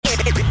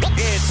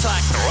Ladies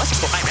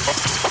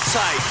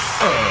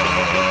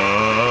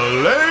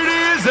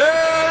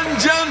and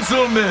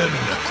gentlemen,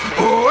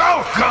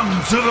 welcome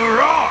to the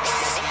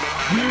Ross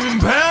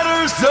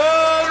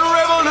Patterson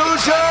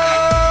Revolution!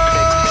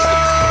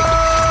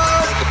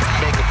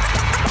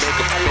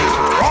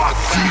 Brought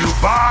to you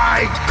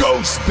by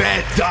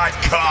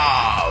GhostBed.com.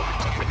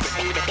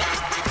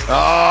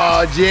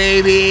 Oh,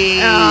 JB.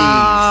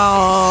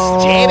 Oh.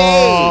 JB.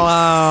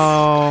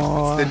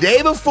 Oh. It's the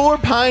day before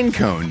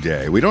Pinecone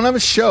Day. We don't have a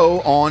show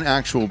on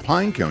actual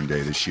Pinecone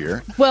Day this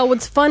year. Well,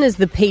 what's fun is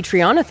the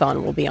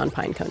Patreon-a-thon will be on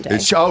Pinecone Day.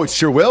 It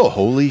sure will.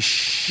 Holy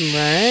shit.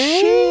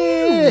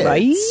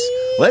 Right?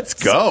 Let's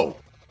go.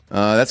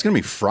 That's going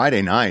to be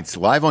Friday nights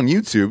live on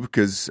YouTube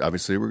because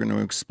obviously we're going to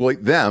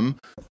exploit them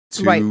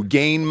to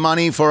gain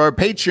money for our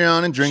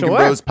Patreon and Drinking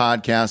Bros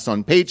podcast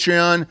on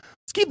Patreon.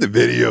 Let's keep the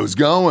videos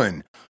going.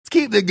 Let's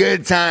keep the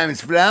good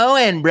times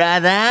flowing,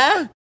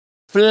 brother.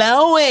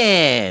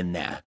 Flowing.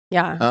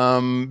 Yeah.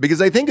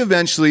 Because I think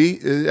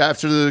eventually,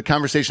 after the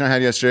conversation I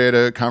had yesterday, I had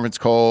a conference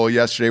call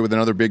yesterday with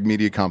another big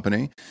media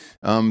company.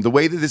 The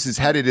way that this is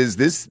headed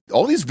is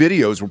all these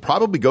videos will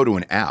probably go to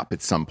an app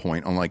at some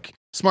point on like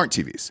smart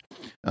TVs.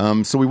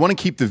 So we want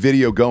to keep the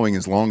video going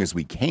as long as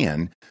we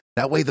can.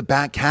 That way the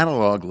back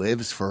catalog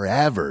lives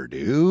forever,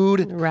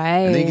 dude. Right.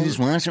 And then you can just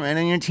watch it right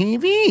on your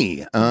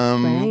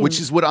TV, which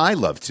is what I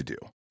love to do.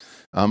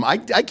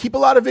 I keep a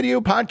lot of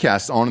video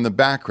podcasts on in the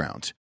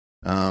background.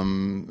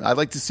 I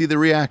like to see the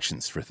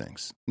reactions for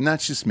things. And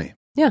that's just me.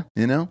 Yeah.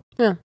 You know?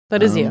 Yeah.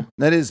 That is you.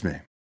 That is me.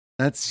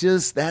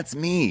 That's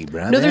me,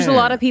 brother. No, there's a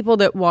lot of people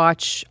that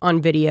watch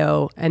on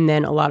video and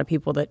then a lot of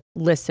people that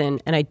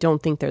listen, and I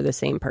don't think they're the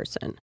same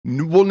person.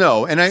 Well,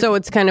 no. So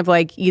it's kind of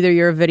like either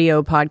you're a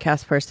video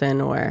podcast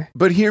person or...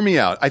 But hear me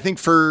out. I think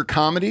for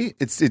comedy,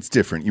 it's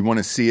different. You want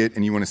to see it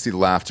and you want to see the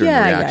laughter and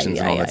the reactions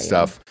and all that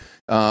stuff.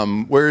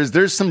 Whereas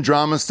there's some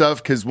drama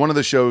stuff, because one of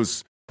the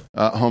shows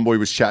Homeboy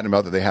was chatting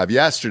about that they have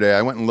yesterday,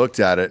 I went and looked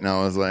at it and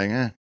I was like,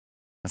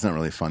 that's not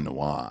really fun to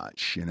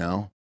watch, you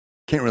know?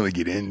 Can't really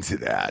get into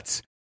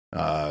that.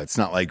 It's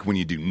not like when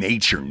you do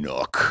Nature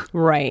Nook.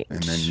 Right.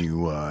 And then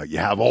you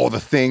have all the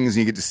things and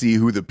you get to see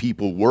who the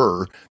people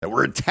were that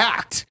were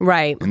attacked.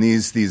 Right. In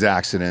these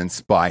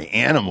accidents by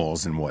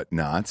animals and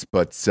whatnot.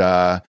 But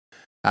had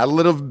a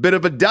little bit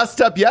of a dust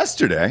up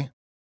yesterday.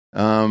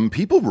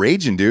 People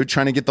raging, dude,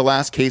 trying to get the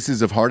last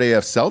cases of Hard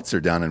AF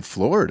Seltzer down in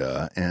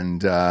Florida.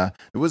 And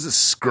it was a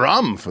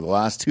scrum for the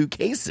last 2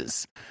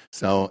 cases.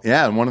 So,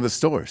 yeah, in one of the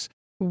stores.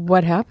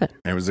 What happened?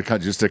 There was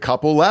just a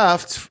couple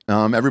left.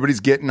 Everybody's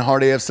getting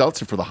Hard AF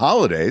Seltzer for the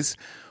holidays,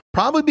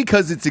 probably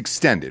because it's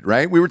extended,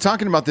 right? We were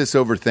talking about this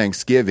over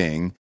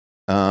Thanksgiving,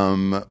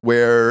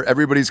 where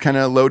everybody's kind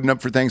of loading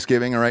up for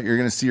Thanksgiving. All right, you're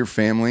going to see your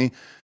family,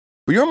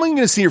 but you're only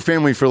going to see your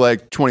family for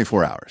like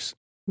 24 hours.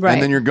 Right.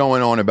 And then you're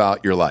going on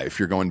about your life.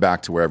 You're going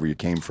back to wherever you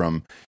came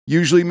from.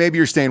 Usually, maybe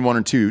you're staying 1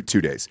 or 2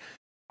 days.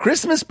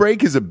 Christmas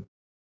break is a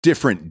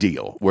different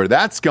deal, where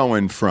that's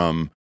going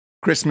from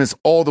Christmas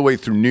all the way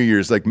through New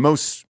Year's. Like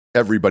most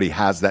everybody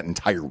has that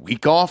entire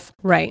week off.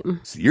 Right.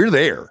 So you're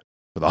there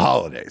for the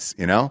holidays,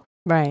 you know?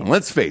 Right. And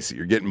let's face it,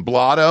 you're getting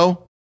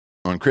blotto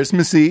on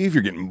Christmas Eve.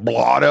 You're getting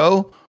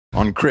blotto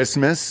on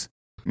Christmas.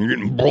 And you're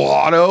getting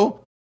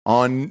blotto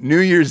on New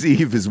Year's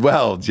Eve as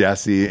well,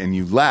 Jesse. And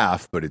you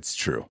laugh, but it's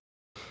true.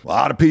 A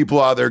lot of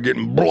people out there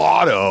getting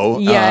blotto.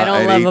 Yeah, I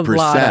don't love a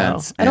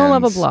blotto. I don't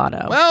love a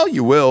blotto. Well,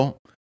 you will.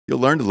 You'll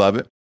learn to love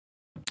it.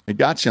 It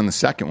got you on the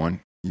second one.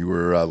 You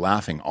were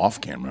laughing off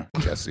camera,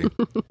 Jesse.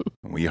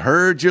 We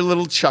heard your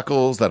little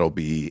chuckles. That'll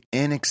be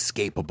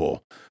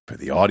inescapable for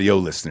the audio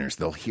listeners.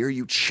 They'll hear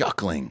you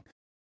chuckling.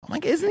 I'm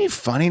like, isn't he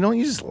funny? Don't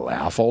you just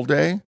laugh all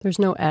day? There's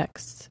no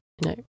X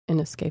in it,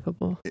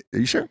 inescapable. Are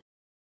you sure?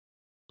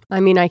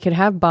 I mean, I could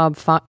have Bob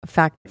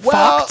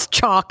Fox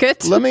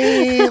chocolate. Let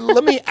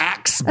me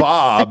axe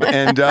Bob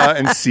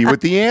and see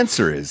what the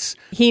answer is.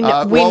 We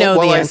know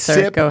the answer. I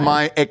sip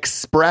my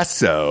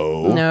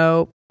espresso.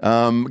 No.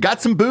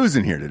 Got some booze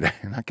in here today.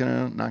 Not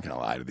gonna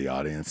lie to the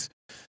audience.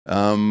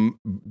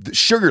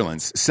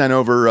 Sugarlands sent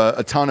over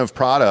a ton of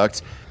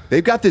product.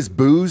 They've got this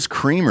booze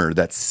creamer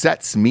that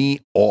sets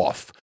me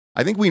off.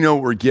 I think we know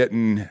what we're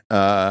getting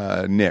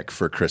Nick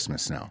for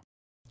Christmas now.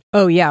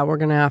 Oh yeah, we're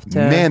gonna have to.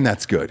 Man,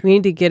 that's good. We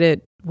need to get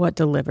it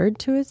delivered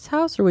to his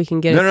house, or we can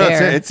get it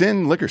there. No, it's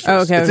in liquor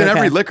stores. Oh, okay, it's in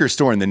every liquor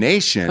store in the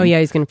nation. Oh yeah,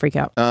 he's gonna freak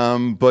out.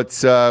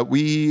 But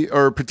we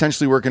are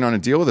potentially working on a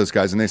deal with those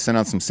guys, and they sent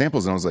out some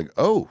samples, and I was like,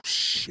 oh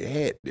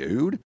shit,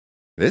 dude,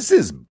 this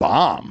is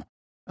bomb.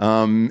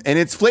 And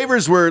its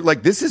flavors were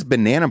like, this is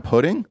banana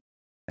pudding,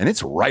 and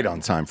it's right on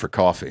time for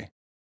coffee.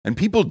 And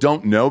people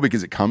don't know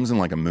because it comes in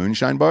like a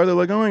moonshine bar. They're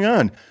like, oh my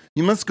God,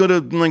 you must go to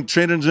like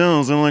Trader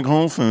Joe's or like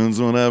Whole Foods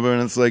or whatever.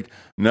 And it's like,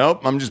 nope,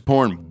 I'm just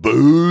pouring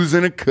booze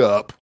in a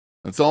cup.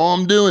 That's all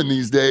I'm doing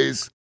these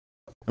days.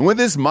 And with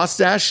this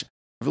mustache,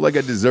 I feel like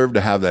I deserve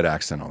to have that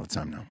accent all the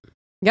time now.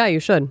 Yeah,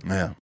 you should.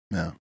 Yeah.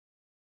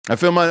 I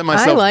feel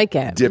myself I like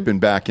it. Dipping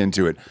back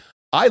into it.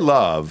 I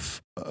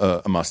love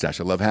a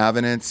mustache. I love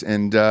having it.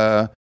 And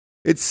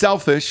it's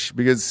selfish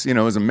because,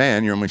 as a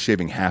man, you're only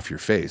shaving half your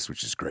face,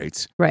 which is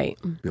great. Right.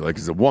 Be like,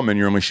 as a woman,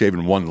 you're only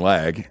shaving one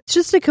leg. It's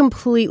just a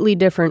completely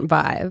different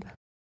vibe.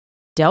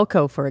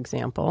 Delco, for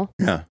example.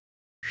 Yeah.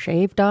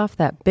 Shaved off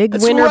that big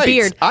That's winter right.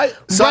 beard. I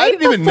right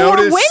didn't even before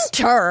notice.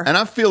 winter. And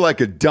I feel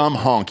like a dumb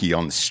honky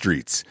on the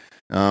streets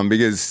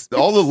because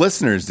all the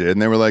listeners did.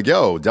 And they were like,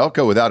 yo,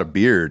 Delco without a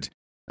beard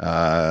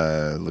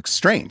looks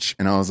strange.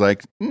 And I was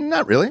like,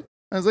 not really.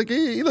 I was like,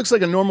 he looks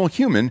like a normal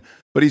human,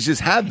 but he's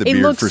just had the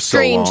beard for so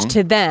long. It looks strange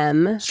to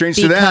them. Strange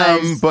to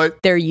them, but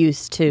they're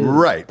used to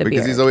right the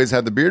because beard. he's always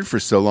had the beard for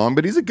so long.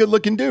 But he's a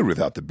good-looking dude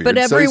without the beard.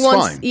 But so he's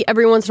fine.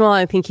 every once in a while,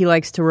 I think he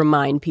likes to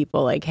remind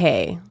people, like,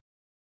 "Hey,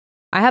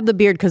 I have the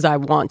beard because I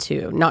want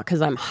to, not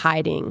because I'm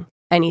hiding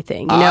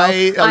anything." You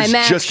know, I'm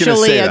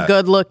actually a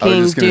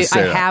good-looking dude.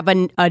 I have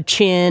a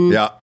chin.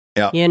 Yeah.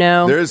 Yeah. You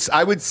know,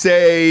 I would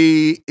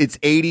say it's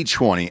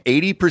 80-20.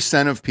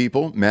 80% of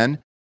people, men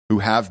who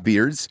have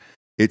beards,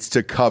 it's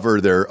to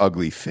cover their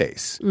ugly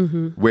face.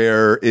 Mm-hmm.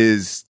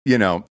 Whereas,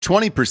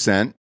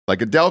 20%,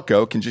 like a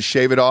Delco, can just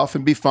shave it off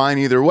and be fine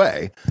either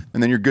way.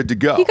 And then you're good to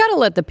go. You got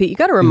to you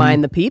got to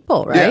remind the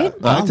people, right? Yeah.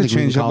 I like to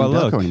change up my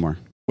look anymore.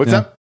 What's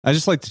that? I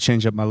just like to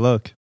change up my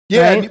look.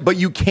 Yeah, Right? but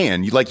you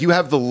can. You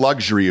have the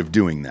luxury of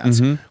doing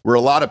that, where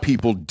a lot of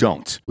people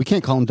don't. We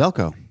can't call him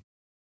Delco.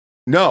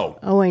 No.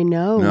 Oh, I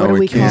know. No, What do we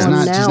we call can't. him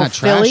He's now? not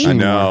Philly? trash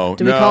No.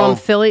 Do we call him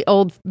Philly?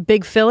 Old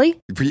Big Philly?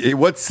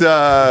 What's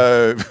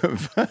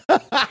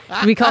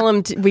We call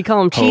him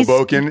cheese.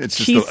 Hoboken? It's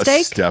just a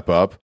cheesesteak? step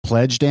up.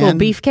 Pledge Dan. Little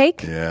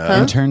beefcake. Yeah. Huh?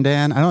 Intern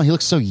Dan. I don't know. He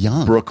looks so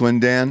young. Brooklyn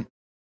Dan.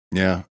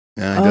 Yeah.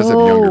 Yeah, he does have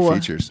younger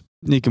features.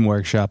 You can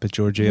workshop at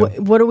Giorgio.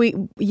 What do we?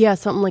 Yeah,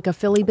 something like a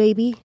Philly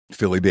baby.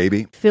 Philly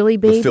baby. Philly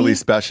baby. The Philly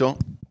special.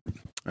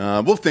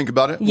 We'll think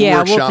about it.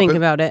 Yeah, we'll we'll think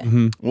about it.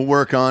 We'll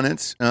work on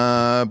it.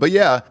 But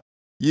yeah,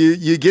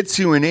 you get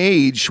to an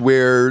age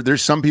where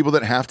there's some people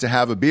that have to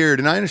have a beard,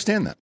 and I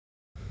understand that.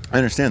 Do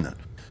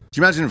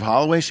you imagine if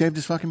Holloway shaved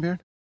his fucking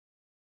beard?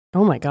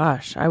 Oh my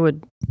gosh, I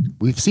would.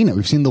 We've seen it.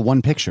 We've seen the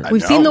one picture.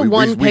 We've seen the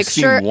one we've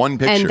seen picture, one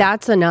picture, and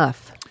that's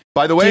enough.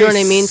 By the way, Do you know what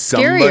I mean?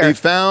 somebody Scarier.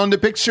 found a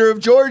picture of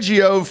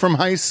Giorgio from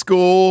high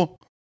school.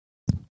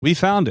 We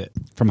found it.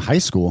 From high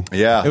school.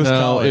 Yeah. It was No,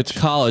 college. it's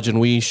college, and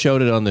we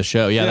showed it on the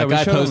show. Yeah, Yeah, that we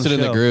guy showed it on posted the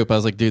in the show. group. I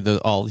was like, dude,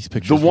 all these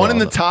pictures. The one were in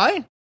the on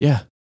tie? Yeah.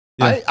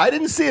 Yeah. I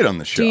didn't see it on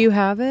the show. Do you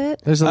have it?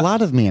 There's a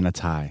lot of me in a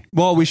tie.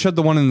 Well, we showed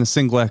the one in the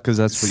singlet because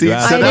that's what See, you so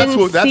asked. I that's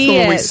didn't that's the see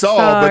one we it. saw,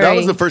 but that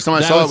was Sorry. the first time I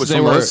That saw was- it they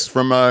was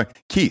from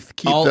Keith.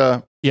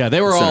 All- Yeah,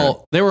 they were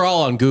Center.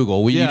 all on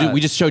Google. We Yeah.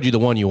 we just showed you the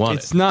one you wanted.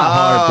 It's not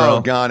hard, bro.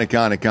 Oh, got it.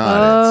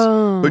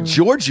 Oh. But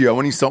Giorgio,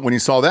 when he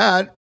saw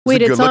that, was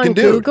Wait, a it's good-looking on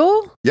dude.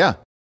 Google? Yeah,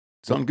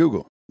 it's on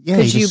Google. Yeah,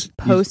 Because you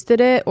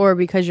posted it, or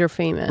because you're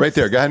famous? Right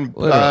there. Go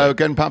ahead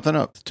and pop that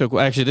up.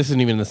 Actually, this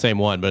isn't even the same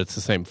one, but it's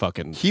the same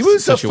fucking. He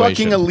was situation. a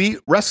fucking elite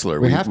wrestler.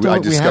 We have to. I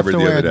we discovered have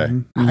to the other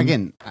wear, day.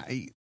 Again,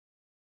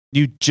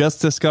 You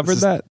just discovered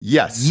that?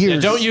 Yes. years. Yeah,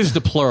 don't use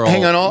the plural.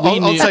 Hang on, I'll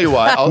We tell you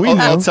why.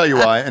 I'll tell you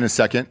why in a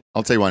second.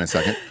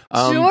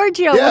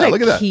 Giorgio, yeah, what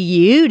look a at that.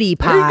 cutie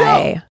There you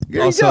pie. go.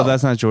 There you Also, go.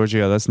 that's not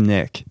Giorgio. That's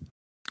Nick.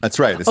 That's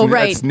right.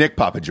 Right. That's Nick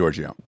Papa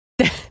Giorgio.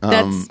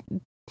 That's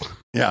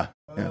Yeah.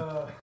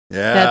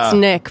 that's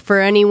Nick. For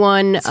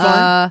anyone, That's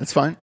fine. That's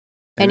fine.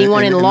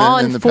 anyone in law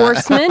the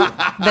enforcement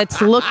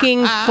that's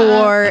looking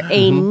for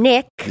a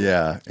Nick.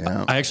 Yeah.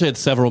 I actually had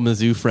several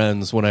Mizzou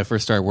friends when I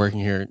first started working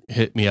here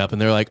hit me up,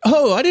 and they're like,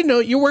 "Oh, I didn't know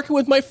you're working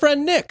with my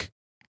friend Nick."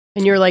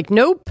 And you're like,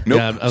 nope. Nope.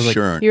 Yeah, I was like,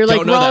 sure. You're like,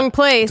 Don't know wrong that.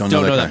 place. Don't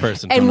Don't know that that guy.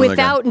 person. And Don't know that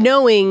guy.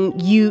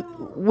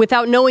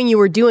 without knowing you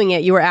were doing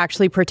it, you were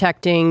actually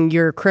protecting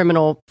your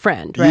criminal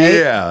friend, right?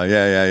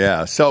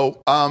 Yeah.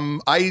 So,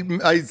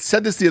 I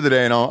said this the other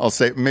day, and I'll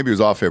say maybe it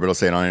was off air, but I'll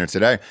say it on air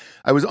today.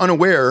 I was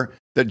unaware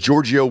that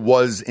Giorgio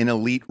was an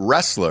elite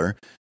wrestler,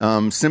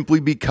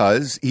 simply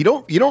because you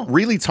don't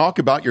really talk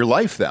about your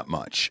life that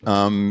much,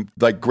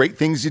 like great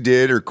things you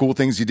did or cool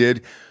things you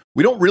did.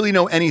 We don't really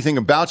know anything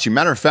about you.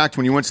 Matter of fact,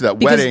 when you went to that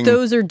Because wedding,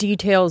 those are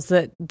details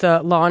that the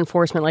law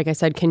enforcement, like I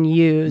said, can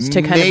use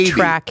to kind of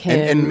track him.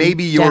 and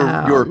maybe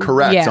down. you're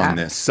correct Yeah. on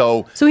this.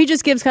 So he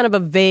just gives kind of a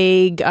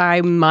vague, I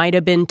might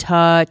have been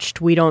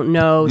touched, we don't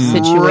know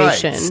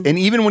situation. Right. And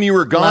even when you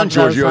were gone, Love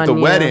those Giorgio, at the on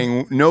you.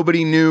 wedding,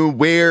 nobody knew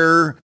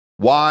where,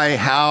 why,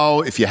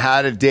 how, if you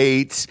had a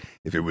date,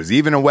 if it was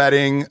even a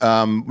wedding.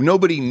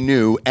 Nobody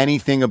knew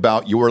anything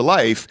about your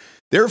life.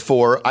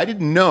 Therefore, I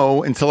didn't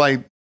know until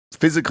I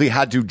physically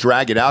had to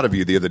drag it out of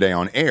you the other day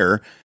on air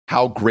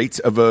how great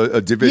of a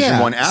Division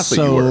I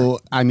athlete you were. So,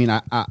 I mean,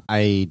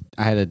 I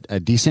had a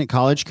decent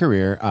college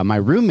career. My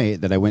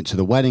roommate that I went to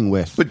the wedding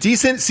with. But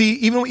decent, see,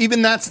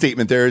 even that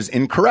statement there is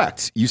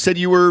incorrect. You said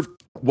you were,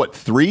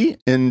 3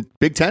 in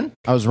Big Ten?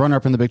 I was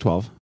runner-up in the Big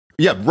 12.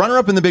 Yeah,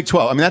 runner-up in the Big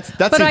 12. I mean, that's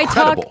But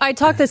incredible. I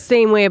talk the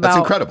same way That's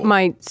about incredible.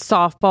 my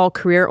softball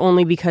career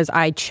only because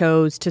I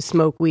chose to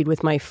smoke weed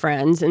with my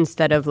friends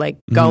instead of like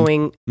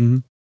going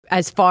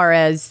as far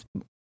as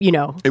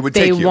It would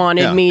they take you.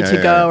 wanted Yeah, me yeah, to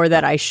yeah, go yeah. or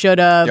that I should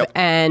have. Yep.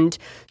 And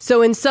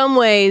so in some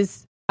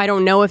ways, I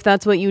don't know if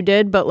that's what you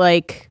did, but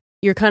like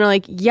you're kind of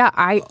like, yeah,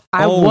 I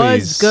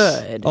was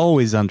good.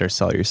 Always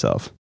undersell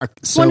yourself.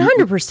 So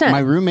 100%. My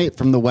roommate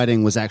from the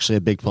wedding was actually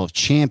a Big 12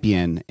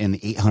 champion in the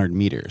 800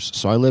 meters.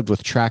 So I lived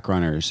with track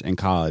runners in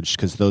college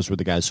because those were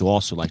the guys who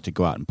also like to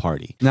go out and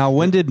party. Now,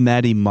 when did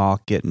Maddie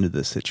Mock get into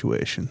this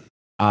situation?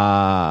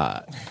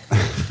 Who's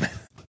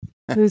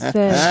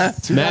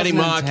this? Maddie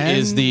Mock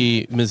is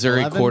the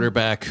Missouri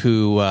quarterback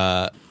who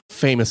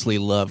famously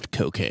loved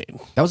cocaine.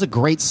 That was a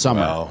great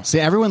summer. Wow. See,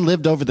 everyone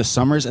lived over the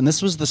summers, and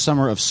this was the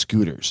summer of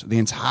scooters. The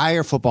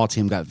entire football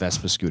team got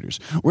Vespa scooters.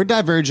 We're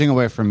diverging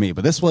away from me,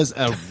 but this was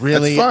a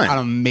really an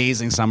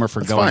amazing summer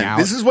for going out.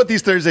 This is what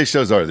these Thursday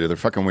shows are. They're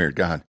fucking weird.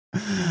 God.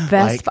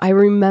 Vespa. I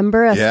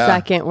remember a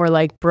second where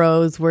like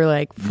bros were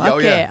like,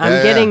 fuck it,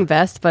 I'm getting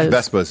Vespas.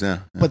 Vespas, yeah.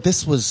 But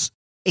this was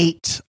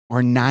 8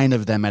 or 9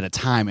 of them at a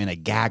time in a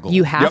gaggle.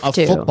 You have of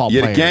to. Football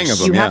you players. Get a gang of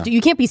them. You have to. You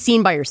can't be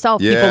seen by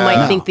yourself. Yeah. People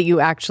might think that you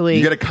actually.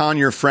 You got to con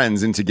your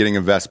friends into getting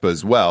a Vespa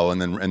as well,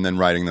 and then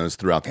riding those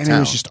throughout the town. And it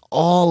was just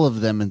all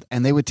of them,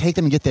 and they would take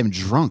them and get them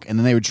drunk, and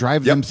then they would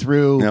drive them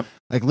through,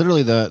 like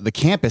literally the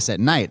campus at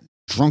night,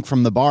 drunk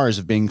from the bars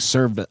of being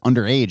served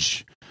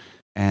underage,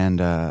 and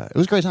it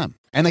was a great time.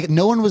 And like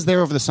no one was there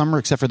over the summer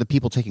except for the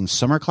people taking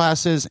summer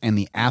classes and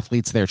the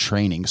athletes there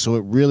training. So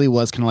it really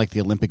was kind of like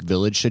the Olympic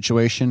Village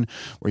situation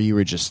where you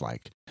were just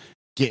like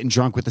getting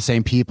drunk with the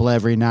same people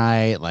every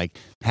night, like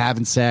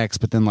having sex,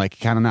 but then like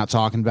kind of not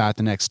talking about it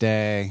the next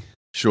day.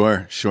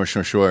 Sure.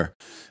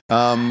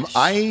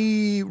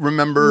 I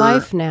remember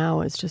life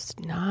now is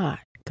just not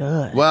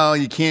good. Well,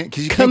 you can't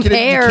because you can't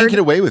get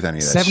away with any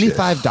of that.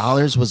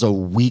 $75 was a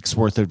week's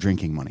worth of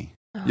drinking money.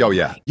 Oh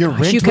yeah, your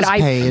rent was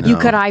paid. You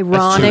could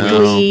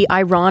ironically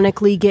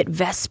get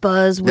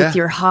Vespas with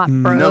your hot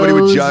bros. Nobody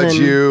would judge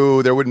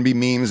you. There wouldn't be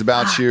memes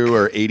about you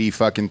or 80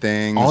 fucking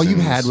things. All you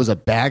had was a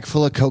bag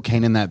full of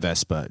cocaine in that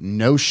Vespa,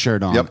 no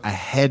shirt on, a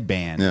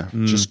headband,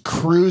 just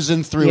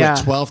cruising through at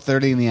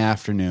 12:30 in the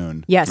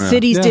afternoon. Yeah,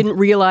 cities didn't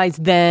realize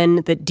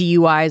then that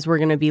DUIs were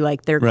going to be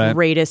like their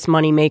greatest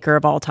moneymaker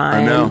of all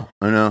time.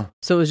 I know.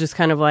 So it was just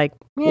kind of like,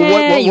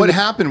 what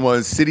happened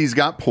was cities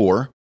got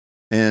poor.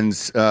 And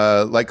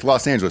like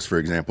Los Angeles, for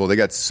example, they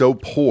got so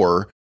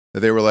poor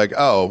that they were like,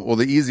 oh, well,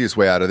 the easiest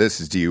way out of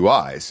this is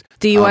DUIs.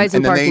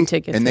 And parking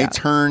tickets. And they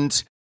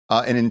turned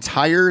an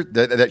entire,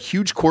 that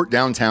huge court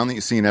downtown that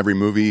you see in every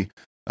movie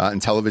and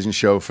television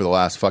show for the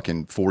last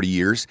fucking 40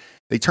 years.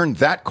 They turned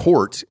that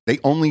court, they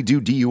only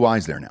do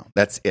DUIs there now.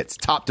 That's it. It's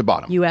top to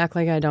bottom. You act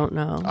like I don't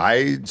know.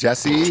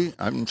 Jesse,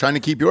 I'm trying to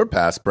keep your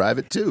past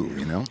private too,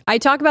 you know? I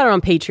talk about it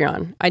on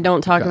Patreon. I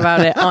don't talk about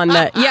it on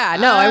the... Yeah,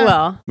 no, I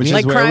will. Which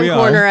like is where Crime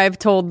Corner, I've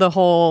told the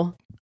whole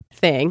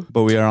thing.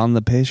 But we are on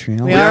the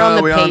Patreon. We are on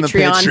the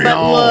Patreon.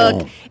 But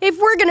look, if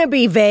we're going to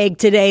be vague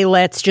today,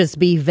 let's just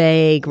be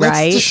vague,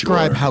 right? Let's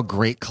describe how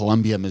great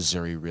Columbia,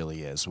 Missouri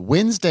really is.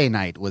 Wednesday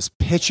night was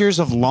pitchers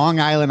of Long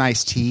Island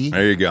iced tea.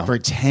 There you go. For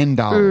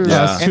 $10.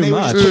 That's and too they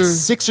much. would just put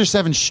 6 or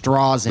 7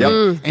 straws in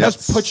it and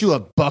just put you a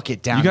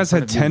bucket down. You guys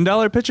had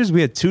 $10 pitchers?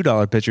 We had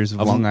 $2 pitchers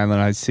of Long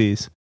Island iced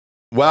teas.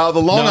 Well,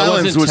 the Long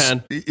Island's was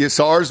 10.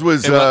 So ours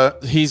was.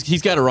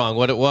 He's got it wrong.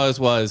 What it was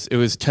it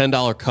was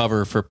 $10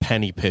 cover for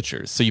penny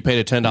pitchers. So you paid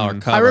a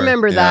 $10 cover. I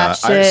remember that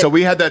shit. So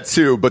we had that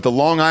too, but the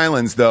Long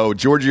Island's though,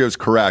 Giorgio's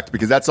correct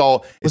because that's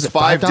all. It's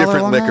 5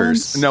 different Long liquors.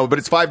 Islands? No, but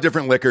it's 5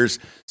 different liquors.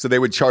 So they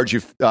would charge you.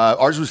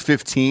 Ours was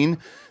 15,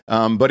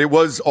 but it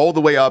was all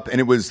the way up, and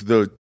it was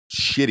the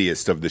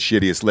shittiest of the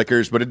shittiest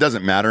liquors. But it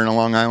doesn't matter in a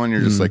Long Island.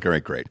 You're just like, all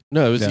right, great.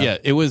 No, it was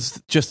it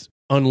was just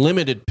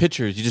unlimited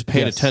pitchers. You just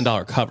paid a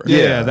 $10 cover.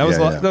 Yeah, that was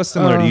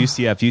similar to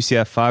UCF.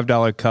 UCF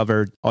 $5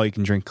 cover, all you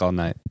can drink all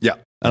night. Yeah,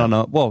 I don't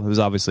know. Well, it was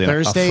obviously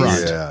Thursdays,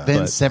 a front.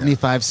 then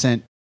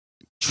 75-cent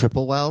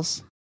triple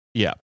wells.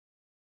 Yeah.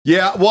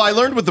 Yeah, well, I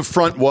learned what the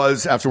front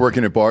was after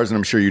working at bars, and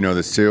I'm sure you know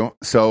this too.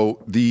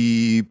 So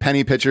the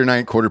penny pitcher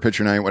night, quarter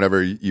pitcher night,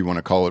 whatever you want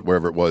to call it,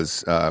 wherever it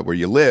was where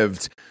you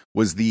lived,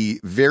 was the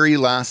very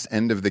last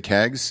end of the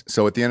kegs.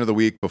 So at the end of the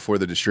week, before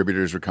the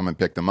distributors would come and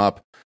pick them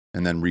up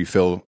and then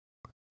refill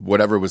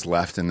whatever was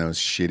left in those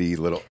shitty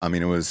little. I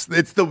mean, it's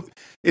the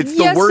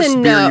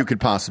worst beer you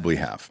could possibly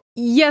have.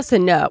 Yes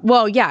and no.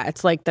 Well, yeah,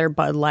 it's like their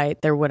Bud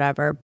Light, their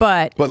whatever,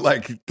 but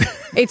like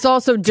it's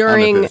also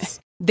during.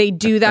 They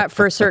do that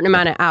for a certain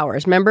amount of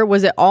hours. Remember,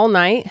 was it all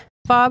night,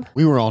 Bob?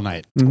 We were all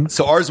night. Mm-hmm.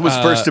 So ours was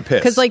first to piss.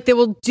 Because like they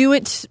will do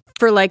it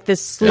for like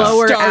this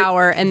slower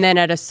hour, and then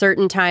at a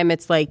certain time,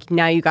 it's like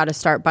now you got to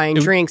start buying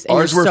drinks, and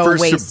ours you're were so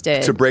first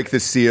wasted. To break the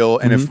seal,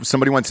 and if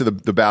somebody went to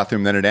the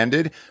bathroom, then it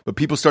ended. But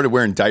people started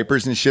wearing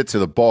diapers and shit to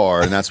the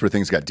bar, and that's where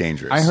things got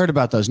dangerous. I heard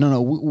about those.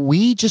 No,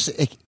 we just.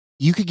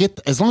 You could get,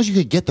 as long as you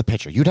could get the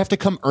pitcher, you'd have to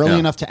come early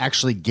enough to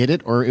actually get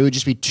it, or it would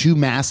just be too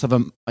massive,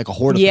 like a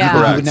horde of people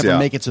who would never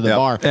make it to the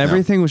bar.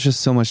 Everything was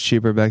just so much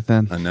cheaper back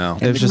then. I know.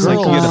 It was just like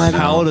you had a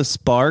pallet of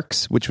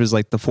Sparks, which was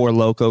like the Four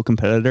Loko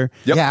competitor.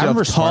 Yep. Yeah, I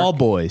remember Tall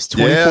Boys,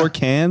 24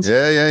 cans.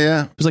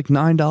 Yeah. It was like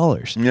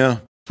 $9. Yeah.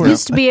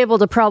 Used to be able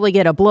to probably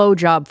get a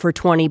blowjob for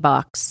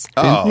 $20.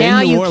 Oh.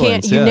 Now in New you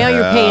Orleans, can't. Now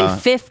you're paying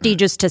 $50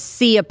 just to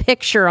see a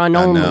picture on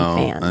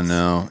OnlyFans. I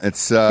know.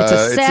 It's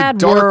a sad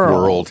dark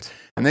world.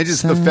 And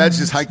the feds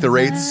just hiked the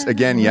rates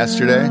again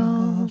yesterday.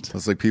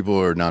 It's like people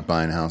are not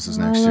buying houses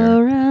next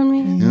year.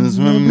 There's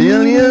a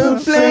million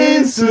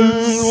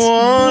places,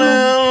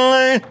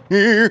 one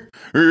here,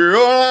 here.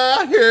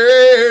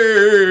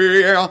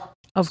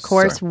 Of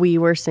course, we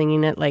were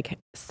singing it like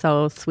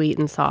so sweet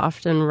and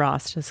soft, and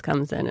Ross just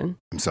comes in and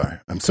I'm sorry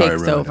I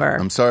ruined over.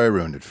 it. I'm sorry I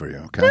ruined it for you.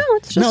 Okay, no,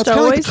 it's just it's kind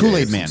of like the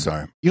Kool-Aid Man. I'm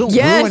sorry, you don't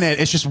ruin it.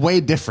 It's just way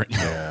different.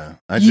 Yeah,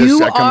 I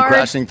come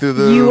crashing through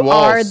the walls. You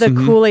are the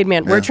Kool-Aid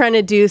Man. We're trying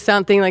to do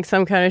something like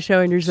some kind of show,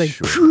 and you're just like,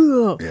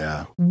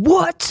 yeah,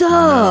 what's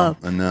up?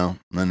 I know.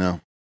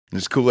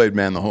 There's Kool-Aid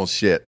Man, the whole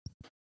shit,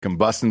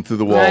 combusting through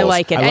the walls. I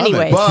like it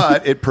anyway,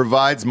 but it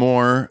provides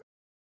more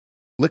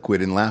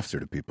liquid and laughter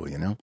to people. You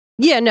know.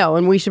 Yeah, no,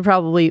 and we should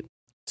probably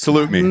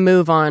salute me.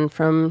 Move on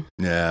from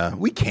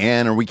we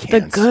can or we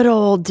can't. The good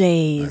old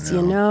days,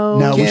 you know.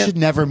 No, we should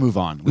never move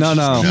on. We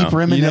no. Keep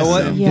reminiscing. You know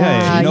what?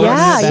 Yeah, you know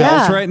what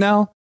sells right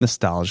now?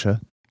 Nostalgia.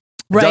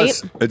 Right?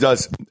 It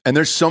does. And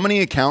there's so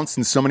many accounts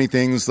and so many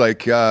things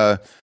like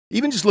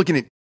even just looking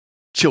at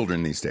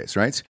children these days,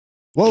 right?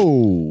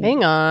 Whoa.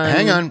 Hang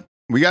on.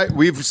 We got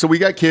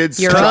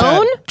kids. Your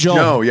own? Joel.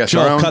 No, yes,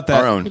 Joel, our own. Cut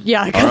that. Our own.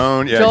 Yeah, our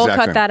own. Yeah, Joel,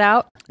 exactly. cut that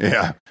out.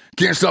 Yeah.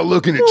 Can't stop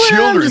looking at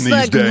children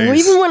these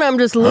days. Even when I'm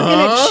just looking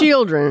at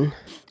children.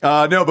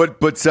 No,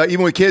 but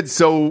even with kids,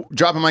 so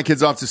dropping my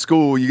kids off to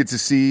school, you get to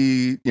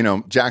see,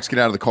 Jax get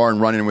out of the car and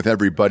run in with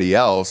everybody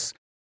else.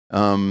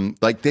 They've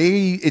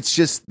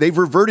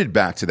reverted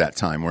back to that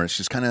time where it's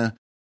just kind of,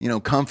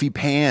 comfy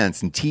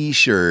pants and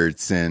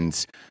t-shirts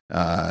and,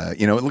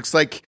 it looks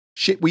like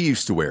shit we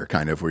used to wear,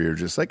 kind of, where you're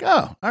just like,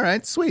 oh, all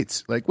right,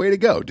 sweet. Like, way to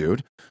go,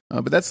 dude.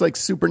 But that's like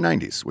super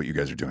 90s, what you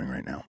guys are doing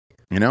right now,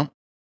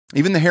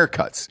 Even the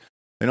haircuts.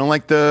 They don't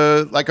like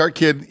our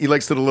kid, he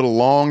likes it a little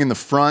long in the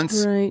front.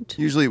 Right.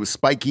 Usually it was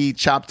spiky,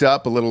 chopped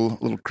up, a little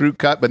crew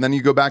cut, but then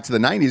you go back to the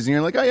 90s and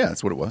you're like, oh yeah,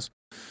 that's what it was.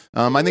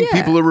 I think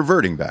people are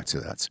reverting back to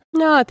that.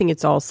 No, I think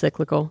it's all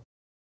cyclical.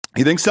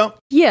 You think so?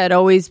 Yeah,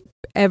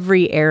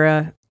 every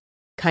era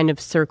kind of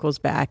circles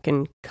back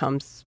and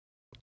comes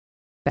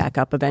back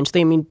up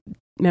eventually. I mean,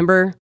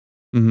 remember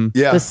the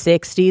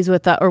 60s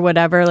with or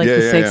whatever, like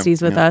the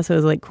 60s with us, it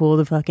was like cool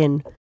to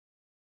fucking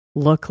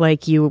look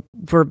like you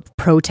were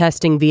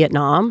protesting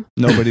Vietnam.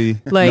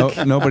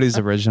 Nobody's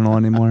original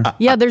anymore.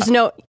 Yeah, there's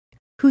no.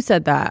 Who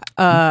said that?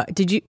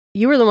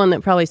 You were the one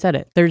that probably said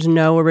it. There's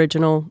no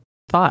original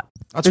thought.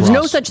 There's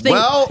no such thing.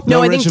 Well,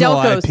 no, I think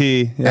Delco's.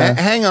 IP, yeah.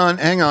 Hang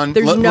on.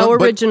 There's no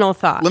original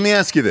thought. Let me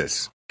ask you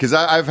this, because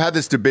I've had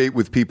this debate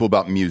with people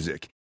about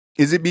music.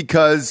 Is it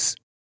because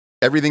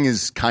everything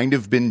has kind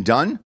of been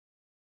done?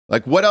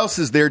 Like, what else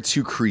is there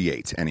to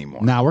create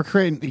anymore? Now we're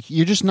creating.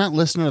 You're just not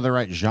listening to the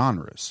right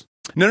genres.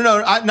 No,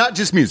 not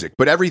just music,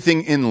 but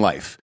everything in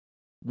life.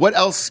 What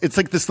else? It's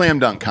like the slam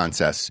dunk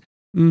contest.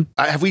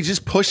 Have we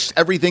just pushed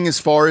everything as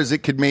far as it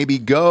could maybe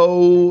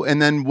go?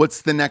 And then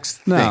what's the next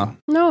thing?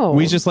 No.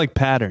 We just like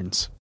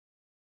patterns.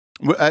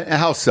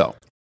 How so?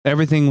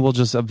 Everything will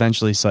just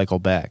eventually cycle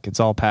back. It's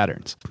all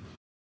patterns.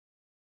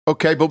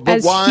 Okay, but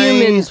as why?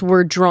 Humans,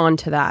 we're drawn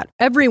to that.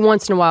 Every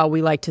once in a while,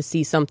 we like to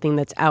see something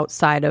that's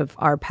outside of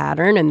our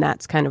pattern, and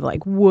that's kind of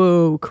like,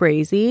 whoa,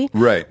 crazy.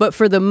 Right. But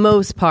for the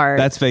most part...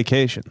 That's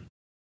vacation.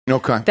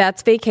 Okay.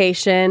 That's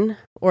vacation,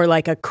 or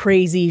like a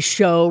crazy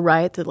show,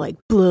 right, that like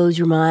blows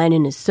your mind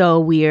and is so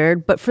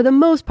weird. But for the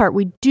most part,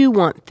 we do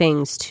want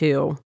things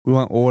to... We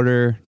want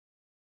order.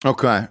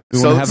 Okay.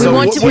 We want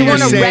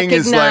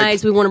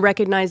to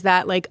recognize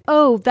that, like,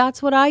 oh,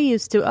 that's what I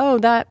used to. Oh,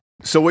 that...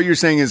 So what you're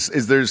saying is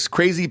there's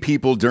crazy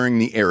people during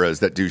the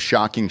eras that do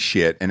shocking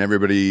shit, and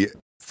everybody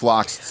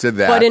flocks to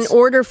that. But in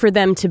order for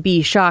them to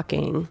be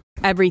shocking,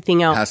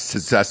 everything else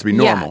has to be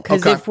normal. Yeah,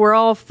 because if we're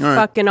all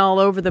fucking all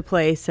over the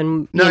place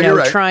and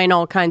trying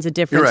all kinds of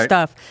different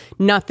stuff,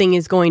 nothing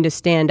is going to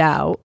stand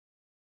out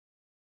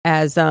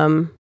as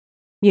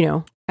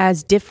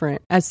as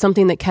different, as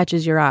something that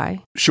catches your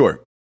eye.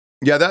 Sure.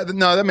 Yeah,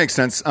 that makes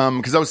sense.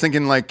 Because I was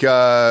thinking, like,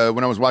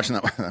 when I was watching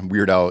that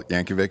Weird Al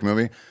Yankovic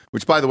movie,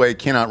 which, by the way,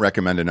 cannot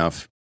recommend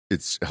enough.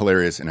 It's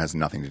hilarious and has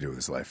nothing to do with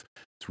his life.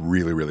 It's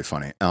really, really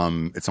funny.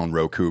 It's on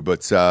Roku,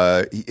 but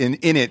in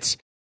it,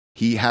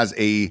 he has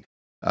a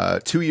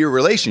 2-year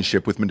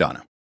relationship with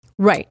Madonna.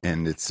 Right.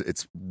 And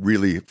it's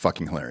really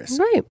fucking hilarious.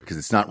 Right. Because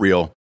it's not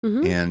real.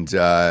 Mm-hmm. And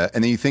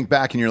then you think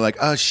back and you're like,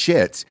 oh,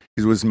 shit.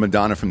 Because it was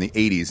Madonna from the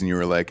 80s, and you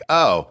were like,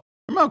 oh,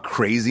 remember how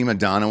crazy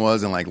Madonna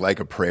was and like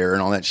a prayer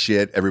and all that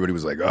shit? Everybody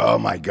was like, oh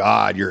my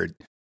God, you're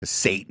a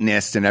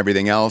Satanist and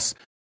everything else.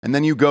 And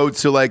then you go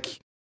to like,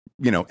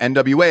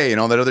 NWA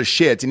and all that other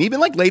shit. And even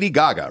like Lady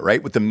Gaga,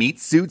 right? With the meat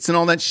suits and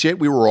all that shit,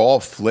 we were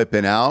all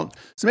flipping out.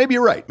 So maybe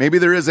you're right. Maybe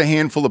there is a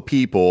handful of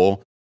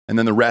people and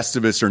then the rest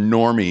of us are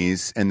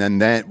normies. And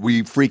then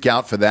we freak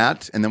out for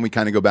that. And then we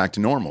kind of go back to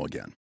normal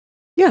again.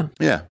 Yeah.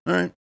 Yeah. All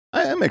right.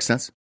 That makes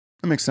sense.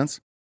 But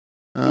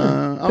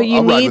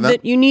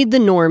you need the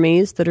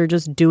normies that are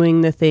just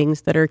doing the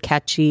things that are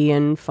catchy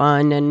and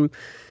fun and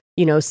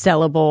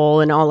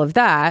sellable and all of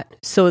that,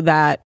 so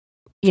that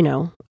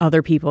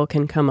other people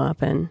can come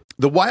up and.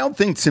 The wild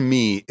thing to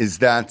me is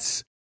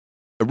that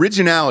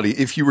originality,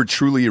 if you were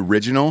truly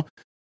original,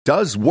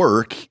 does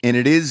work, and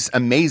it is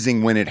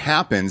amazing when it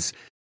happens.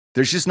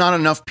 There's just not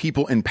enough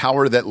people in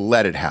power that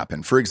let it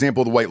happen. For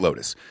example, The White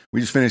Lotus. We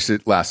just finished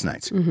it last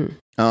night.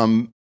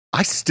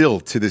 I still,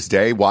 to this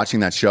day, watching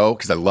that show,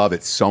 because I love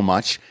it so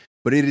much,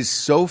 but it is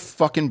so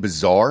fucking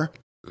bizarre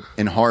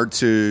and hard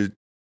to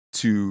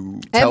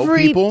tell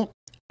people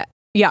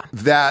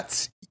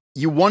that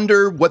you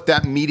wonder what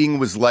that meeting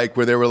was like,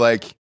 where they were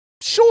like,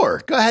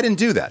 sure, go ahead and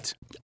do that.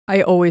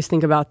 I always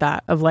think about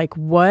that, of like,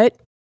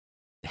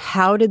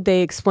 how did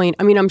they explain?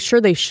 I mean, I'm sure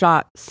they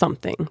shot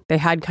something. They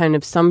had kind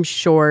of some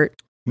short.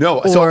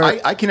 No, so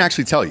I can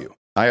actually tell you.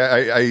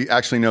 I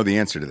actually know the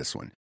answer to this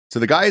one. So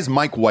the guy is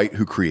Mike White,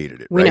 who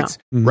created it, right? We know.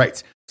 Mm-hmm.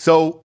 Right.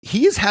 So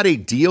he has had a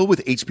deal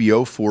with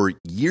HBO for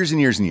years and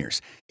years and years.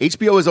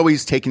 HBO has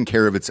always taken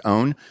care of its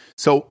own.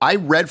 So I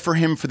read for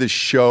him for the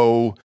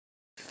show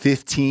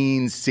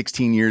 15,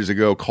 16 years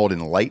ago called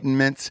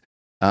Enlightenment.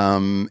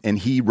 And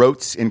he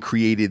wrote and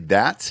created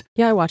that.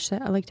 Yeah, I watched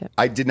it. I liked it.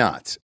 I did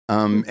not.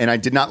 And I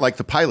did not like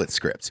the pilot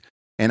script.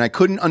 And I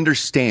couldn't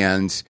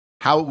understand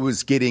how it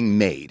was getting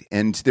made.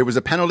 And there was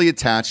a penalty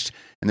attached.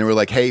 And they were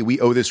like, hey, we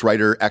owe this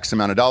writer X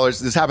amount of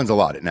dollars. This happens a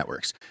lot at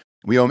networks.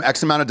 We owe him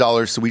X amount of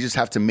dollars, so we just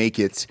have to make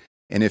it.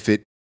 And if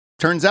it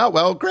turns out,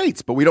 well,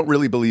 great. But we don't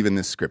really believe in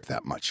this script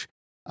that much.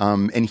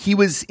 And he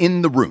was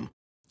in the room.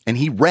 And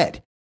he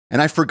read. And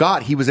I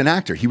forgot he was an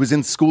actor. He was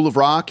in School of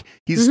Rock.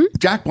 He's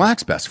Jack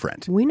Black's best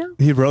friend. We know.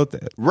 He wrote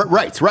that.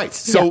 Right.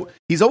 So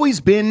he's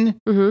always been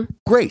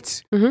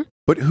great.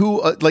 But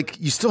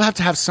you still have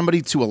to have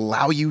somebody to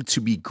allow you to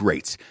be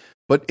great.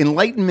 But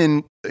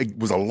Enlightenment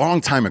was a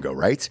long time ago,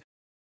 right?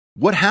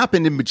 What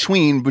happened in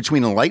between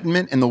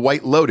Enlightenment and The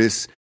White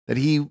Lotus that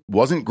he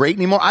wasn't great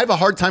anymore? I have a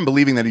hard time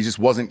believing that he just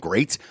wasn't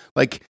great.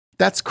 Like,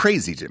 that's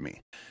crazy to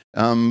me.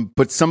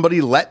 But somebody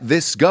let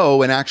this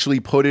go and actually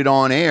put it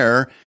on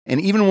air.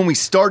 And even when we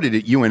started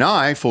it, you and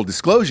I, full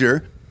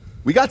disclosure,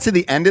 we got to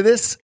the end of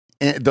this,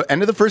 the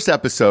end of the first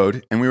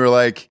episode, and we were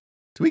like,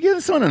 do we give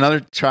this one another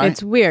try?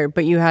 It's weird,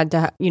 but you had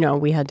to,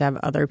 we had to have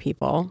other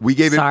people. We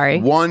gave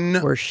it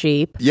one. We're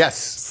sheep. Yes.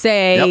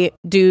 Say,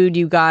 dude,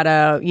 you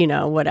gotta,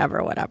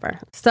 whatever.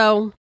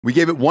 So we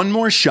gave it one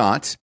more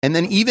shot. And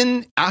then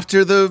even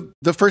after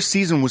the first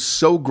season was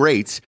so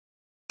great,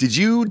 did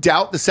you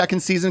doubt the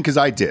second season? Because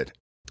I did.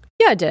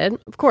 Yeah, I did.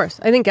 Of course.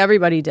 I think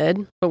everybody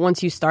did. But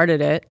once you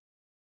started it,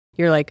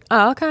 you're like,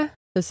 oh, okay.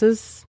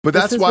 But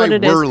that's why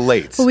we're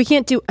late. But we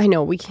can't do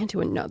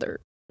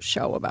another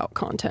show about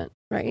content,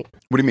 right?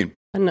 What do you mean?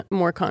 And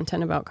more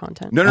content about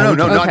content. No,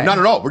 okay. not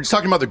at all. We're just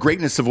talking about the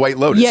greatness of White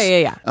Lotus.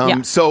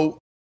 Yeah. So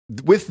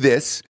with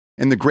this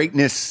and the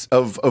greatness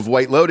of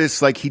White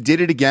Lotus, like he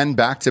did it again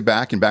back to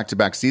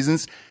back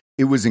seasons.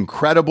 It was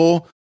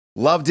incredible.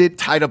 Loved it.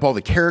 Tied up all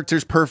the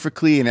characters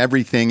perfectly and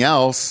everything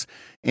else.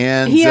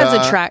 And he has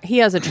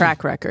a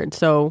track record.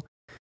 So,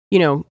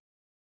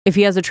 if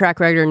he has a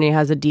track record and he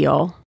has a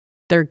deal,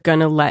 they're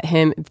gonna let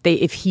him.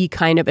 If he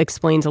kind of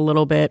explains a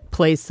little bit,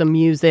 plays some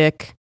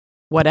music,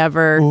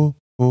 whatever.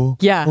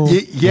 Yeah,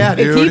 dude.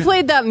 If he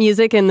played that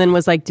music and then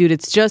was like, dude,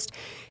 it's just.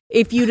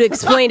 If you'd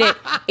explain it,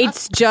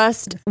 it's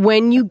just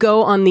when you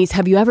go on these.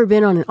 Have you ever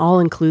been on an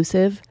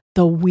all-inclusive?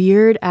 The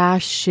weird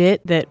ass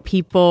shit that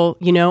people,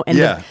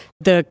 and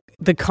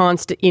the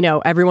constant,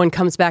 everyone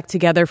comes back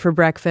together for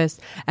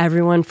breakfast,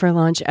 everyone for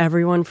lunch,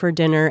 everyone for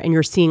dinner, and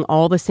you're seeing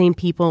all the same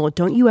people.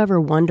 Don't you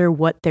ever wonder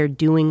what they're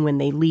doing when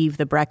they leave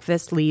the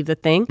breakfast, leave the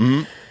thing?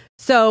 Mm-hmm.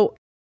 So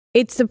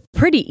it's a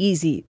pretty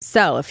easy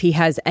sell if he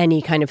has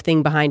any kind of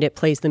thing behind it,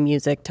 plays the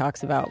music,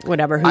 talks about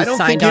whatever. Who's I don't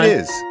signed think on. it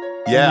is.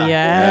 Yeah. Yes.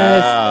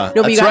 Yeah.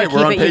 No, but That's you gotta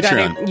right. keep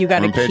it. You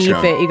gotta keep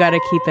it. You gotta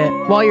keep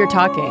it while you're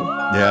talking.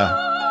 Yeah.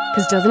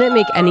 Because doesn't it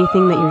make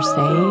anything that you're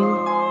saying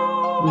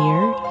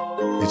weird?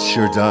 It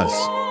sure does.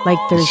 Like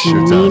there's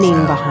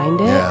meaning behind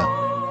it?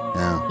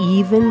 Yeah.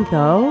 Even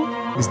though?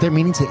 Is there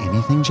meaning to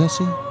anything,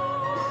 Jesse?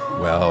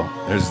 Well,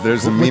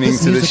 there's a meaning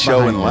to this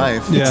show in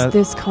life. Yeah. It's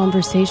this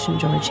conversation,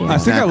 George. I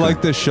think I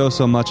like this show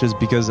so much is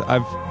because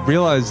I've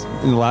realized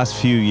in the last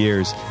few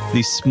years,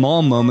 these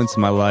small moments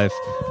in my life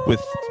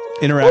with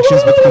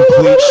interactions with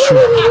complete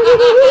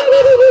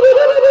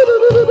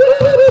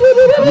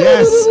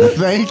Yes,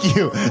 thank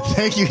you.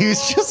 He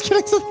was just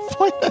getting to the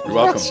point. You're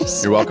welcome.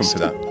 You're welcome for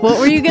that. What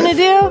were you gonna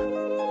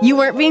do? You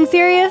weren't being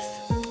serious?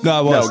 No,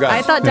 I was. No,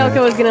 I thought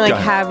Delco was gonna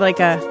have like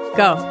a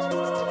go.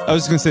 I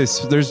was gonna say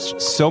there's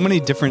so many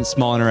different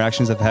small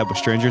interactions I've had with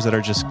strangers that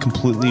are just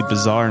completely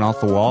bizarre and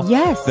off the wall.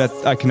 Yes. That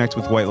I connect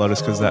with White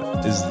Lotus because that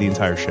is the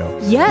entire show.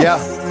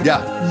 Yes.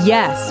 Yeah.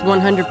 Yes,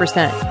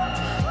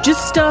 100%.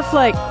 Just stuff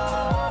like.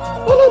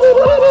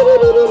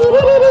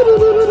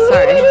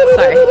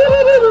 Sorry.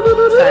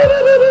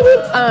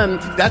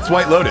 That's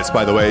White Lotus,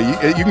 by the way.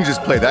 You can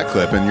just play that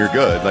clip and you're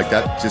good. Like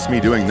that's just me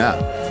doing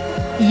that.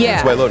 Yeah.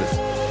 It's White Lotus.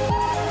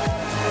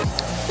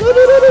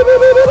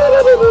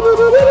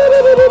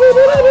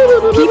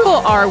 People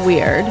are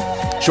weird.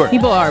 Sure.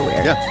 People are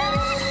weird. Yeah.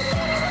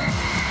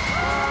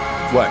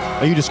 What?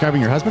 Are you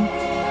describing your husband?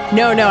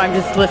 No, I'm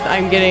just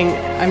listening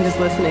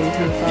to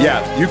the song.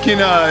 Yeah, you can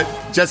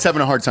Jess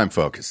having a hard time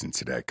focusing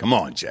today. Come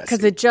on, Jess.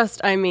 Because it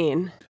just,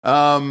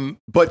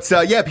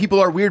 yeah, people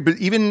are weird. But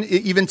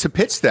even to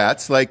pitch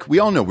that, like we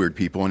all know weird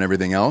people and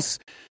everything else.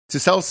 To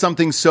sell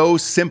something so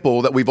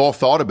simple that we've all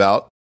thought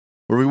about,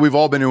 where we've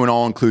all been to an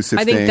all-inclusive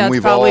thing. I think that's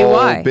we've probably all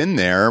why. been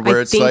there. Where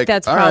it's like, I think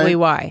that's probably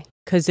why.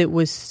 Because it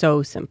was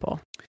so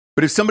simple.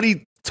 But if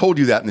somebody told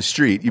you that in the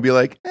street, you'd be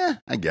like,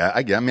 I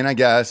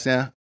guess,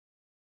 yeah.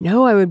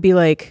 No, I would be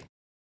like,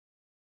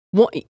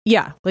 well,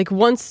 yeah. Like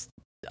once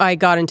I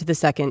got into the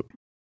second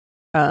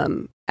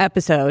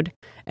episode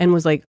and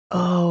was like,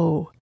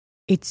 oh,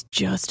 it's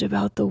just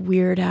about the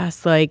weird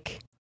ass, like.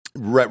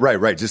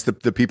 Right. Just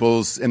the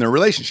people's in their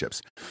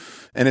relationships.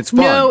 And it's fun.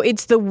 No,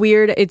 it's the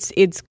weird.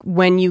 It's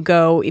when you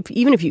go,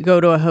 even if you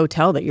go to a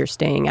hotel that you're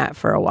staying at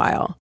for a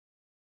while,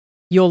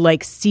 you'll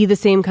like see the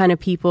same kind of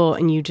people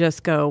and you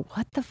just go,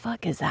 what the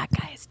fuck is that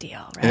guy's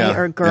deal? Right. Yeah,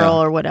 or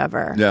girl or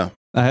whatever. Yeah.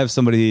 I have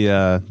somebody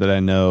that I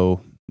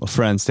know, a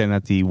friend staying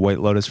at the White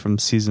Lotus from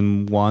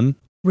season 1.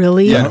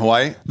 Really? Yeah, in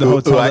Hawaii? The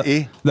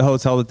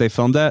hotel that they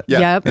filmed at? Yeah.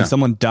 Yep. And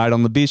someone died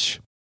on the beach.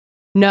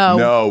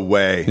 No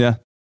way. Yeah.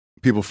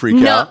 People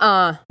freak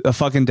out? A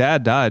fucking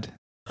dad died.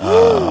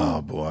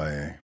 Oh,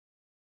 boy.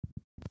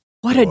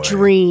 What a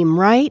dream,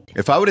 right?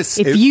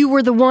 If you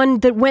were the one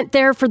that went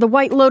there for the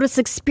White Lotus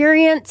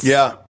experience.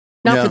 Yeah.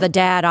 Not for the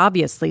dad,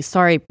 obviously.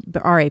 Sorry,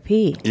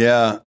 R.I.P.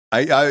 Yeah.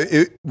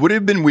 It would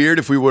have been weird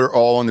if we were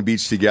all on the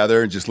beach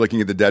together and just looking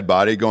at the dead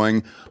body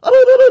going.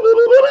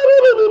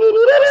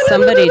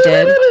 Somebody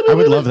did. I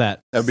would love that.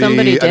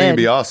 Somebody did. I think it'd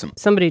be awesome.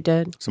 Somebody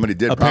did. Somebody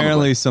did. Apparently,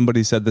 probably.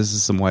 somebody said this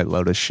is some White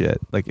Lotus shit,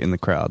 like in the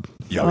crowd.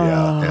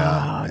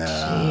 Yeah.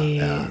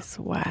 Jeez.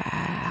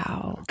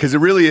 Wow. Because it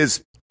really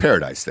is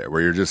paradise there,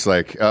 where you're just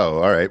like,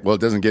 oh, all right. Well,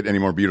 it doesn't get any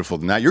more beautiful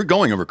than that. You're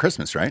going over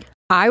Christmas, right?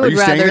 I would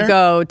rather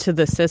go to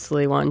the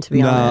Sicily one, to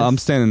be honest. No, I'm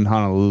staying in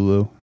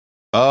Honolulu.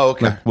 Oh,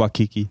 okay. Like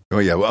Waikiki. Oh,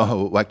 yeah.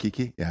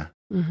 Waikiki. Yeah.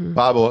 Mm-hmm.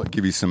 Bob will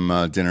give you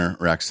some dinner,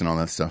 Rex, and all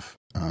that stuff.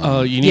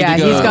 You need to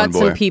go. He's got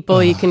some people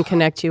he can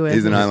connect you with.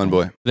 He's an island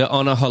boy. The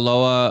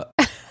Onahaloa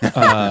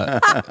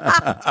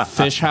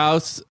fish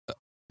house.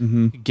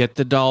 Mm-hmm. Get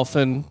the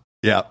dolphin.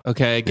 Yeah.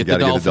 Okay. Get the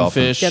dolphin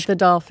fish. Get the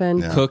dolphin.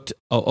 Yeah. Cooked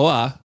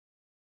o'oa.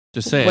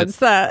 Just say What's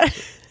that?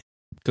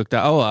 Cooked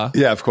o'oa.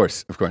 Yeah, of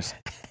course.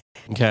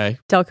 Okay.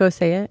 Delco,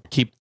 say it.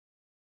 Keep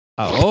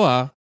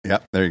o'oa. Yeah,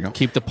 there you go.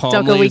 Keep the palm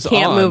Delco, leaves we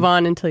can't on. move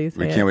on until you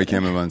say it. We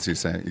can't move on until you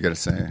say it. You got to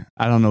say it.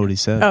 I don't know what he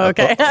said. Oh,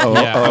 okay.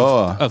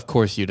 Of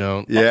course you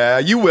don't. Yeah,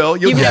 you will.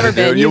 You've never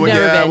been. You've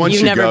never been. Once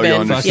You've you never go, been.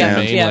 you'll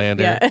understand.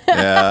 Yeah.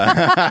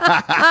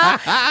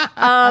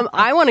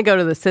 I want to go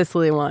to the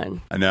Sicily one.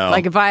 I know.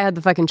 Like if I had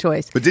the fucking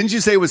choice. But didn't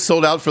you say it was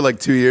sold out for like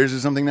 2 years or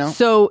something now?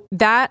 So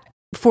that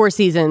Four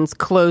Seasons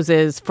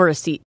closes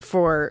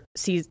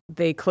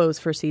they close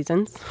for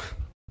seasons.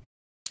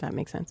 That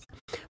makes sense.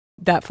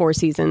 That Four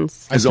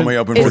Seasons is only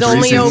open for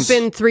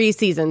 3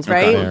 seasons,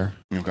 right?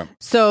 Okay.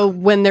 So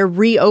when they're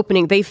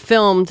reopening, they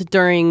filmed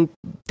during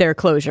their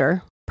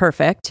closure.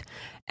 Perfect.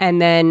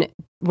 And then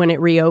when it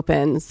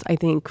reopens, I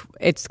think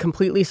it's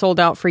completely sold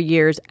out for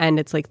years, and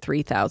it's like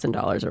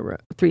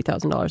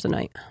 $3,000 a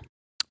night.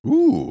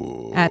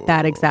 Ooh. At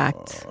that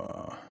exact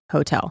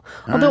hotel.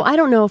 Although I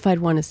don't know if I'd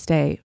want to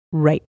stay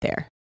right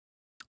there.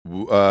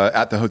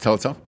 At the hotel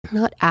itself?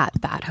 Not at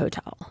that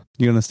hotel.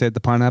 You going to stay at the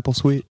Pineapple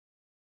Suite?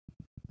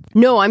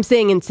 No, I'm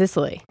staying in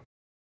Sicily.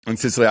 In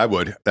Sicily, I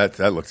would. That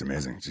looks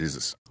amazing.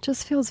 Jesus.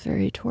 Just feels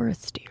very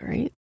touristy,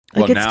 right?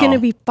 Like it's going to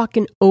be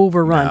fucking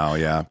overrun. Now,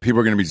 yeah.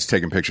 People are going to be just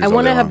taking pictures. I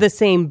want to have the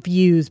same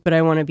views, but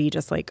I want to be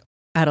just like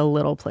at a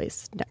little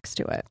place next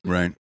to it.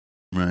 Right.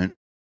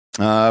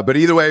 But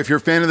either way, if you're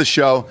a fan of the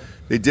show,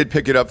 they did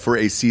pick it up for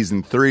a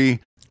season 3.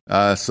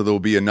 So there will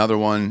be another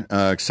one.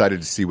 Excited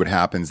to see what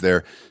happens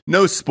there.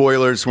 No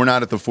spoilers. We're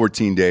not at the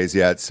 14 days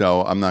yet,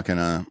 so we're not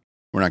going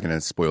to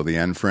spoil the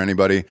end for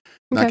anybody.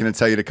 I'm not going to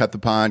tell you to cut the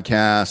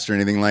podcast or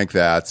anything like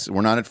that. We're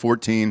not at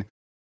 14.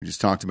 We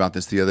just talked about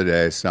this the other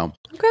day. So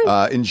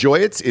enjoy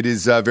it. It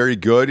is very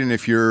good. And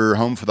if you're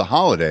home for the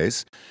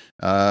holidays,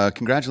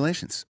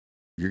 congratulations.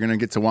 You're going to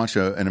get to watch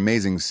an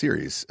amazing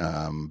series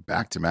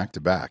back to back to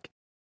back.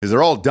 Because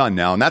they're all done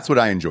now. And that's what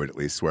I enjoyed, at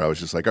least, where I was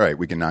just like, all right,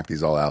 we can knock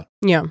these all out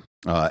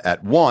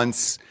at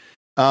once.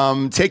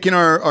 Taking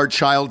our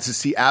child to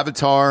see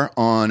Avatar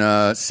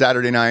on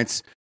Saturday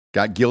nights.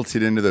 Got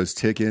guilted into those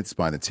tickets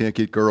by the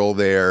ticket girl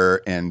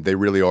there, and they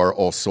really are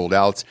all sold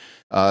out.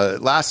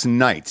 Last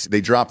night, they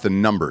dropped the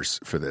numbers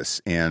for this,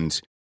 and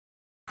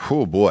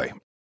oh boy,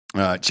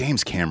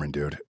 James Cameron,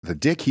 dude, the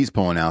dick he's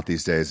pulling out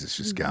these days has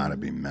just got to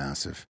be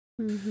massive.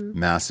 Mm-hmm.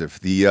 Massive.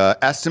 The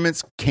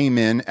estimates came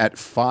in at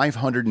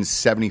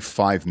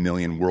 575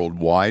 million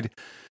worldwide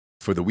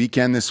for the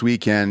weekend this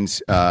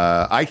weekend.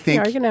 I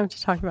think we're going to have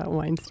to talk about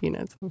Weinstein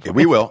at some point.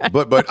 We will,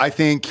 but I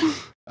think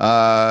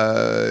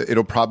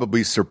it'll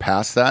probably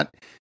surpass that.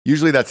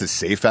 Usually that's a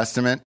safe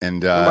estimate,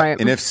 and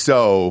and if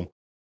so,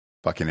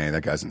 fucking A,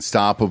 that guy's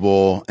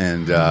unstoppable.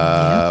 And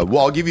well,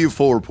 I'll give you a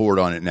full report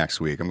on it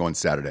next week. I'm going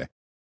Saturday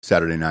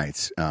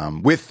nights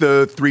with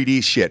the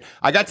 3D shit.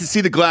 I got to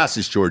see the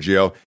glasses,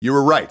 Giorgio. You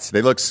were right;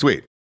 they look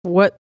sweet.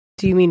 What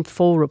Do you mean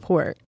full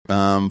report?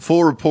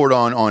 Full report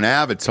on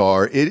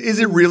Avatar. Is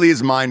it really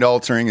as mind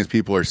altering as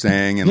people are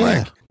saying? And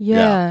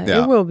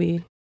it will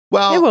be.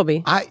 Well, it will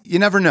be. You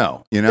never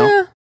know. You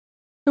know,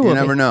 you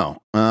never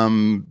know.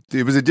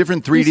 It was a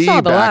different 3D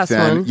back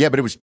then. One. Yeah, but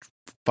it was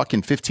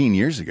fucking 15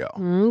 years ago.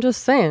 I'm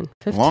just saying,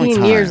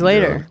 15 years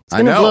later, dude. It's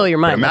gonna blow your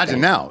mind.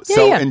 Imagine now.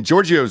 And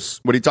Giorgio's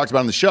what he talked about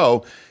on the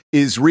show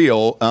is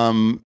real.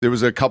 There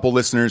was a couple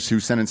listeners who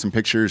sent in some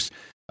pictures.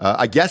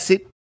 I guess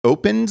it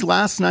opened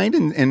last night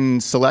in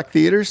select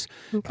theaters,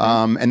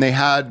 and they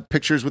had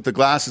pictures with the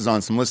glasses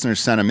on. Some listeners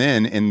sent them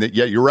in, and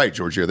you're right,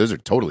 Giorgio. Those are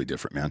totally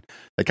different, man.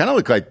 They kind of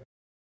look like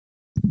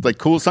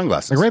cool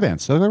sunglasses, like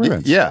Ray-Bans. So like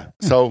Ray-Bans. Yeah.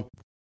 So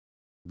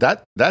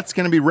that's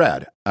going to be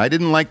rad. I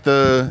didn't like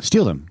the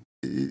steal them.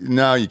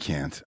 No, you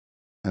can't.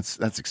 That's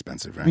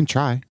expensive, right? I mean,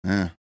 try.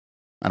 I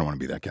don't want to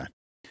be that guy.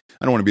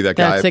 I don't want to be that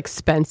guy. That's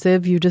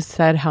expensive. You just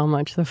said how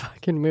much the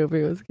fucking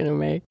movie was going to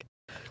make.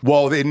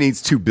 Well, it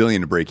needs $2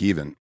 billion to break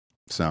even.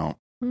 So,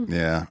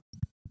 yeah.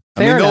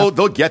 Fair enough.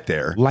 They'll get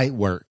there. Light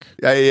work.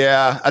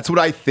 Yeah, that's what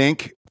I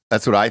think.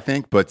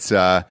 But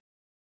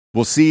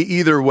we'll see.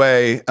 Either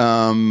way,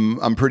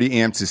 I'm pretty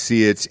amped to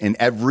see it in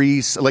every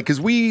because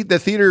the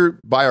theater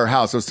by our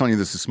house. I was telling you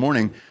this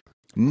morning.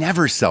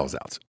 Never sells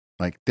out.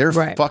 Like they're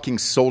fucking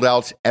sold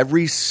out.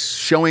 Every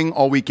showing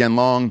all weekend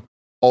long.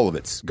 All of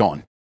it's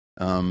gone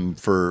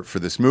for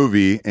this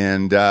movie.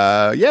 And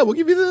we'll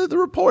give you the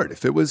report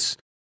if it was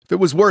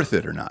worth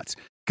it or not.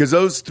 Because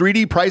those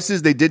 3D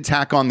prices, they did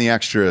tack on the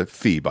extra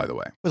fee, by the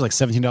way. It was like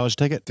 $17 a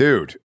ticket?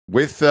 Dude,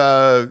 with,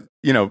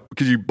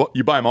 because you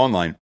buy them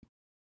online,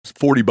 it's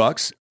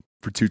 $40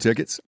 for 2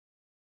 tickets.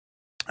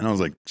 And I was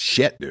like,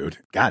 shit, dude.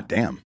 God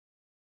damn.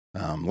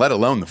 Let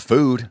alone the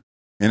food,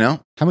 you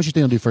know? How much do you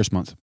think it'll do first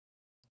month?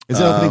 Is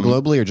it opening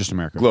globally or just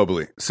America?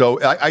 Globally.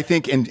 So I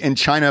think, in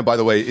China, by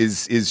the way,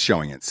 is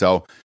showing it.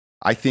 So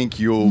I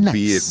think you'll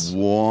be at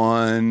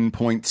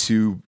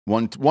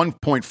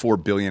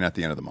 1.4 billion at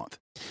the end of the month.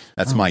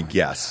 That's my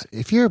guess.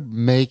 If you're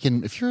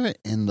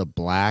in the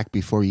black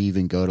before you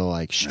even go to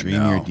like stream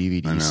your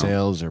DVD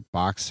sales or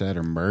box set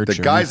or merch, the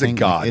guy's a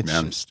god,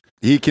 man.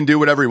 He can do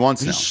whatever he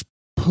wants now. Just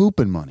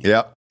pooping money.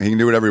 Yeah, he can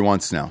do whatever he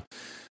wants now.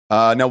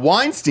 Now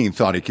Weinstein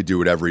thought he could do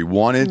whatever he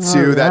wanted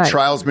to. Right. That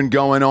trial's been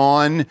going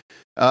on.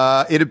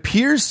 It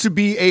appears to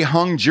be a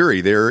hung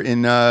jury. They're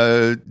in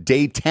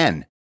day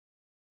 10.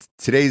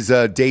 Today's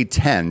day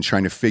 10,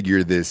 trying to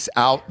figure this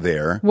out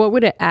there. What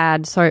would it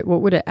add? What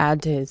would it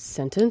add to his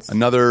sentence?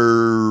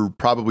 Another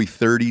probably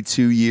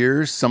 32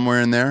 years, somewhere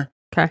in there.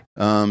 Okay.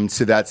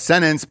 To that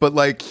sentence, but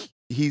like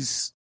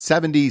he's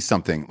 70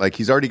 something. Like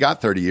he's already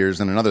got 30 years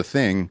and another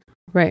thing.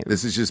 Right.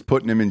 This is just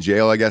putting him in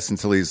jail, I guess,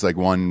 until he's like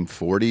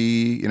 140,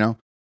 you know?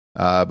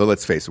 But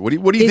let's face it. What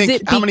do you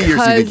think? How many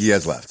years do you think he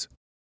has left?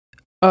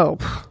 Oh,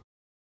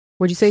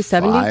 would you say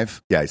 70?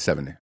 5? Yeah, he's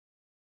 70.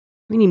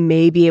 I mean, he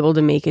may be able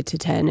to make it to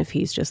 10 if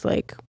he's just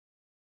like,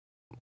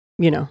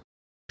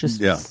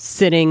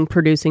 sitting,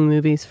 producing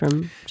movies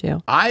from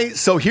jail.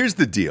 So here's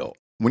the deal.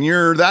 When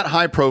you're that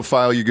high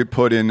profile, you get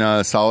put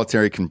in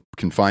solitary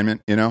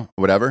confinement,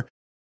 whatever.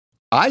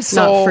 Not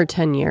for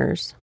 10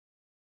 years.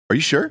 Are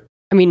you sure?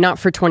 I mean, not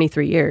for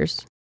 23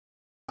 years.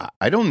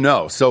 I don't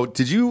know. So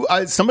did you,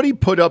 somebody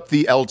put up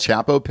the El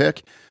Chapo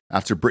pic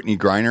after Brittany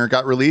Griner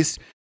got released.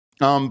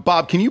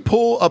 Bob, can you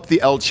pull up the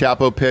El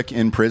Chapo pic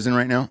in prison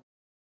right now?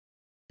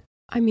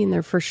 I mean,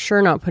 they're for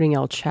sure not putting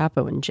El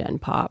Chapo in Gen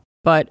Pop,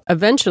 but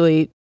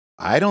eventually.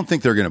 I don't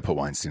think they're going to put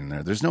Weinstein in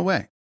there. There's no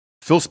way.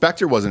 Phil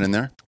Spector wasn't in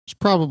there. It's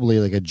probably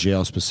like a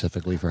jail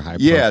specifically for high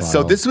profile. Yeah,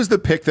 so this was the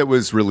pic that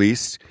was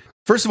released.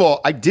 First of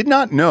all, I did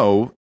not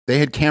know they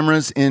had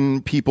cameras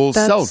in people's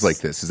cells like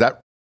this. Is that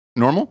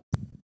normal?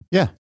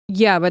 Yeah.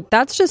 Yeah, but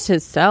that's just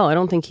his cell. I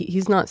don't think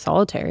he's not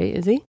solitary,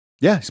 is he?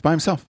 Yeah, he's by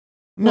himself.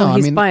 No,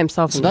 he's by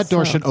himself. So that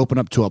door should open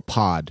up to a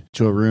pod,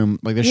 to a room.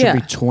 Like there should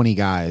be 20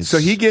 guys. So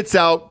he gets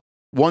out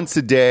once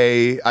a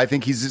day. I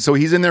think he's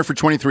in there for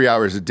 23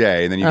 hours a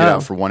day, and then you get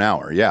out for 1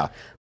 hour. Yeah.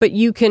 But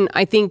you can,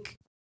 I think,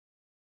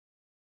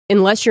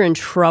 unless you're in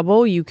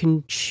trouble, you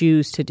can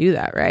choose to do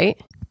that,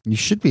 right? You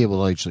should be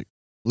able to actually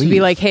leave. To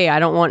be like, hey, I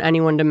don't want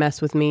anyone to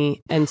mess with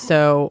me, and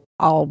so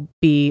I'll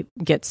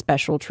get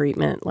special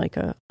treatment, like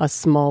a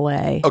small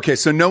A. Okay,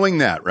 so knowing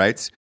that,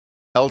 right?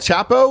 El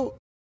Chapo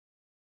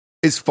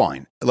is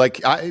fine.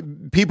 Like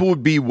people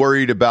would be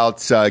worried about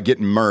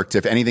getting murked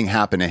if anything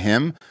happened to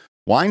him.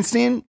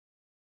 Weinstein,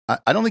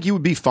 I don't think he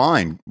would be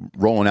fine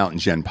rolling out in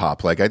Gen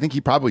Pop. Like I think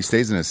he probably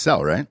stays in his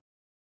cell, right?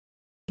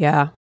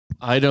 Yeah.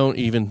 I don't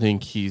even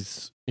think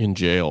he's in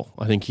jail.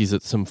 I think he's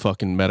at some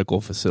fucking medical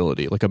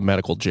facility, like a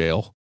medical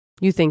jail.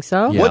 You think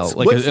so? Yeah, what's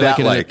that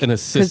like? An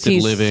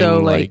assisted living. So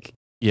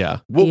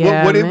yeah.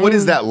 What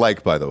is that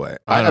like, by the way?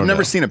 I've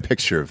never seen a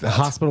picture of that. A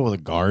hospital with a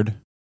guard.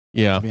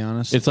 Yeah. To be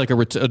honest. It's like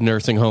a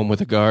nursing home with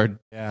a guard.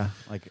 Yeah.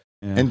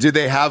 And do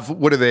they have,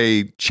 what are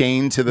they,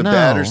 chained to the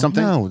bed or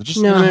something? No, just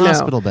in a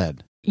hospital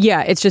bed.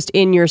 Yeah, it's just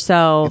in your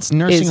cell. It's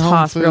nursing home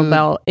hospital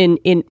food. bed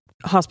in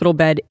hospital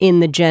bed in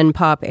the Gen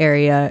Pop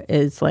area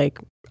is like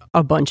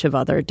a bunch of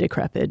other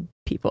decrepit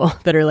people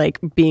that are like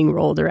being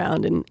rolled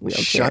around in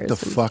wheelchairs. Shut the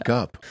fuck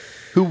up.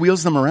 Who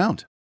wheels them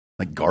around?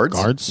 Like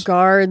guards?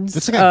 Guards.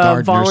 It's like a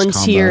guard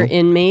volunteer combo.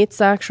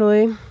 Inmates,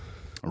 actually.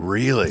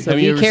 Really? So have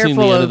you ever seen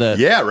the end of that?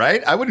 Yeah,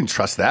 right? I wouldn't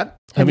trust that.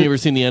 Have you ever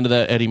seen the end of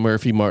that Eddie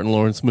Murphy, Martin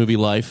Lawrence movie,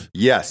 Life?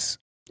 Yes.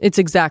 It's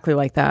exactly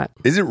like that.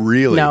 Is it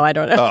really? No, I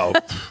don't know.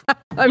 Oh.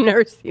 I've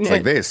never seen it. It's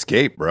like they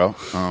escape, bro.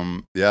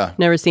 Yeah.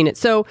 Never seen it.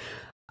 So,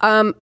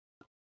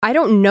 I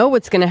don't know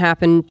what's going to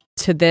happen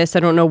to this. I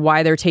don't know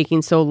why they're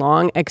taking so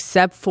long,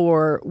 except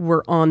for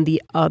we're on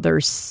the other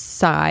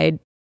side.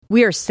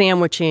 We are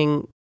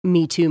sandwiching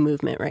Me Too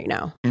movement right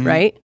now,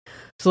 right?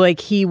 So like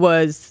he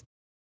was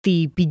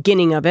the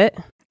beginning of it.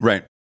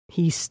 Right.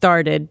 He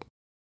started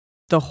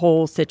the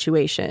whole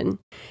situation.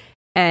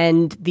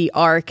 And the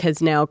arc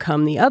has now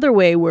come the other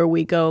way where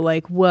we go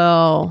like,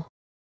 well,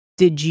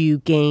 did you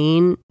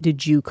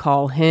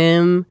call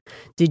him?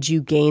 Did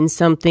you gain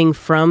something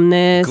from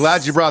this?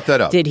 Glad you brought that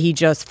up. Did he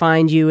just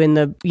find you in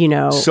the,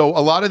 So a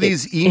lot of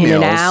these emails, in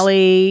an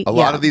alley? A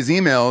lot of these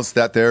emails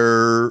that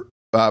they're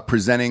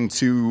presenting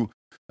to,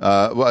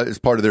 as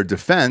part of their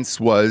defense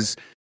was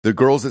the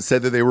girls that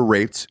said that they were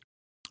raped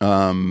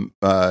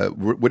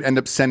would end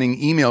up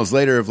sending emails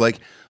later of like,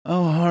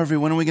 oh, Harvey,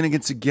 when are we going to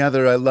get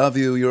together? I love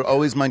you. You're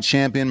always my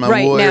champion,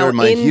 my warrior,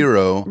 my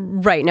hero.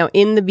 Right. Now,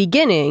 in the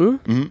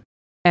beginning,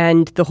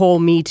 and the whole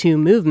Me Too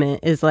movement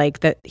is like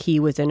that he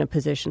was in a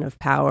position of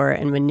power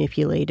and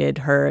manipulated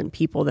her, and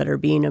people that are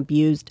being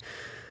abused,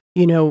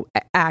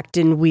 act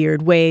in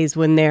weird ways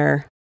when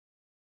they're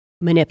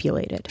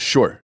manipulated.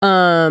 Sure.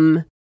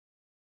 And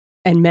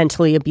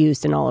mentally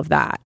abused and all of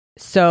that.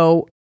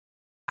 So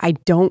I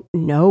don't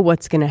know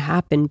what's going to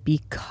happen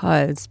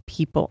because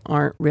people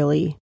aren't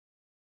really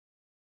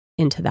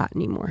into that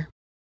anymore.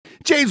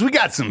 James, we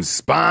got some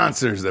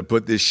sponsors that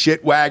put this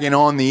shit wagon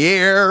on the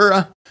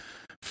air.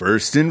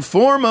 First and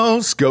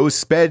foremost,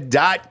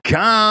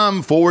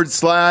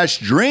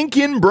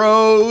 ghostbed.com/drinking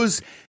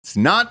bros. It's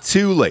not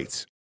too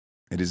late.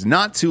 It is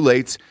not too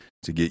late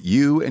to get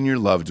you and your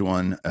loved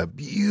one a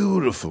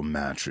beautiful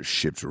mattress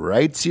shipped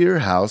right to your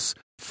house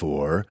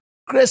for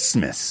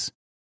Christmas.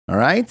 All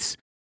right?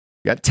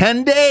 You got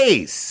 10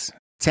 days.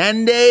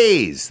 10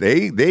 days.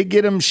 They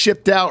get them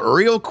shipped out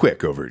real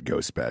quick over at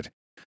GhostBed.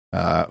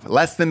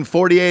 Less than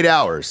 48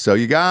 hours. So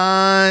you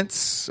got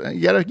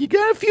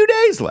a few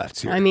days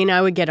left here. I mean,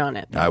 I would get on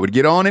it. I would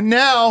get on it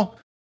now.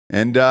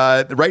 And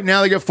right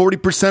now they got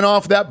 40%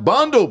 off that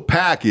bundle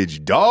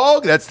package,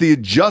 dog. That's the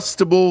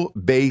adjustable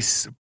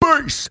base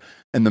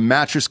and the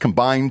mattress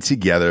combined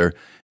together.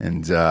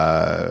 And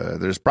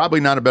there's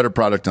probably not a better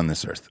product on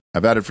this earth.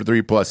 I've had it for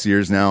 3+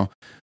 years now.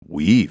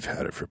 We've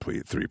had it for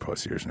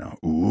 3+ years now.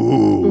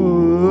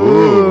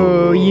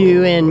 Ooh,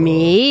 you and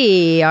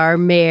me, our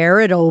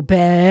marital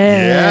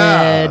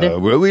bed. Yeah,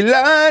 will we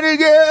lie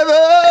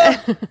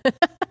together?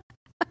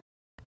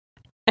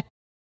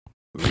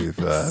 We've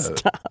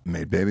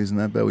made babies in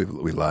that bed.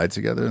 We lied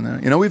together in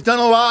there. We've done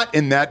a lot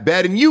in that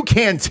bed, and you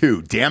can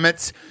too, damn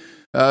it.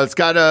 It's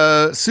got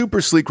a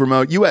super sleek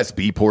remote,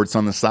 USB ports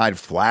on the side,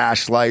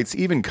 flashlights,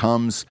 even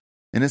comes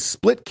in a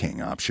split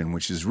king option,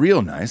 which is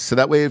real nice. So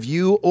that way, if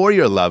you or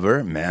your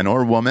lover, man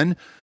or woman,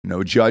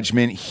 no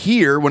judgment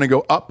here, want to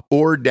go up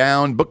or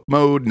down, book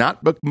mode,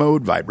 not book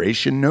mode,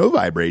 vibration, no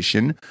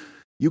vibration,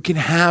 you can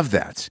have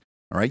that.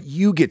 All right.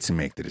 You get to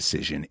make the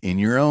decision in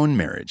your own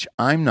marriage.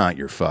 I'm not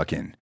your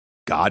fucking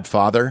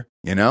godfather,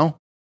 I'm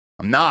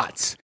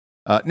not.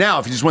 Now,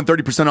 if you just want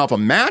 30% off a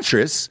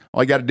mattress,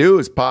 all you got to do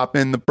is pop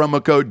in the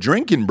promo code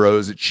Drinking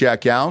Bros at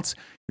checkout.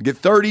 You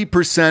get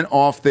 30%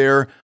 off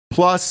there,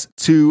 plus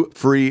 2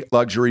 free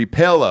luxury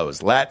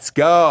pillows. Let's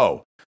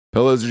go.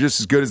 Pillows are just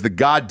as good as the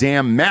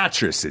goddamn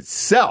mattress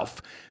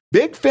itself.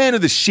 Big fan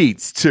of the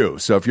sheets, too.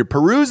 So if you're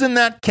perusing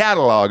that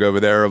catalog over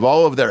there of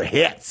all of their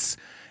hits,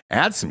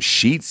 add some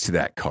sheets to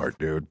that cart,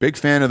 dude. Big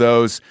fan of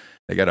those.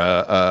 They got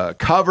a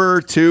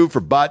cover, too, for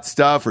butt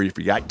stuff, or if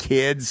you got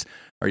kids,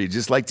 or you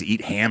just like to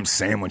eat ham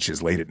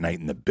sandwiches late at night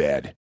in the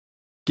bed.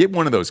 Get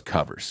one of those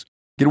covers.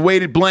 Get a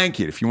weighted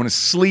blanket if you want to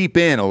sleep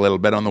in a little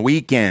bit on the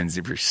weekends.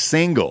 If you're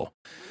single,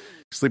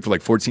 sleep for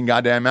like 14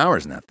 goddamn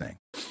hours in that thing.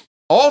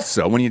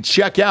 Also, when you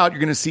check out, you're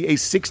going to see a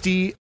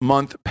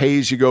 60-month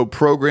pay-as-you-go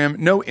program.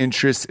 No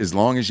interest as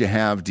long as you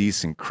have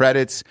decent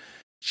credits.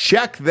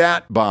 Check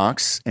that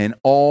box, and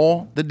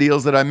all the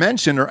deals that I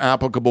mentioned are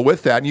applicable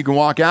with that. And you can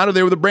walk out of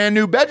there with a brand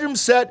new bedroom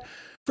set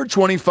for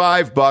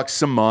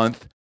 $25 a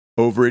month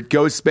over at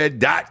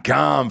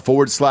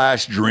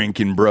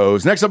ghostbed.com/drinking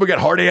bros. Next up, we got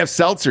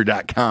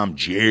hardafseltzer.com.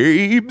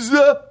 James.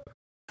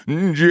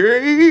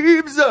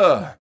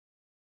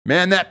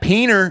 Man, that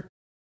peener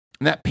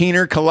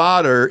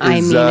colada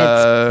is...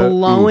 it's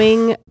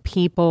blowing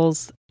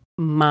people's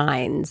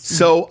minds.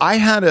 So I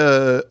had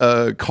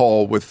a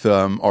call with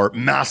our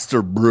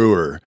master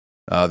brewer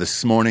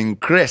this morning,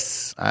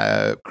 Chris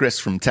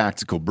from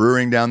Tactical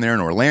Brewing down there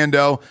in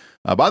Orlando.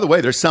 By the way,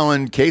 they're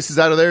selling cases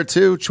out of there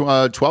too,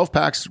 12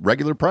 packs,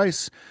 regular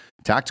price.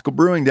 Tactical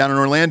Brewing down in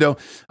Orlando.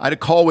 I had a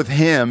call with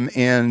him,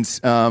 and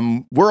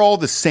we're all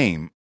the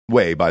same.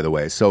 way, by the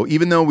way. So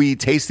even though we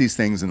taste these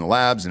things in the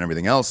labs and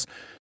everything else,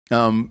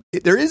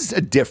 there is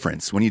a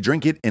difference when you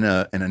drink it in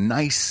a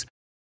nice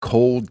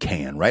cold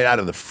can right out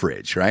of the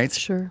fridge, right?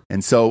 Sure.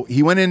 And so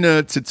he went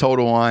into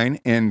Total Wine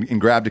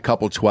and grabbed a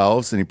couple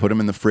 12s and he put them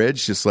in the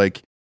fridge just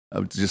like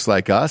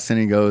us. And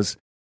he goes,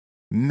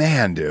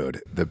 man,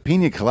 dude, the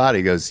pina colada,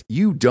 he goes,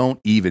 you don't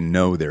even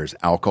know there's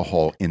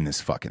alcohol in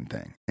this fucking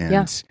thing.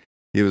 And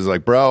he was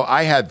like, bro,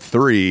 I had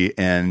 3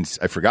 and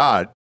I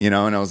forgot, and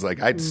I was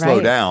like, I'd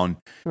slow down.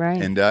 Right.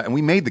 And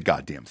we made the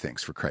goddamn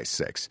things, for Christ's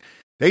sakes.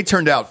 They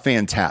turned out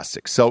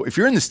fantastic. So if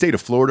you're in the state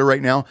of Florida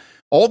right now,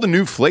 all the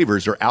new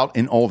flavors are out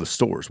in all the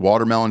stores.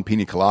 Watermelon,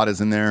 pina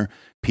coladas in there,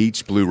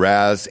 peach, blue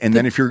raz. And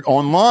then if you're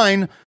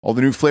online, all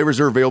the new flavors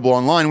are available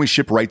online. We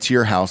ship right to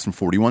your house in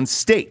 41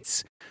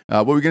 states.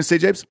 What were we going to say,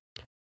 James?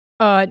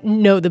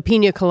 No, the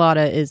pina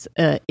colada is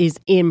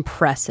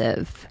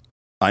impressive.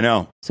 I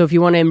know. So if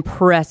you want to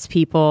impress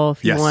people,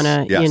 if you want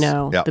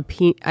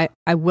to,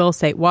 I will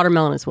say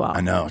watermelon as well.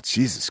 I know.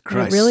 Jesus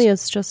Christ. It really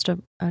is just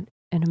an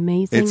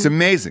amazing. It's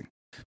amazing.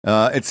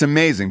 It's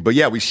amazing. But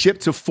yeah, we ship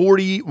to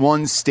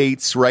 41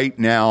 states right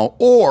now,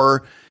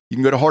 or you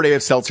can go to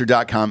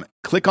hardafseltzer.com,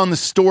 click on the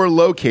store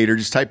locator,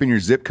 just type in your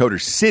zip code or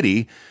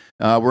city.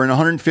 We're in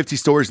 150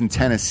 stores in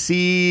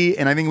Tennessee,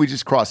 and I think we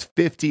just crossed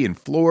 50 in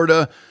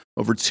Florida,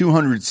 over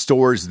 200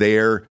 stores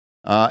there.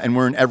 And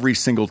we're in every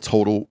single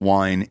Total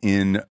Wine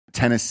in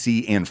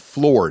Tennessee and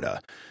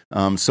Florida.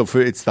 So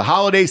it's the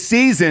holiday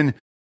season.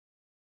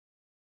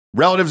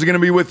 Relatives are going to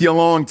be with you a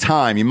long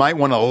time. You might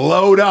want to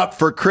load up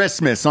for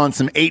Christmas on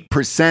some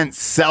 8%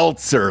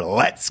 seltzer.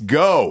 Let's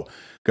go.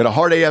 Go to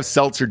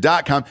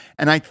hardafseltzer.com.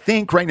 And I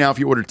think right now, if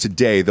you order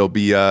today, they'll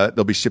be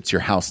shipped to your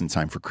house in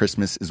time for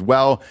Christmas as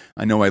well.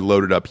 I know I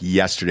loaded up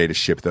yesterday to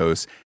ship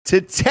those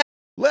today.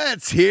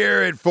 Let's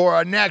hear it for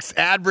our next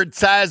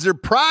advertiser,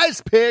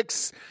 Prize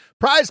Picks.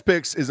 Prize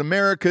Picks is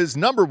America's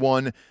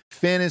 #1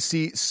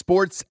 fantasy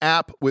sports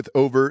app with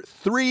over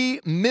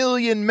 3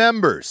 million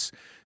members.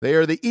 They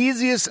are the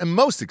easiest and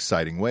most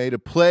exciting way to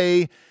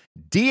play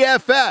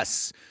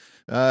DFS.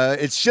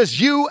 It's just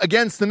you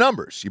against the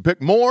numbers. You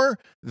pick more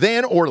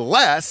than or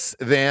less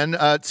than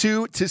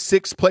 2 to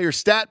 6 player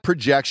stat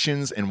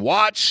projections and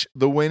watch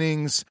the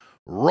winnings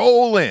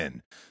roll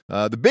in.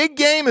 The big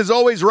game is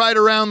always right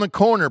around the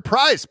corner.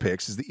 Prize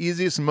Picks is the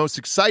easiest and most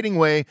exciting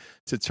way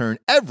to turn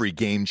every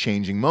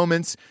game-changing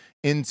moments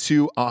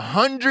into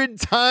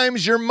 100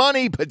 times your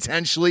money,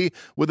 potentially,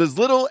 with as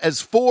little as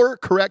 4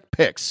 correct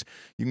picks.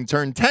 You can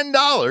turn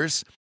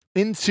 $10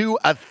 into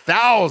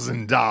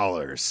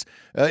 $1,000.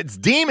 It's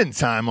demon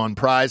time on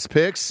Prize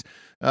Picks.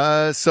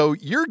 So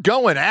you're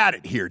going at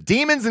it here.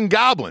 Demons and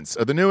Goblins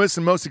are the newest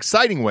and most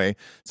exciting way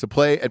to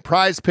play at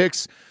Prize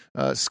Picks.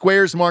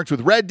 Squares marked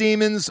with red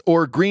demons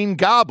or green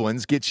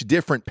goblins get you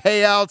different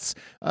payouts.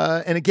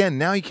 And again,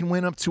 now you can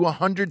win up to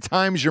 100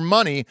 times your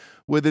money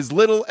with as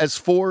little as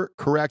 4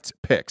 correct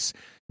picks.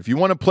 If you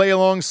want to play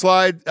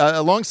alongside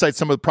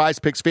some of the Prize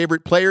Picks'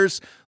 favorite players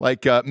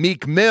like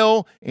Meek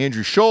Mill,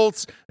 Andrew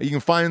Schultz, you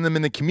can find them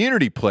in the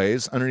community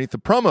plays underneath the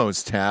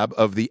promos tab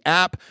of the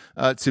app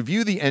to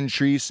view the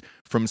entries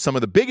from some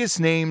of the biggest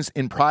names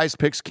in Prize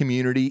Picks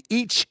community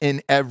each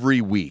and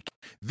every week.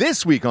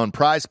 This week on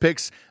Prize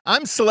Picks,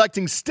 I'm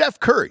selecting Steph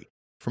Curry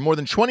for more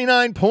than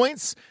 29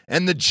 points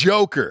and the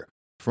Joker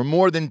for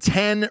more than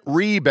 10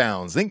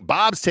 rebounds. I think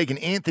Bob's taking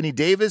Anthony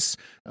Davis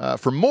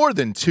for more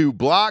than 2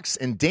 blocks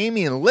and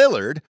Damian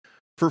Lillard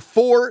for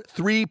 4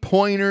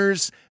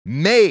 3-pointers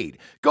made.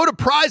 Go to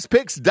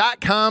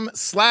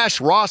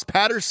prizepicks.com/Ross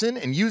Patterson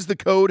and use the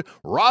code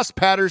Ross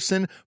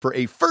Patterson for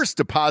a first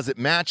deposit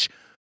match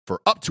for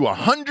up to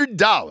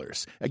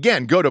 $100.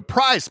 Again, go to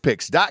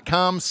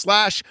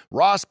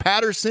prizepicks.com/Ross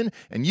Patterson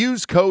and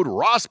use code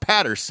Ross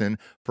Patterson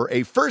for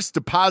a first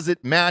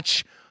deposit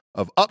match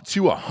of up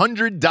to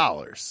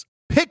 $100.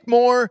 Pick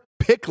more,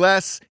 pick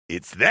less.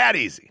 It's that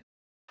easy.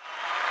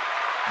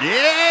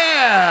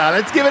 Yeah,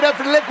 let's give it up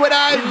for Liquid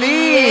IV.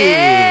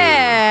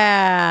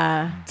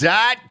 Yeah.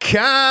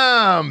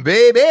 .com,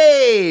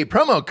 baby.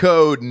 Promo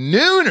code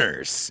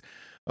Nooners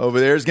over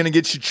there is going to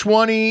get you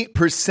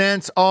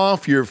 20%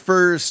 off your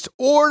first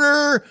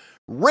order.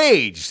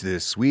 Rage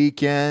this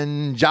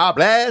weekend.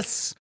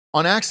 Jobless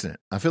on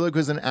accident. I feel like it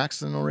was an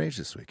accidental rage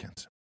this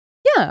weekend.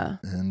 Yeah.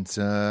 And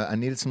I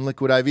needed some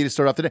Liquid IV to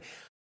start off the day.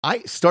 I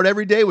start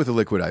every day with a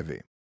Liquid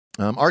IV.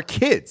 Our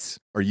kids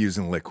are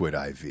using Liquid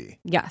IV.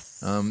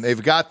 Yes.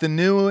 They've got the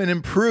new and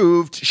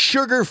improved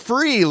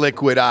sugar-free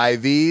Liquid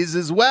IVs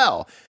as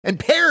well. And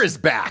Pear is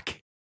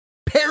back.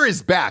 Pear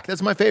is back.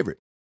 That's my favorite.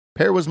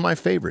 Pear was my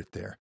favorite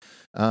there.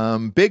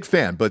 Big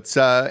fan. But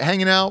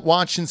hanging out,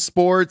 watching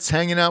sports,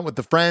 hanging out with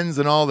the friends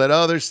and all that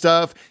other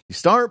stuff. You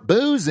start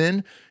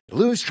boozing, you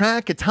lose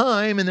track of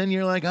time, and then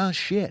you're like, oh,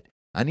 shit.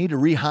 I need to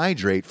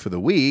rehydrate for the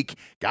week.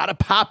 Got to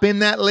pop in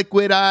that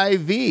Liquid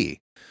IV.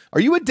 Are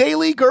you a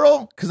daily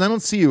girl? Because I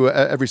don't see you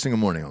every single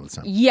morning all the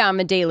time. Yeah, I'm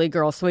a daily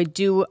girl. So I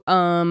do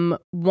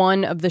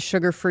one of the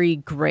sugar-free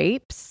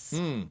grapes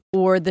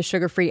or the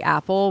sugar-free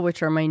apple,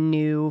 which are my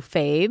new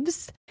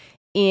faves,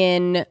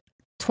 in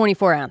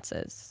 24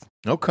 ounces.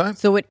 Okay.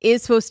 So it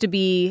is supposed to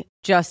be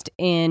just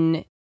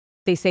in,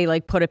 they say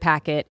like put a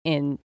packet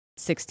in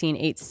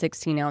 8 to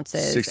 16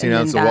 ounces. 16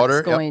 ounces of water.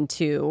 That's going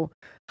to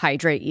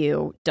hydrate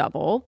you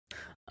double.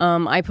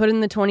 I put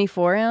in the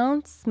 24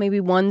 ounce, maybe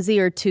onesie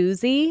or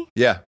twosie.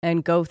 Yeah.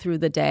 And go through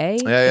the day.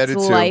 Yeah, it's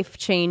life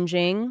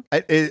changing.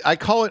 I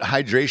call it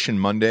Hydration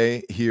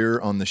Monday here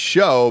on the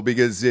show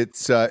because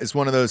it's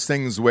one of those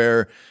things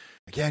where,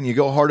 again, you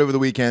go hard over the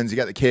weekends, you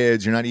got the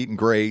kids, you're not eating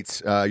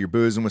great, you're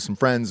boozing with some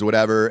friends or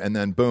whatever, and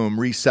then boom,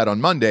 reset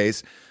on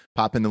Mondays,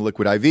 pop in the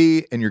Liquid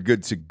IV, and you're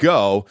good to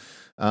go.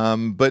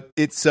 But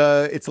it's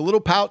a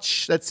little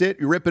pouch, that's it.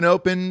 You're ripping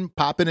open,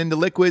 popping into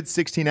liquid,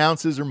 16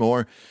 ounces or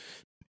more,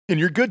 and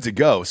you're good to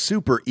go.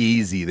 Super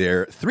easy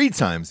there. 3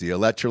 times the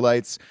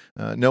electrolytes,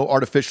 no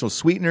artificial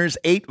sweeteners,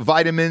 8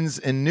 vitamins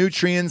and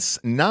nutrients,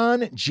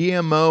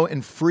 non-GMO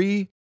and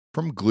free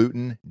from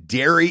gluten,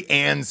 dairy,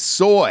 and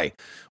soy.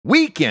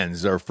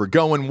 Weekends are for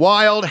going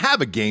wild.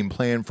 Have a game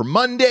plan for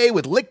Monday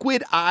with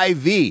Liquid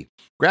IV.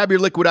 Grab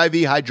your Liquid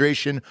IV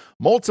hydration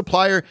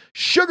multiplier,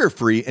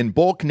 sugar-free in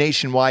bulk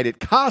nationwide at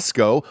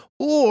Costco,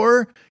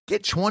 or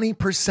get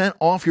 20%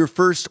 off your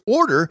first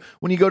order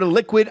when you go to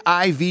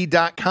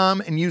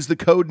liquidiv.com and use the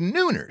code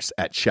Nooners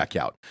at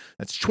checkout.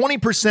 That's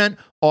 20%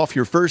 off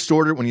your first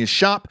order when you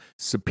shop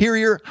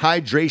Superior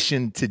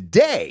Hydration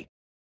today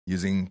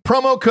using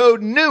promo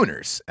code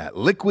Nooners at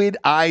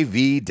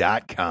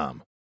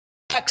liquidiv.com.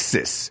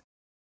 Texas.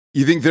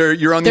 You think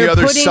you're on the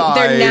other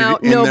side?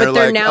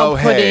 They're now putting,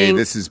 hey,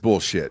 this is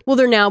bullshit. Well,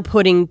 they're now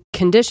putting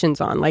conditions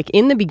on. Like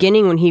in the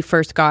beginning when he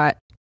first got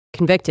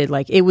convicted,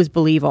 like it was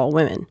believe all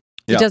women.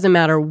 It doesn't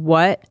matter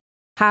what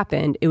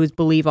happened, it was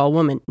believe all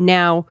women.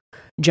 Now,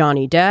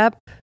 Johnny Depp,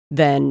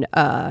 then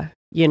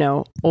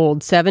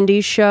old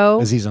 70s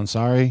show. Aziz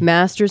Ansari.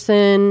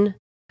 Masterson.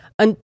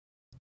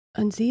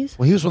 Aziz?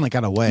 Well, he was one that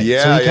got away.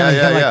 Yeah,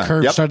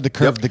 so he started the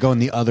curve to go in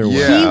the other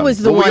way. He was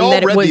the one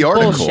that it was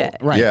bullshit.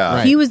 Right. Yeah.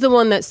 Right. He was the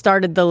one that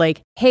started the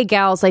like, hey,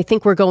 gals, I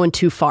think we're going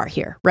too far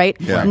here, right?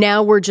 Yeah.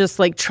 Now we're just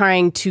like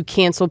trying to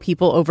cancel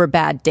people over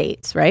bad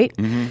dates, right?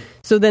 Mm-hmm.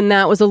 So then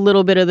that was a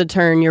little bit of the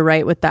turn. You're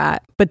right with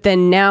that. But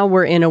then now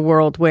we're in a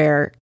world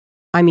where,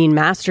 I mean,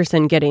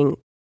 Masterson getting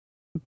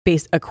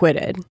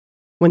acquitted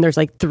when there's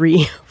like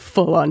 3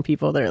 full-on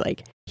people that are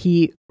like,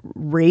 he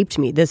raped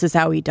me. This is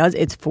how he does.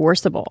 It's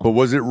forcible. But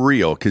was it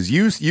real? Because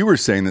you were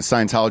saying that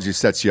Scientology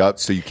sets you up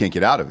so you can't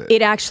get out of it.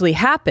 It actually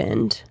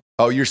happened.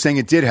 Oh, you're saying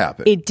it did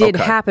happen. It did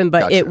happen,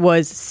 but it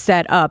was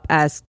set up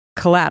as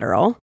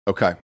collateral.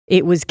 Okay.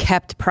 It was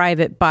kept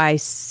private by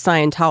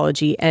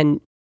Scientology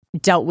and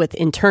dealt with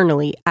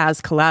internally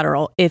as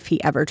collateral if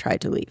he ever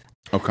tried to leave.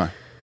 Okay.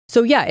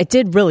 So yeah, it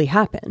did really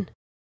happen.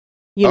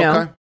 You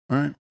know?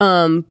 All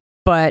right.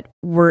 But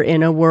we're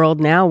in a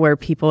world now where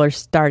people are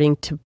starting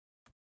to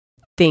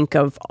think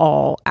of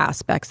all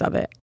aspects of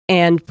it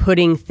and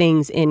putting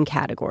things in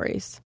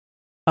categories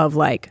of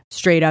like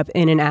straight up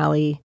in an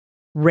alley,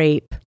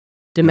 rape,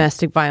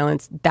 domestic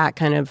violence, that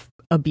kind of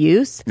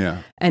abuse.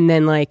 Yeah. And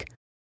then like,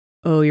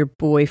 oh, your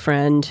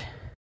boyfriend,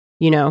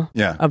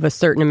 of a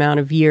certain amount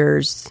of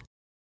years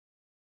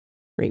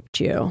raped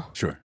you.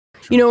 Sure.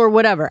 Or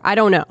whatever. I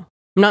don't know.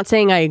 I'm not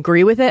saying I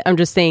agree with it. I'm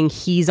just saying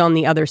he's on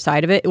the other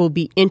side of it. It will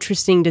be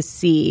interesting to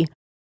see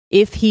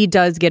if he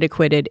does get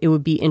acquitted. It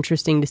would be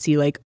interesting to see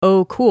like,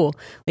 oh, cool.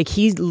 Like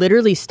he's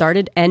literally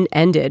started and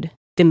ended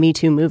the Me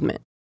Too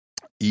movement.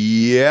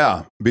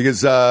 Yeah,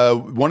 because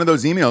one of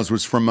those emails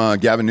was from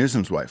Gavin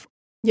Newsom's wife.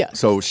 Yeah.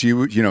 So she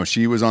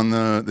was on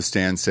the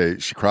stand, say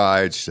she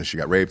cried, she said she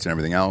got raped and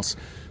everything else.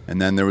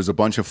 And then there was a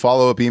bunch of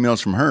follow-up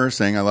emails from her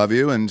saying, I love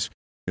you and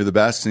you're the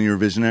best and you're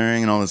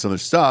visionary and all this other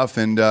stuff.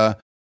 And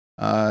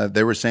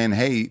they were saying,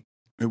 hey,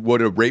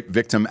 would a rape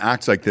victim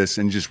act like this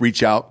and just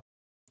reach out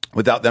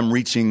without them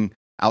reaching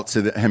out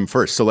to him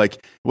first? So like,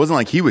 it wasn't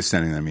like he was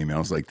sending them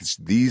emails. Like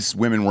these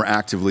women were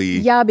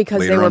actively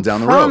because they were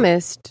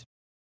promised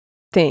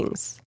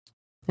things.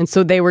 And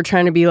so they were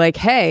trying to be like,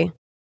 hey,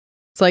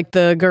 it's like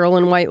the girl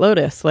in White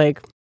Lotus.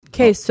 Like,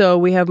 okay, so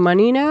we have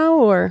money now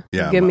or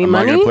give me money? Am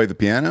I going to play the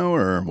piano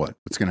or what?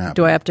 What's going to happen?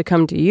 Do I have to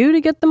come to you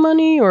to get the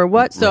money or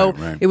what? So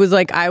It was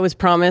like I was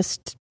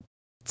promised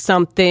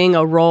something,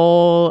 a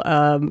role,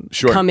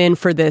 come in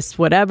for this,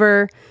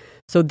 whatever.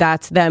 So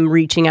that's them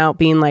reaching out,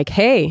 being like,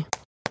 hey,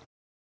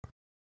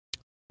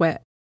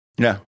 what?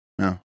 Yeah.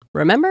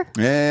 Remember?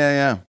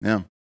 Yeah.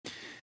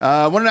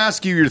 I wanted to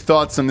ask you your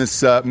thoughts on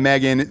this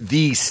Megan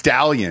Thee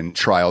Stallion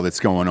trial that's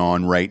going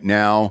on right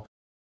now.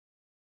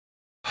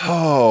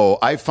 Oh,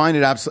 I find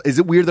it absolutely... Is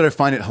it weird that I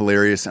find it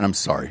hilarious? And I'm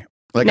sorry.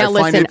 Like, now,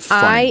 I find it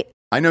funny.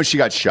 I know she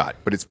got shot,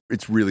 but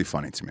it's really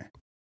funny to me.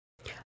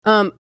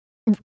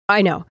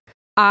 I know.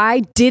 I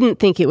didn't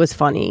think it was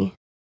funny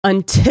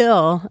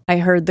until I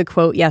heard the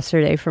quote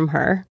yesterday from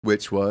her.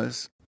 Which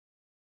was?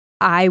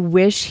 I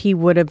wish he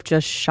would have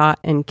just shot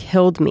and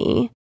killed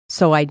me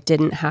so I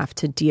didn't have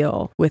to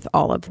deal with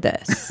all of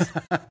this.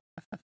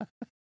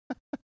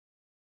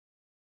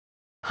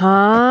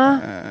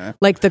 Huh?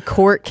 Like the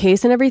court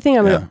case and everything?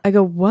 I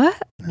go,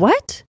 what?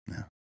 What?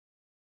 Yeah.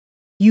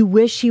 You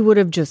wish he would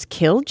have just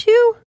killed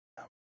you?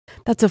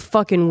 That's a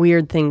fucking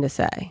weird thing to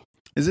say.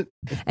 Is it?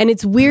 And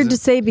it's weird to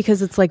say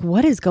because it's like,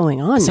 what is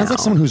going on? It sounds now? like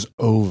someone who's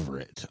over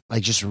it,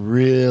 like just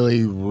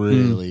really,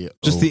 really,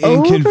 just the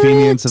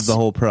inconvenience of the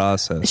whole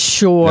process.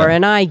 Sure,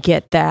 and I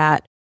get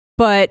that,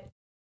 but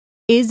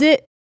is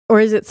it, or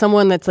is it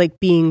someone that's like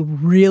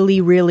being really,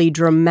 really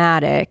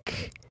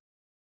dramatic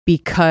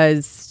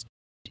because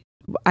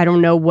I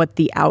don't know what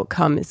the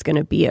outcome is going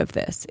to be of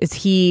this? Is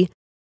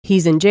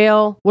he's in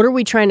jail? What are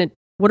we going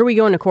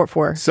to court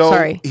for?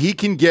 Sorry, he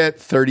can get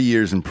 30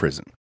 years in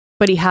prison.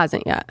 But he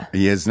hasn't yet.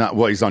 He is not.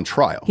 Well, he's on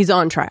trial. He's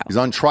on trial. He's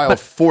on trial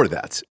for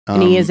that.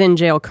 And he is in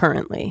jail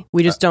currently.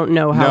 We just don't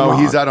know how long.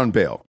 No, he's out on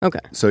bail. Okay.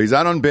 So he's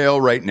out on bail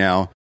right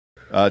now.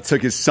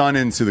 Took his son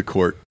into the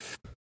court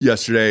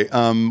yesterday.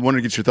 Wanted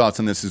to get your thoughts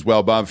on this as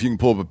well, Bob. If you can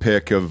pull up a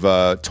pic of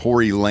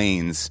Tory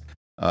Lanez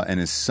and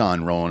his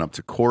son rolling up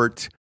to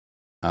court,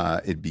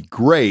 it'd be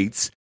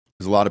great.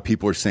 Because a lot of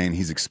people are saying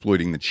he's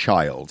exploiting the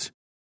child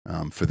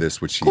for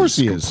this, which he's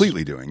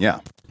completely doing.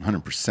 Yeah,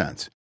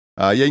 100%.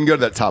 Yeah, you can go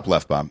to that top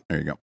left, Bob. There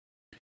you go.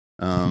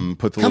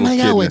 Put the Come little hang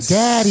kid out in with a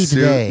Daddy suit.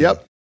 today.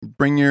 Yep.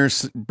 Bring your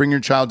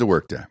child to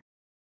work day.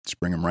 Just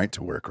bring him right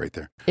to work right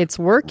there. It's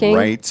working.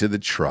 Right to the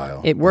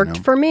trial. It worked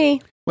for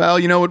me. Well,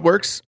 you know what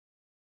works?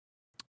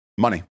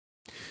 Money.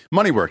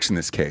 Money works in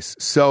this case.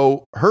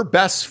 So her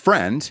best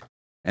friend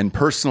and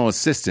personal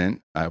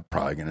assistant, I'm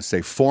probably going to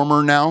say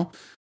former now,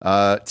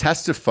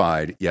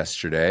 testified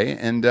yesterday.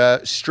 And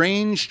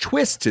strange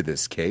twist to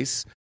this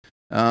case.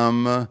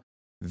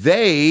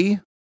 They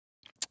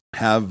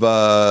have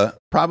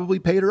probably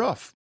paid her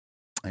off.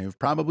 They have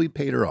probably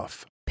paid her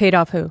off. Paid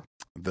off who?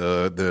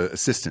 The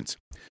assistant.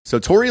 So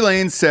Tory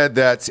Lanez said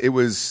that it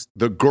was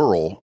the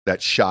girl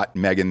that shot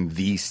Megan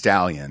Thee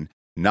Stallion,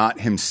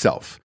 not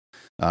himself.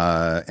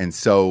 And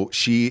so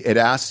she had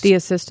asked... The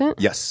assistant?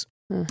 Yes,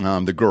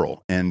 the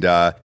girl. And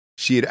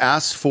she had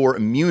asked for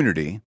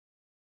immunity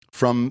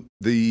from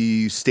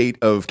the state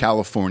of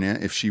California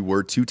if she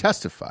were to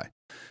testify.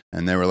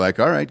 And they were like,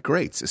 all right,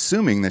 great.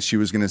 Assuming that she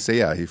was going to say,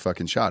 yeah, he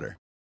fucking shot her.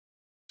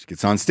 She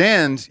gets on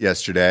stand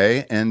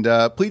yesterday and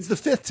pleads the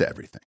fifth to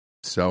everything.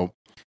 So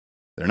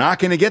they're not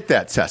going to get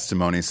that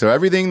testimony. So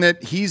everything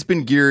that he's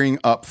been gearing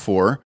up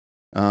for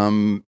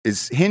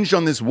is hinged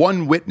on this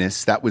one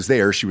witness that was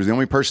there. She was the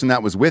only person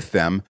that was with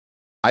them.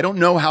 I don't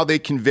know how they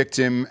convict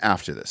him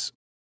after this.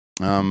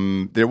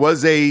 There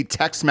was a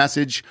text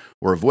message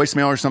or a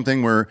voicemail or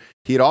something where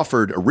he had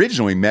offered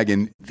originally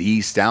Megan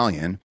Thee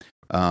Stallion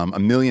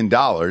 $1 million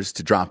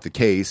to drop the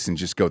case and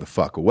just go the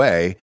fuck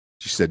away.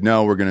 She said,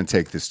 no, we're going to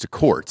take this to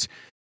court,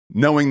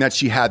 knowing that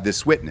she had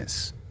this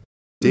witness.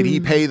 Did he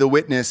pay the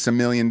witness $1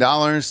 million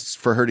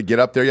for her to get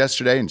up there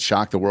yesterday and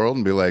shock the world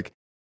and be like,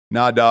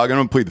 nah, dog, I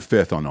don't plead the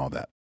fifth on all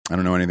that. I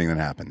don't know anything that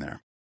happened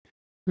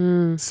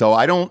there. So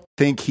I don't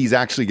think he's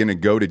actually going to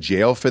go to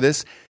jail for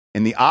this.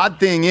 And the odd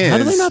thing is... How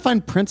do they not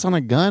find prints on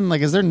a gun?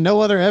 Like, is there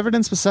no other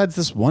evidence besides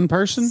this one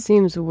person?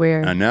 Seems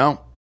weird. I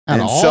know.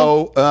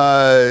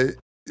 So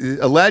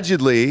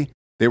allegedly,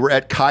 they were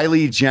at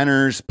Kylie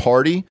Jenner's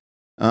party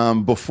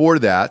before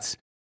that.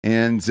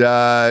 And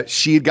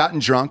she had gotten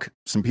drunk.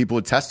 Some people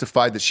had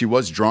testified that she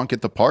was drunk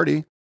at the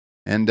party.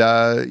 And,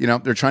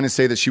 they're trying to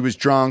say that she was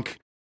drunk,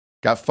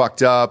 got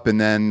fucked up,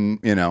 and then,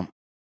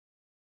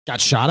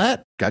 got shot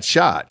at? Got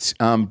shot.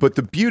 But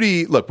the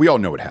beauty, look, we all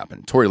know what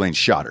happened. Tory Lanez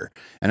shot her.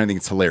 And I think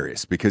it's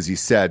hilarious because he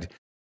said,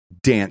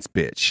 dance,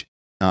 bitch.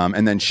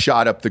 And then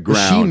shot up the ground.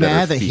 Was she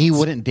mad that he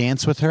wouldn't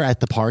dance with her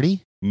at the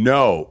party?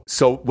 No.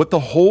 So what the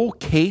whole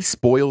case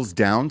boils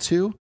down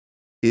to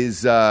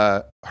is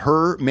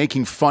her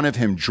making fun of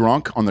him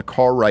drunk on the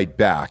car ride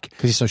back.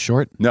 Because he's so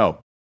short? No.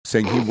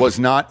 Saying he was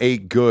not a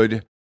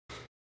good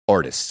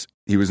artist.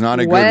 He was not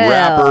a good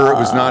rapper. It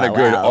was not a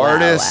good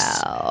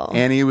artist.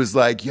 And he was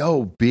like,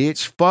 yo,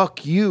 bitch,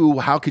 fuck you.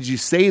 How could you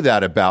say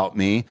that about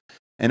me?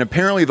 And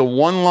apparently the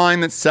one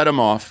line that set him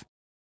off,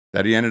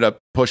 that he ended up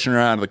pushing her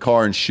out of the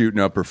car and shooting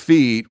up her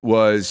feet,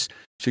 was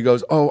she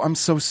goes, oh, I'm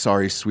so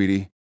sorry,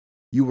 sweetie.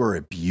 You were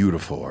a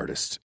beautiful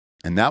artist.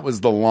 And that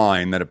was the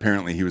line that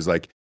apparently he was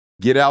like,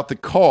 get out the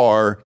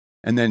car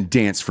and then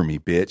dance for me,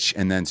 bitch.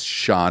 And then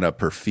shot up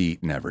her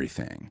feet and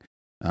everything.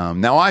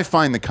 Now I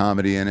find the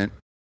comedy in it.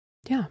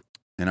 Yeah.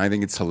 And I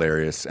think it's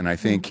hilarious. And I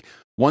think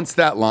once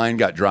that line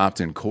got dropped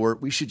in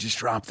court, we should just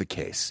drop the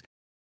case.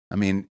 I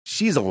mean,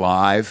 she's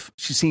alive.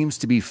 She seems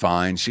to be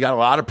fine. She got a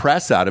lot of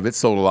press out of it,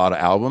 sold a lot of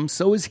albums.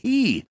 So is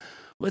he.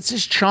 Let's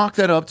just chalk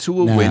that up to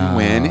a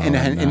win-win. And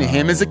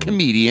him as a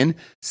comedian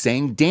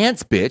saying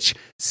dance, bitch,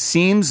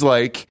 seems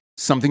like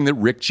something that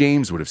Rick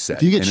James would have said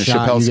if you get in a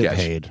shot, Chappelle you sketch.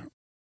 Get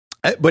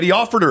paid. But he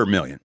offered her $1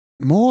 million.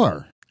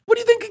 More. What do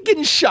you think of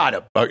getting shot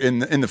up in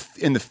the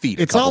feet?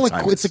 It's all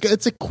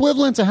it's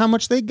equivalent to how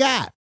much they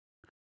got.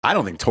 I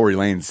don't think Tory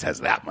Lanez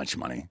has that much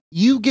money.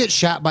 You get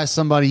shot by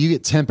somebody, you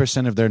get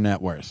 10% of their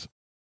net worth,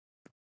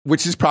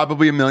 which is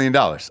probably $1 million.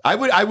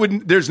 I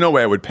wouldn't. There's no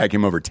way I would peg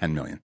him over 10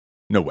 million.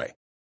 No way.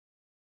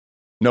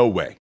 No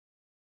way.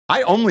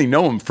 I only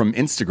know him from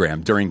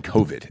Instagram during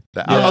COVID.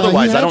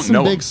 Otherwise, I don't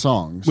know big him.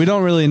 songs. We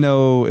don't really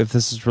know if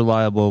this is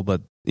reliable,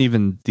 but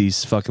Even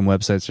these fucking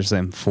websites are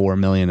saying 4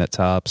 million at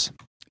tops.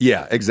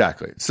 Yeah,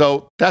 exactly.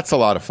 So that's a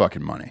lot of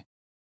fucking money.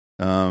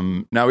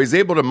 Now he's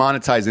able to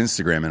monetize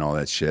Instagram and all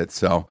that shit.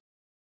 So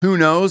who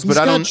knows? But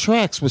I don't.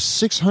 Tracks with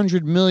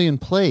 600 million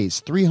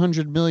plays,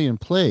 300 million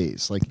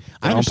plays. Like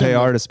I don't pay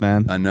artists,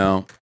 man. I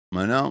know.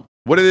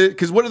 What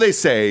do they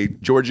say,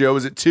 Giorgio?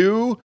 Is it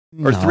 2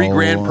 or 3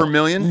 grand per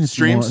million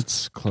streams?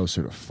 It's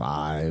closer to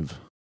 5.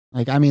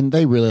 Like, I mean,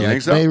 they really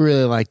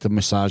like to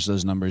massage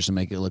those numbers and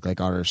make it look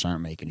like artists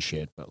aren't making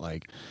shit, but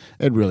like,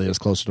 it really is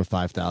closer to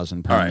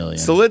 5,000 per million.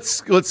 So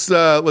let's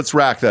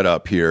rack that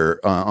up here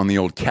on the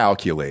old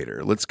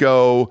calculator. Let's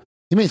go.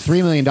 You made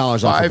 $3 million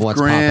off of what's popping alone. 5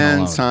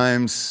 grand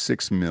times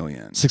 6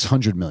 million.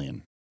 600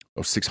 million.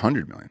 Oh,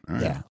 600 million. All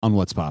right. Yeah, on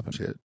what's popping.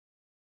 Shit.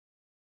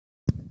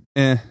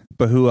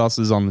 But who else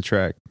is on the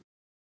track?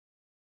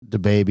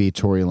 DaBaby,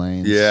 Tory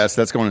Lanez. Yes,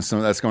 that's going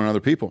to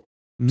other people.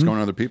 It's going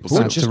to other people.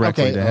 So just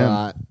directly to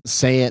him.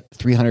 Say it,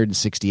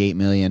 368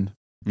 million.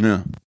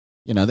 Yeah.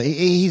 You know,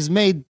 he's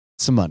made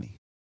some money.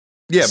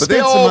 Yeah, but they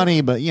all some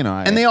money, but you know,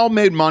 and they all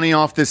made money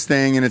off this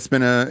thing, and it's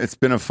been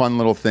a fun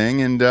little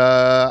thing. And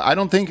I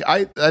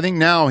think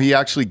now he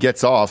actually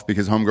gets off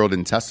because Homegirl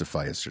didn't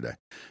testify yesterday.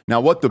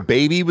 Now, what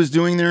DaBaby was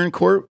doing there in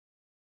court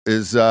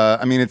is,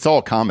 it's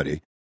all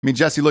comedy. I mean,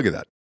 Jesse, look at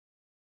that.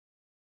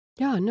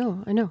 Yeah,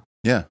 no, I know.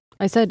 Yeah,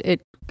 I said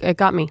it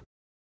got me.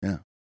 Yeah.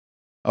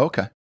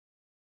 Okay.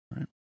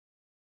 Right.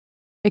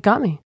 It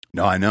got me.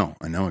 No, I know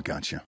it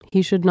got you.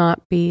 He should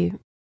not be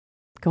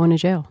going to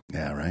jail.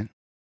 Yeah, right.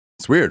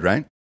 It's weird,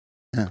 right?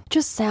 Yeah.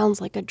 Just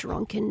sounds like a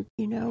drunken,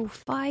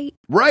 fight.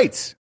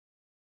 Right.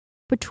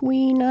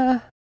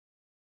 Between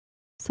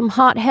some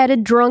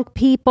hot-headed drunk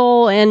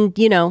people and,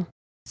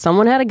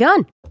 someone had a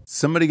gun.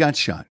 Somebody got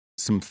shot.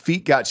 Some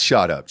feet got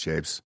shot up,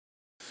 Japes.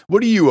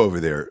 What are you over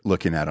there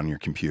looking at on your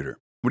computer?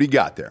 What do you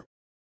got there?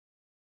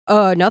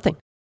 Nothing.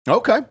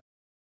 Okay.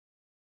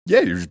 Yeah,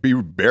 you're just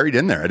buried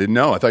in there. I didn't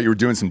know. I thought you were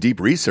doing some deep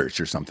research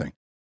or something.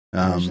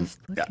 Yeah,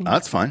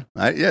 that's fine.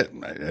 I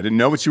didn't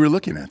know what you were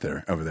looking at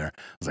over there.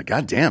 I was like,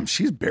 God damn,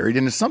 she's buried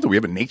into something. We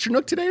have a nature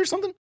nook today or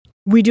something?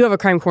 We do have a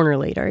crime corner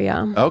later,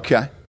 yeah.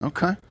 Okay.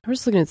 I was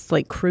just looking at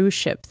this cruise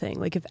ship thing.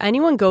 Like if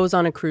anyone goes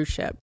on a cruise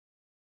ship,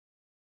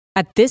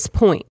 at this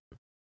point,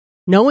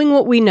 knowing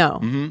what we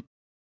know,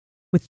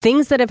 with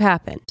things that have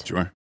happened,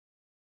 sure,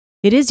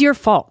 it is your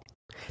fault.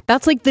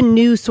 That's like the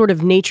new sort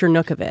of nature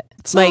nook of it.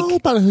 It's all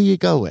about who you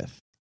go with.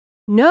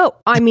 No,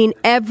 I mean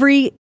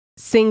every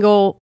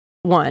single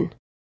one.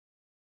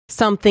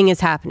 Something is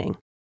happening.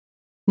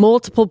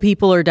 Multiple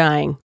people are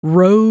dying.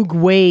 Rogue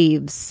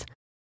waves.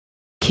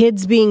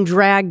 Kids being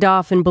dragged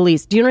off in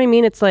Belize. Do you know what I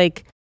mean? It's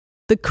like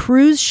the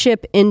cruise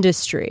ship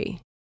industry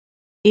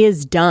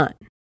is done.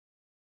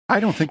 I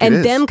don't think it is.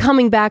 And them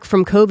coming back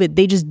from COVID,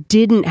 they just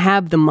didn't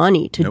have the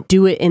money to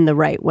do it in the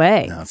right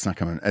way. No, it's not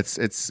coming.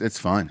 It's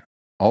fine.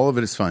 All of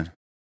it is fine.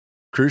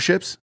 Cruise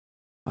ships?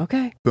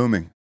 Okay.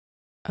 Booming.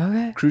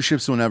 Okay. Cruise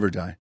ships will never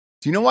die.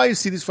 Do you know why you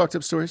see these fucked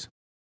up stories?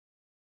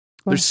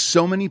 What? There's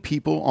so many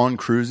people on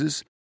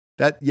cruises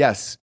that,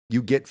 yes,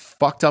 you get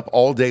fucked up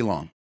all day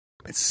long.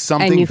 It's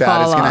something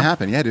bad is going to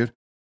happen. Yeah, dude.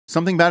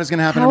 Something bad is going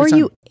to happen every time. How are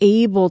you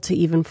able to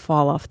even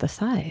fall off the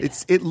side?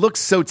 It looks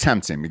so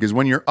tempting because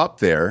when you're up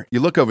there, you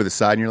look over the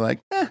side and you're like,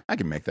 I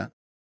can make that.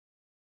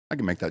 I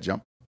can make that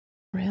jump.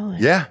 Really?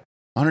 Yeah.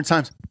 100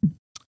 times.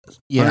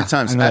 Yeah. 100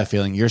 times. I know that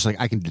feeling. You're just like,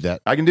 I can do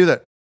that. I can do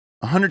that.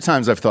 100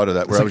 times I've thought of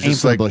that where I was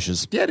just like,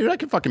 bushes. Yeah, dude, I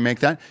can fucking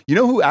make that. You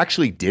know who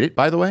actually did it,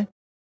 by the way?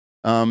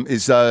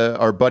 Is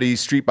our buddy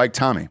Street Bike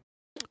Tommy.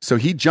 So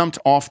he jumped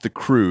off the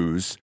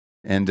cruise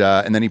and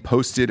then he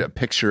posted a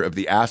picture of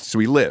the so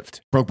he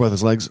lived. Broke both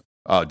his legs.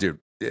 Oh, dude.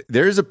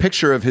 There's a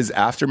picture of his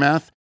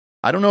aftermath.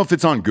 I don't know if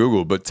it's on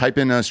Google, but type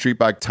in Street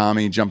Bike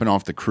Tommy jumping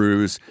off the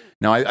cruise.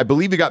 Now, I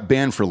believe he got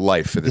banned for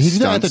life for this. Did he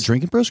do that at the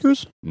Drinking Bros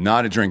cruise?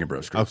 Not a Drinking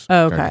Bros cruise.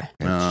 Oh, okay.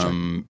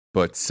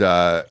 But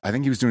I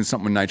think he was doing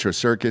something with Nitro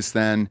Circus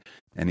then,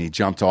 and he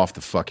jumped off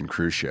the fucking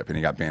cruise ship, and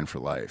he got banned for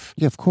life.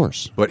 Yeah, of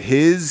course. But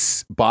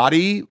his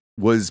body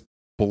was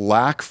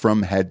black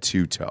from head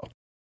to toe.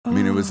 I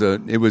mean, it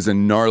was a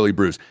gnarly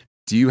bruise.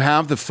 Do you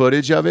have the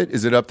footage of it?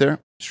 Is it up there?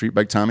 Street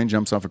Bike Tommy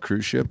jumps off a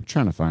cruise ship. I'm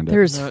trying to find it.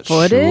 There's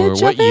footage.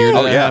 Sure. What year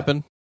did that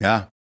happen?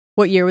 Yeah.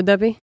 What year would that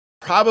be?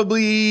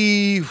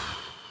 Probably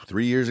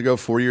 3 years ago,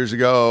 4 years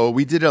ago.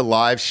 We did a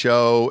live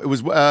show. It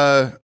was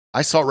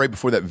I saw it right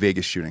before that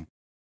Vegas shooting.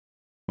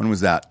 When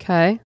was that?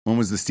 Okay. When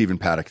was the Stephen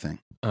Paddock thing?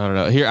 I don't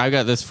know. Here, I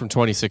got this from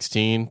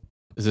 2016.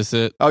 Is this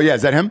it? Oh yeah,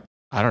 is that him?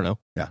 I don't know.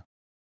 Yeah.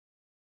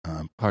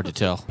 Hard to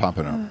tell.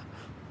 Popping up.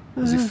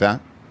 Is he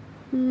fat?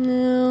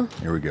 No.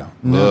 Here we go.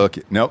 No.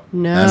 Look. Nope.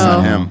 No. That's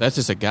not him. That's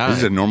just a guy. This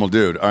is a normal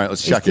dude. All right,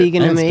 let's check it. Is he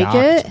going to make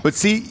it? But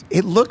see,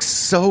 it looks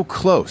so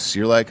close.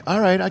 You're like, all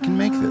right, I can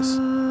make this.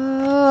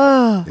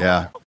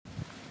 Yeah.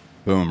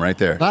 Boom, right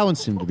there. That one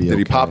seemed to be Did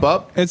he pop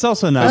up? It's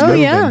also not Oh,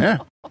 moving. yeah.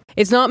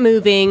 It's not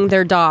moving.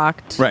 They're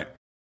docked. Right.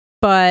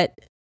 But.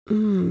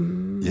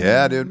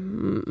 Yeah,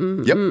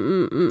 dude.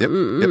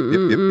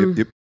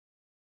 Yep.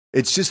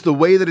 It's just the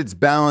way that it's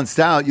balanced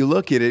out. You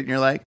look at it and you're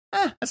like,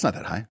 that's not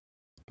that high.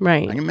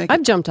 Right. I can make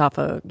I've jumped off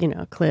a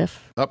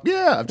cliff.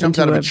 I've jumped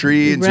out of a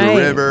tree into a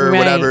river,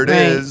 whatever it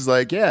is.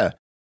 Like, yeah,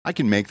 I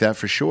can make that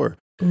for sure.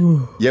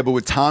 Ooh. Yeah, but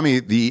with Tommy,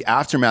 the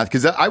aftermath,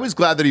 because I was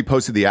glad that he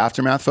posted the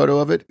aftermath photo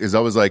of it, because I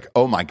was like,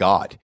 oh my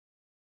God.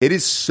 It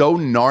is so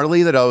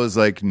gnarly that I was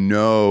like,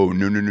 no.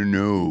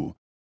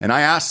 And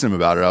I asked him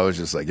about it. I was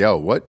just like, yo,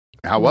 what?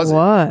 How was it?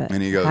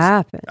 And he goes,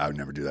 happened? I would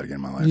never do that again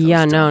in my life.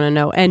 Yeah,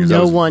 no. And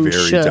no one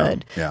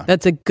should. Yeah.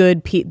 That's a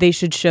good they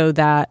should show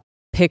that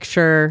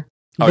picture,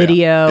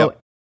 video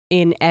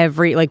in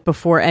every, like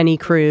before any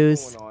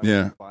cruise.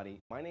 Yeah.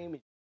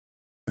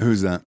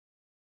 Who's that?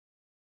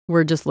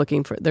 They're just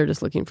looking for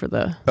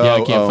the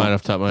I can't find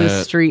off the top of my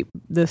head.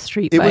 The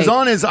street It bike. was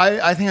on his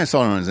I think I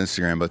saw it on his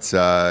Instagram, but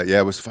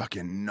it was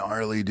fucking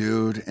gnarly,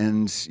 dude.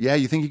 And yeah,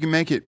 you think you can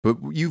make it, but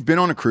you've been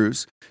on a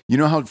cruise. You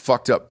know how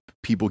fucked up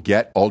people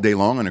get all day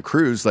long on a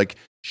cruise. Like,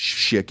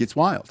 shit gets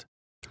wild.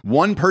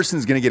 One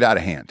person's gonna get out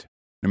of hand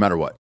no matter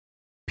what.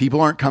 People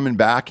aren't coming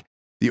back.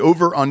 The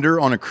over under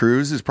on a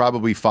cruise is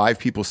probably 5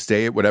 people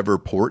stay at whatever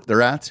port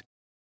they're at.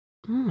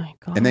 Oh my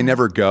God. And they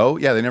never go.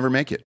 Yeah, they never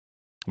make it.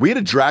 We had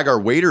to drag our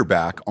waiter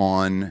back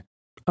on.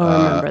 Oh,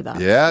 I remember that.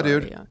 Yeah,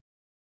 story, dude.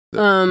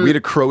 Yeah. We had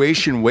a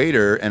Croatian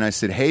waiter, and I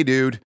said, hey,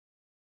 dude,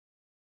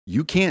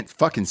 you can't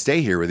fucking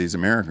stay here with these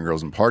American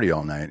girls and party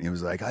all night. And he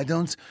was like, I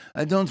don't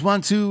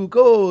want to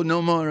go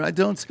no more. I'm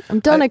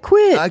done. I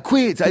quit. I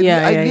quit. I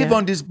live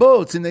on these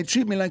boats, and they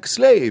treat me like a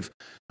slave.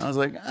 I was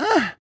like,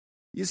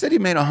 you said he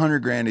made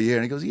 $100,000 a year.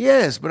 And he goes,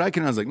 yes, but I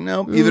was like,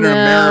 nope, even in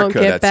America,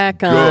 get that's back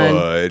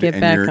good. Get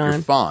and back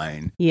you're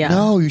fine. Yeah.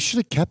 No, you should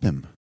have kept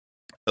him.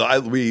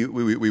 We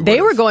they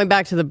were going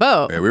back to the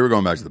boat. Yeah, we were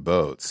going back to the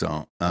boat.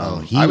 So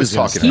I was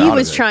talking. He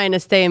was trying to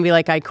stay and be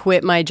like, I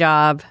quit my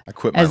job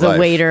as a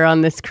waiter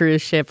on this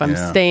cruise ship. I'm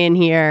staying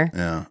here.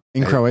 Yeah.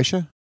 In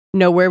Croatia?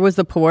 No, where was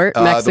the port?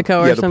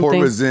 Mexico or something? Yeah, the port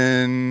was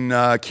in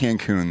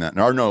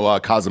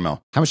Cancun.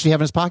 Cozumel. How much did he have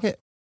in his pocket?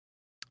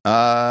 He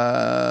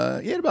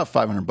had about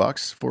 $500,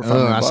 $400.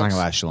 Oh, that's not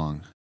gonna last you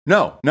long.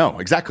 No,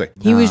 exactly.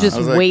 He was just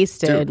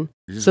wasted.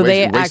 So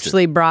they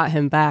actually brought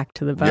him back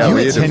to the boat. Yeah, you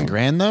had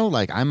 $10,000 though.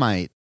 Like I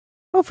might.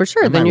 Oh, for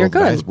sure. Then you're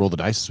good. Roll the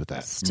dice with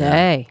that.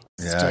 Stay.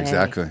 Yeah,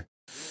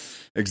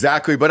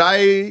 exactly. But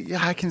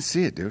I can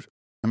see it, dude.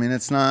 I mean,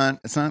 it's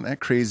not that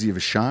crazy of a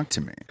shock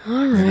to me.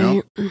 All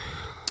right.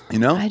 You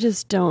know? I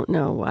just don't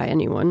know why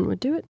anyone would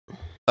do it.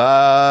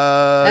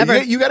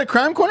 You got a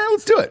crime corner?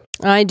 Let's do it.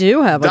 I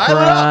do have a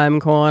crime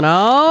corner.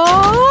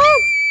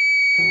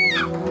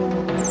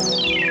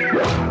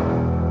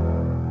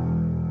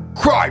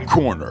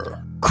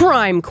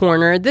 Crime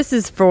corner. This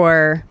is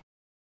for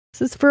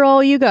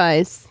all you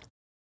guys.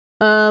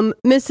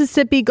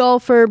 Mississippi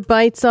golfer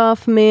bites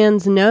off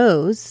man's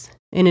nose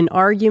in an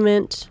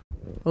argument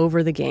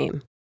over the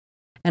game.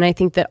 And I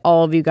think that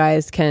all of you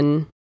guys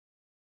can,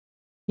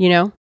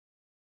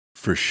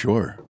 For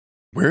sure.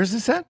 Where is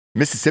this at?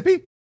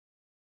 Mississippi?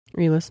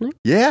 Are you listening?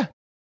 Yeah.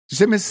 You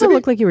said Mississippi? You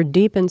look like you were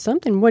deep in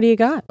something. What do you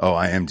got? Oh,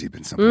 I am deep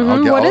in something.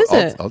 What is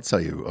it? I'll tell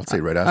you. I'll tell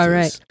you right after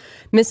this. All right.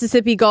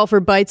 Mississippi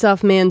golfer bites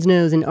off man's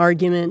nose in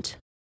argument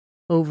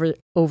over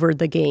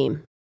the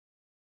game.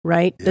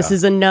 Right? Yeah. This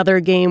is another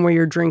game where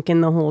you're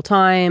drinking the whole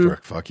time.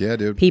 Fuck yeah,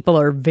 dude. People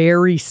are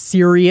very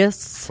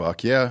serious.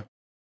 Fuck yeah.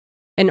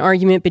 An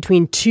argument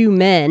between 2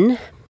 men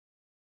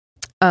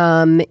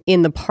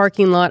in the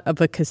parking lot of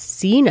a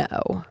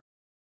casino.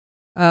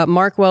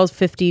 Mark Wells,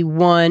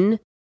 51,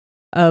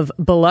 of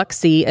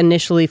Biloxi,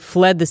 initially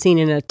fled the scene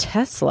in a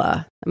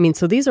Tesla. I mean,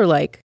 so these are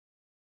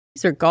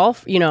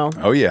golf,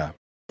 Oh, yeah.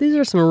 These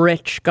are some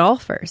rich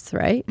golfers,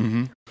 right?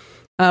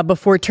 Mm-hmm.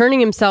 Before turning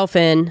himself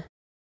in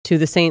to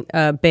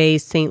the Bay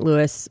St.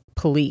 Louis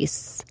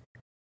police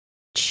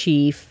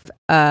chief.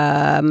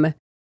 The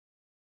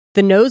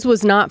nose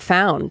was not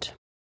found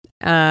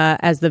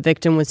as the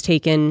victim was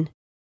taken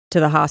to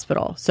the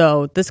hospital.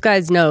 So this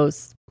guy's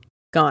nose,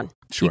 gone.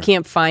 Sure. You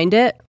can't find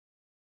it,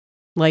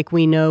 like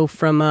we know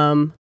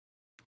from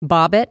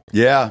Bobbitt.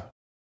 Yeah.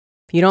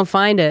 If you don't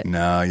find it.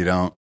 No, you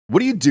don't. What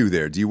do you do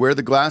there? Do you wear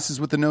the glasses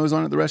with the nose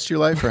on it the rest of your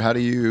life, or how do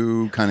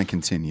you kind of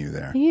continue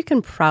there? You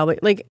can probably,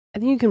 I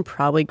think you can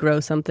probably grow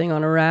something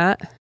on a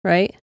rat,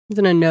 right?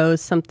 Isn't a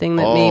nose something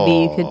that maybe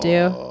you could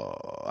do?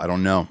 I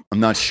don't know. I'm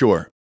not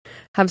sure.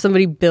 Have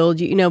somebody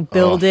build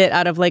it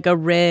out of like a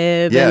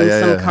rib and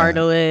some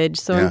cartilage.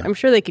 So I'm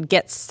sure they could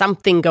get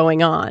something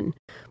going on,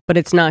 but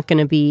it's not going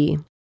to be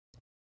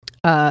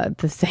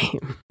the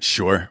same.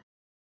 Sure.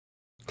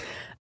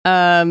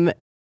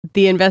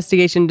 The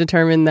investigation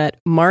determined that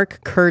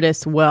Mark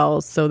Curtis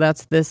Wells, so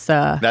that's this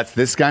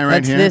guy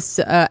right here. This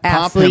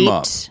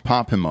athlete.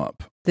 Pop him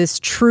up. This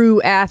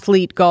true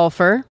athlete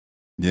golfer.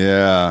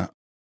 Yeah.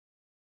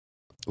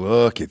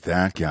 Look at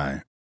that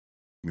guy.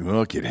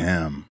 Look at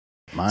him.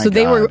 My God.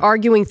 They were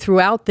arguing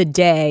throughout the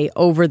day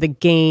over the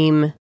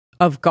game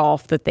of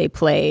golf that they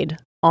played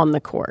on the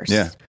course.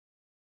 Yeah.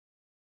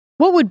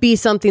 What would be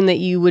something that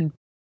you would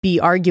be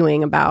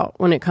arguing about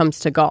when it comes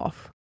to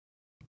golf?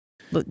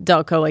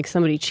 Delco, like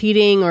somebody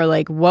cheating, or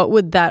like what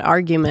would that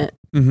argument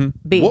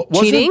be?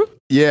 Cheating?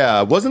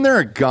 Yeah, wasn't there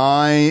a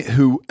guy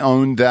who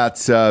owned that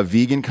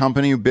vegan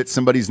company who bit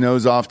somebody's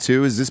nose off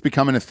too? Is this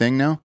becoming a thing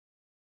now?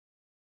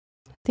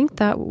 I think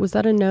was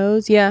that a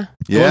nose? Yeah.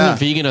 It wasn't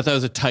vegan. I thought it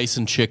was a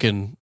Tyson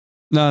chicken.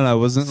 No, it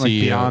wasn't like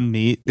Beyond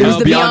Meat. It was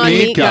the Beyond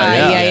Meat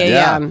guy.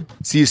 Yeah.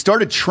 So you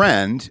start a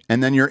trend,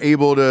 and then you're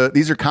able to.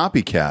 These are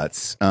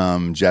copycats,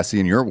 Jesse,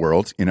 in your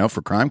world,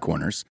 for Crime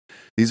Corners.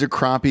 These are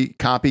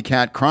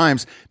copycat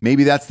crimes.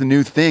 Maybe that's the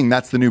new thing.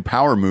 That's the new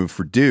power move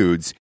for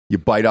dudes. You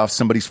bite off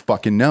somebody's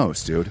fucking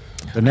nose, dude.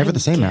 They're never the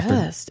same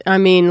after. I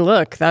mean,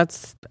 look, I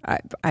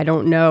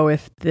don't know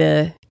if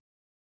the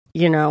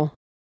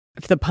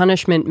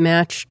punishment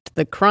matched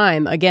the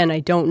crime. Again,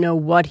 I don't know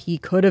what he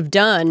could have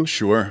done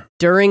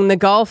during the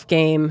golf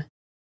game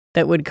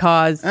that would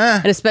cause,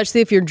 and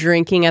especially if you're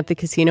drinking at the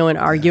casino and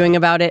arguing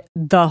about it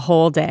the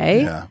whole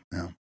day. Yeah.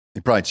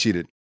 He probably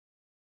cheated.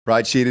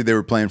 They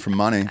were playing for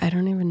money. I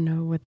don't even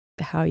know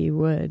how you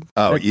would.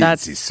 Oh,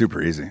 it's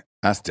super easy.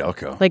 That's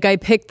Delco. Like, I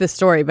picked the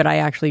story, but I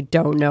actually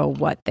don't know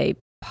what they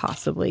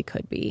possibly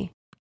could be.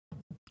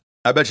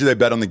 I bet you they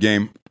bet on the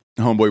game.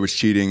 Homeboy was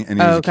cheating, and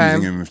he was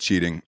accusing him of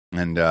cheating.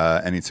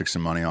 And he took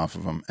some money off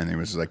of him. And he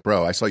was like,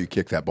 bro, I saw you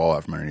kick that ball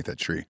out from underneath that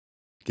tree.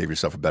 Gave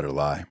yourself a better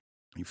lie.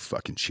 You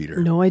fucking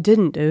cheater. No, I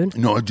didn't, dude.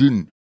 No, I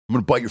didn't. I'm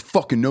going to bite your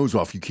fucking nose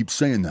off. You keep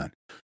saying that.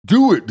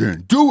 Do it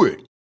then. Do it.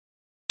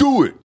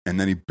 And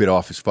then he bit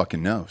off his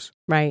fucking nose.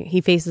 Right.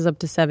 He faces up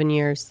to 7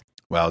 years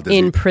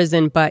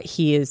prison, but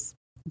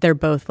they're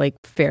both like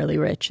fairly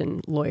rich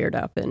and lawyered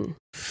up and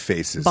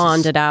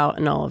bonded out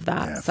and all of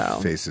that. Yeah, so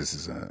faces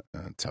is a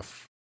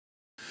tough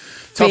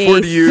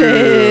word to use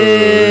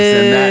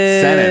in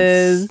that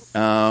sentence.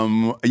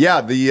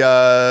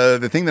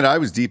 The thing that I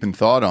was deep in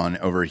thought on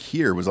over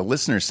here was a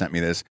listener sent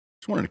me this.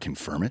 Just wanted to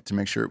confirm it to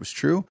make sure it was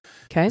true.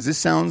 Okay. This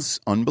sounds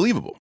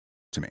unbelievable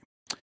to me.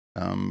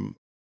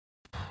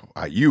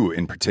 You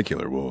in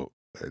particular will,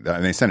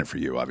 and they sent it for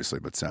you,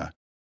 obviously, but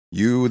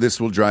this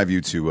will drive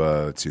you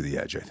to the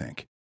edge, I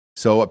think.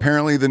 So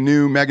apparently the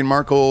new Meghan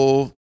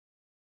Markle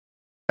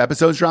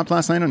episodes dropped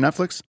last night on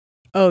Netflix.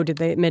 Oh, did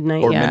they at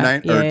midnight? Or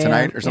midnight or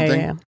tonight or something?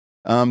 Yeah.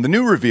 The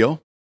new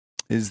reveal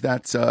is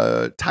that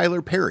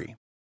Tyler Perry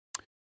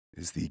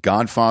is the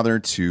godfather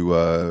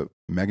to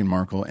Meghan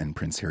Markle and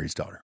Prince Harry's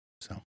daughter.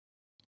 So,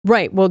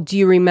 right. Well, do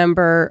you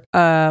remember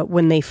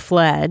when they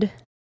fled?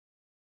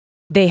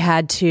 They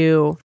had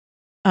to.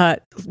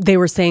 They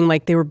were saying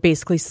like they were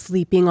basically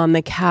sleeping on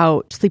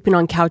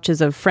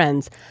couches of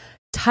friends.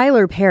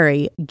 Tyler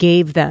Perry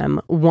gave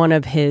them one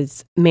of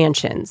his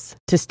mansions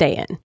to stay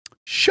in.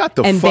 Shut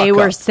the fuck up. And they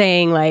were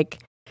saying like,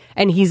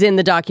 and he's in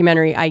the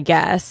documentary, I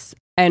guess,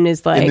 and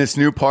is like in this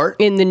new part,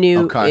 in the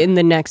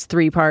next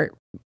 3-part,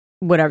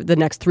 whatever the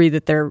next 3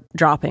 that they're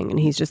dropping, and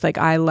he's just like,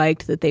 I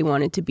liked that they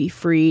wanted to be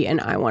free,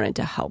 and I wanted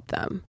to help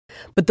them.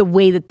 But the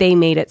way that they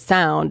made it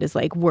sound is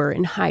like we're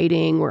in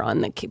hiding, we're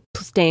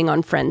staying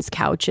on friends'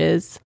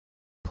 couches.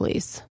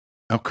 Please.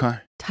 Okay.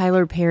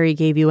 Tyler Perry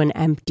gave you an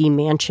empty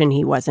mansion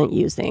he wasn't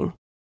using.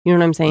 You know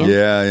what I'm saying?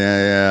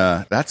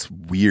 Yeah. That's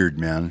weird,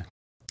 man.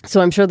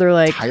 So I'm sure they're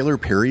like... Tyler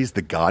Perry's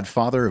the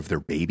godfather of their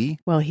baby?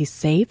 Well, he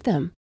saved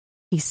them.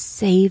 He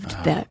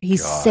saved them. He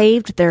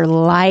saved their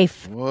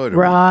life, What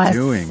are we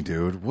doing,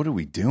 dude? What are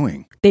we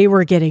doing? They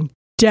were getting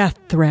death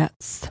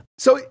threats.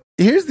 So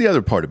here's the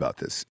other part about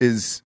this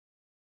is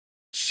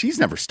she's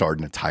never starred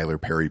in a Tyler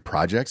Perry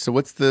project. So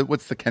what's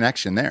the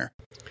connection there?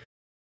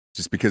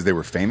 Just because they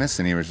were famous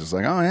and he was just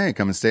like, oh, hey,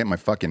 come and stay at my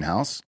fucking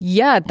house.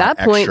 Yeah, at that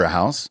point. Extra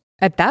house.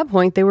 At that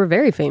point, they were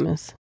very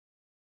famous.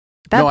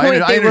 At that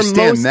point, they were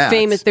most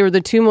famous. They were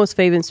the 2 most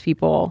famous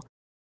people.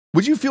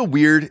 Would you feel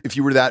weird if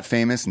you were that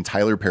famous and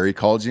Tyler Perry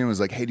called you and was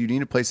like, hey, do you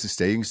need a place to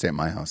stay? You can stay at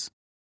my house.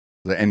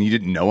 And you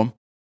didn't know him?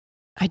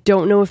 I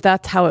don't know if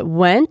that's how it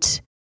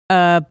went,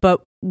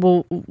 but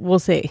we'll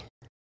see.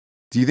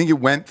 Do you think it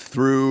went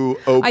through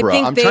Oprah? I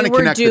think I'm trying to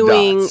connect the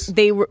dots.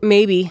 They were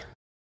maybe.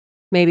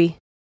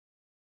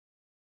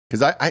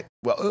 Because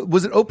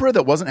was it Oprah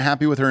that wasn't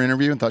happy with her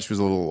interview and thought she was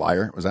a little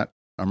liar?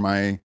 Am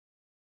I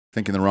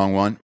thinking the wrong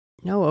one?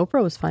 No,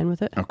 Oprah was fine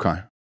with it. Okay.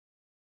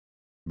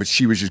 But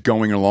she was just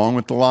going along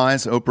with the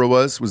lies, Oprah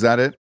was? Was that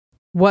it?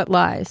 What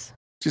lies?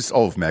 Just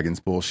all of Meghan's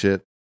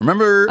bullshit.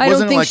 Remember, I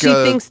don't think she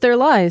thinks they're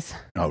lies.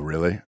 Oh,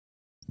 really?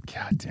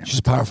 God damn it. She's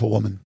a powerful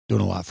woman,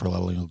 doing a lot for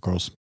little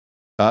girls.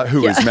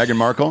 Who is Meghan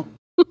Markle?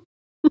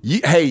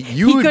 You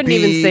couldn't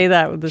even say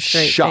that with a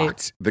straight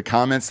shocked. face. The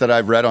comments that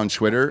I've read on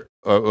Twitter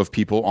of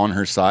people on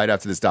her side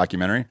after this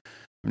documentary,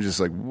 I'm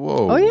just like,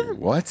 whoa,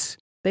 what?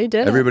 They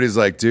did Everybody's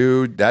like,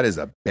 dude, that is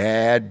a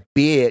bad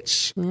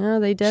bitch. Yeah,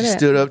 they did She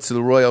stood up to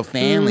the royal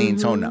family and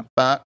told them to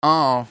fuck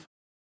off.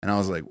 And I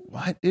was like,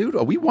 what, dude?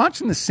 Are we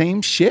watching the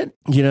same shit?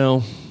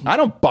 I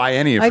don't buy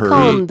any of her. I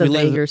call them the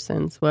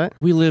Vagersons. What?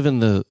 We live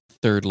in the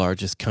 3rd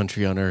largest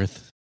country on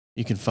earth.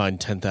 You can find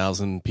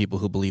 10,000 people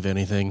who believe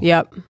anything.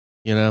 Yep.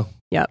 Yep.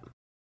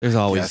 There's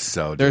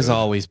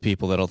always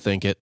people that'll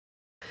think it.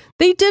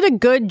 They did a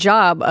good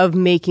job of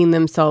making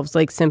themselves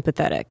like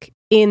sympathetic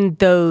in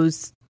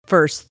those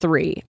first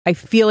 3. I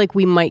feel like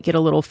we might get a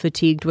little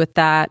fatigued with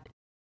that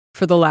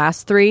for the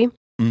last 3.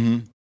 Mm-hmm.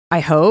 I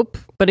hope.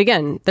 But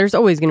again, there's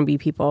always going to be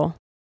people.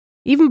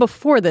 Even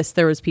before this,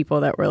 there was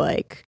people that were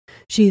like,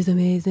 she's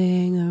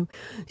amazing.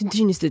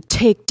 She needs to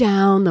take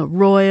down the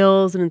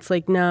royals. And it's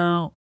like,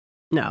 no,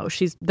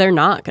 they're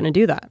not going to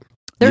do that.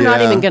 They're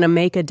not even going to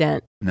make a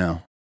dent.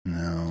 No.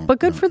 But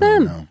good for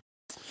them. No.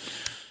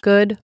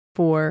 Good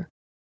for.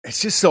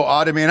 It's just so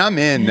odd. I mean, I'm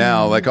in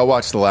now. Like, I'll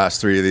watch the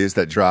last 3 of these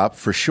that drop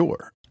for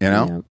sure, you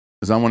know?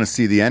 Because I want to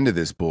see the end of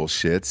this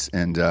bullshit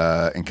and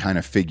kind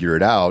of figure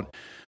it out.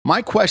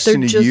 My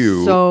question to you...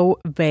 They're so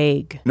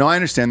vague. No, I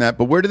understand that.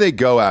 But where do they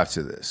go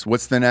after this?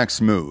 What's the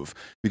next move?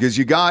 Because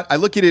I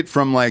look at it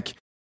from like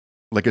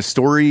a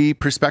story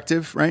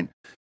perspective, right?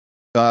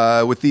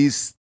 With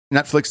these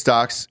Netflix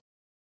docs,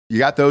 you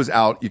got those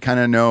out. You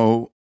kind of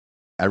know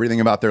everything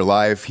about their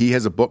life. He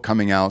has a book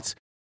coming out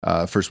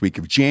first week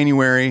of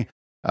January.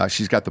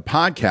 She's got the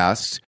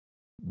podcast.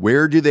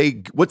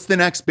 What's the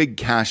next big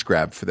cash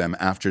grab for them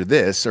after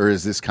this? Or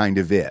is this kind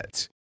of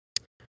it?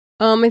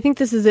 I think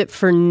this is it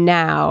for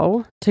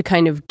now to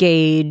kind of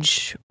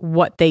gauge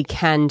what they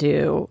can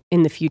do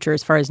in the future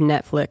as far as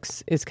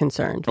Netflix is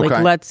concerned. Okay.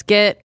 Like, let's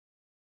get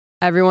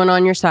everyone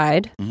on your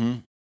side.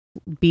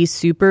 Mm-hmm. Be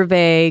super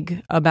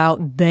vague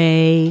about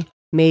they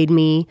made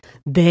me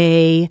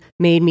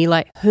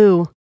like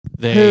who?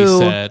 They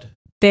said.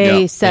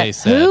 They said.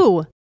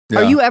 Who? Yeah.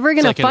 Are you ever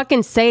going to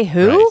fucking say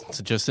who? Right.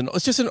 It's just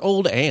an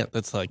old aunt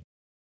that's like.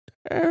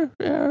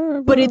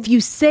 But if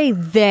you say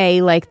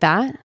they like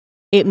that,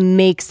 it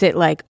makes it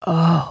like,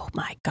 oh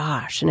my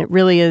gosh. And it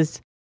really is,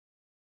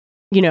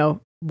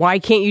 why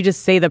can't you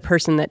just say the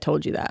person that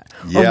told you that?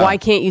 Yeah. Or why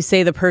can't you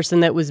say the person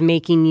that was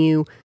making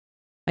you,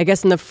 I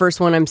guess in the first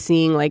one I'm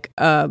seeing like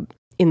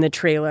in the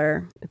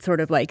trailer, it's sort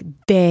of like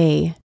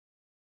they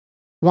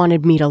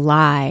wanted me to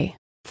lie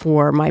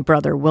for my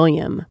brother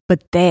William,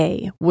 but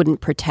they wouldn't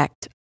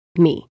protect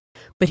me.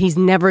 But he's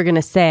never going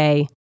to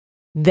say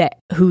that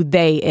who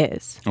they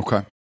is.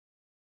 Okay.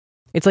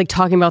 It's like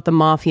talking about the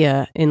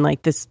mafia in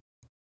like this.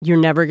 You're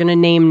never going to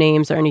name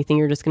names or anything.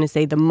 You're just going to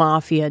say the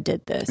mafia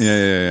did this.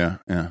 Yeah.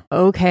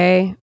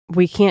 Okay.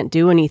 We can't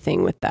do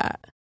anything with that.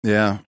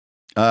 Yeah.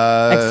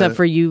 Except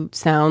for you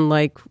sound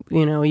like,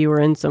 you were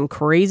in some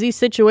crazy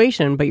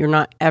situation, but you're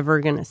not ever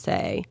going to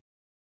say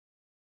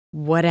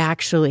what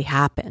actually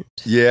happened.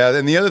 Yeah.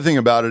 And the other thing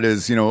about it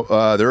is,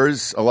 there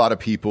is a lot of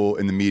people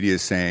in the media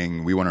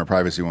saying, we want our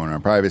privacy,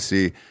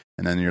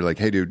 And then you're like,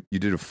 hey, dude, you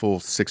did a full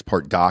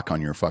 6-part doc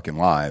on your fucking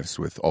lives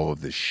with all of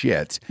this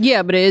shit.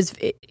 Yeah, but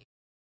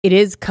it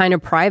is kind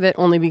of private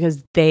only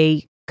because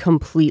they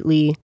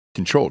completely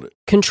controlled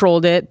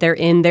it. They're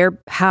in their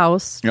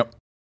house. Yep.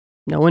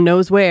 No one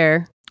knows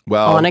where.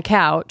 Well, on a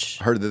couch.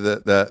 Heard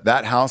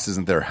that house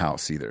isn't their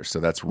house either. So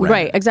that's rented.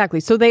 Right. Exactly.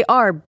 So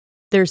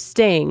they're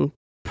staying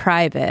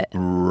private.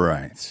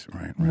 Right.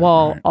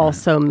 While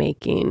also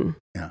making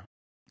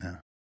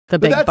the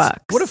big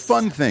bucks. What a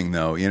fun thing,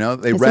 though.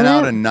 They rent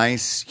out a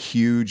nice,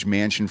 huge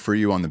mansion for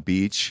you on the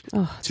beach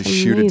to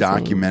shoot a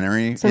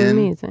documentary. It's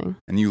amazing.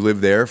 And you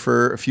live there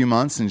for a few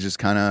months and just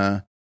kind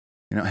of,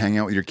 hang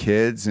out with your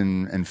kids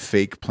and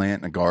fake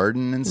plant in a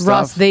garden and stuff.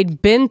 Ross,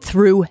 they'd been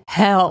through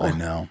hell. I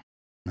know.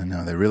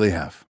 They really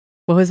have.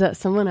 What was that?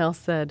 Someone else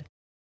said.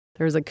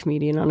 There was a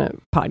comedian on a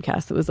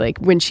podcast that was like,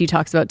 when she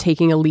talks about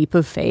taking a leap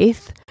of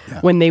faith,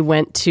 when they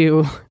went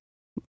to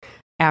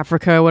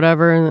Africa,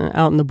 whatever,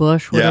 out in the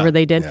bush, whatever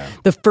they did. Yeah.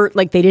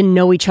 They didn't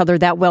know each other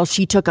that well.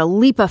 She took a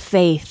leap of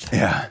faith.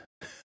 Yeah.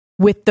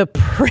 With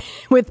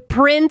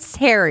Prince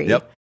Harry.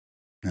 Yep.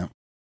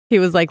 He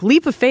was like,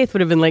 leap of faith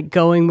would have been like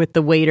going with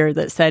the waiter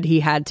that said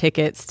he had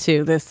tickets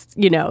to this,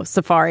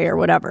 safari or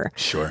whatever.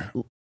 Sure.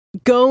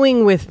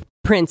 Going with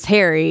Prince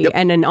Harry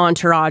and an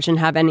entourage and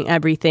having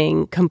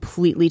everything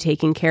completely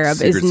taken care of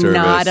Secret is Service,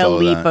 not a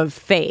leap of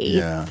faith.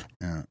 Yeah.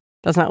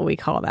 That's not what we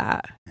call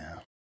that. Yeah.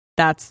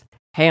 That's,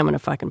 hey, I'm going to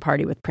fucking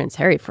party with Prince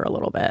Harry for a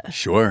little bit.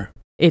 Sure.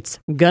 It's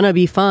going to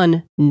be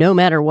fun no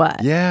matter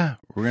what. Yeah.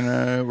 We're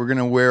going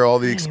to wear all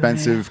the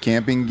expensive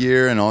camping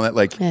gear and all that,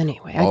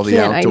 all the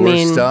outdoor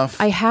stuff.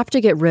 I have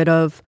to get rid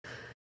of,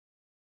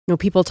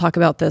 people talk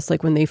about this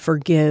like when they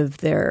forgive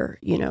their,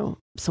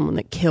 someone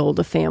that killed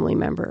a family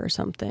member or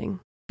something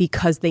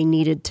because they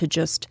needed to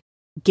just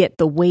get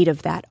the weight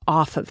of that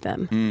off of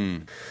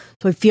them.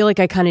 So I feel like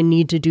I kind of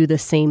need to do the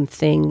same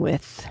thing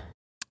with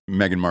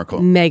Meghan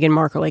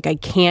Markle. Like, I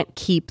can't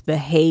keep the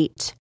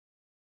hate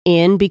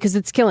in because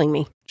it's killing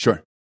me.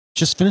 Sure.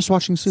 Just finish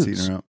watching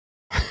Suits.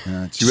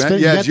 Did you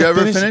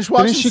ever finish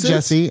watching Suits?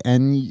 Jesse,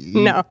 and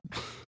No.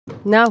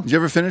 Did you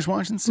ever finish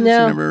watching Suits?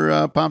 No. You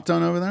never popped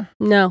on over there?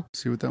 No.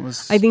 See what that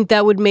was? I think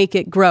that would make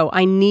it grow.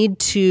 I need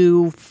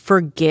to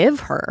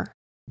forgive her.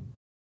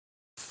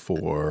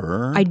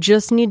 I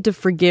just need to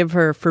forgive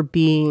her for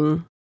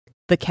being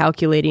the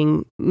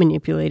calculating,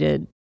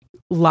 manipulated,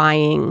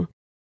 lying,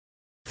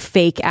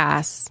 fake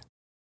ass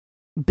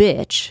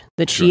bitch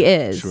that she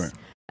is. Sure.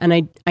 And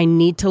I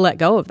need to let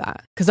go of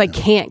that because I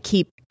can't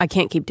keep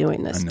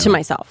doing this to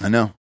myself. I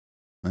know.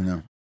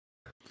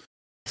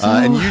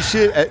 And you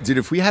should, dude,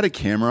 if we had a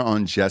camera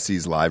on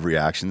Jesse's live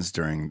reactions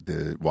during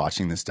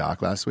watching this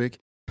doc last week,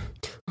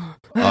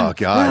 Oh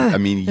God! I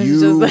mean,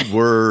 you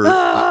were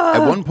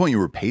at one point you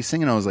were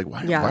pacing, and I was like,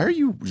 "Why are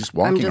you just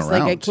walking around?" I'm just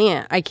around? Like,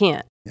 I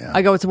can't. Yeah.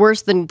 I go, it's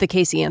worse than the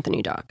Casey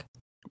Anthony doc.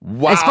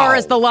 Wow! As far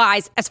as the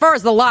lies.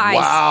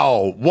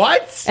 Wow!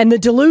 What? And the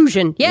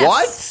delusion.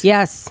 Yes.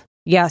 What?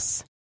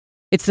 Yes.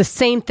 It's the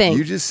same thing.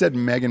 You just said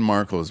Meghan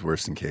Markle is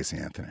worse than Casey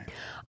Anthony.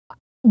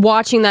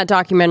 Watching that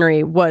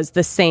documentary was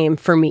the same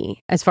for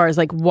me, as far as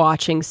like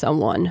watching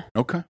someone.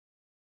 Okay.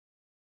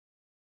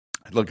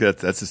 Look,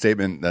 that's a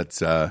statement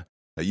that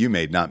you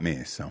made, not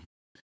me. So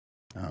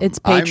it's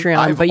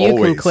Patreon, but you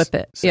can clip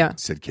it.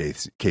 Said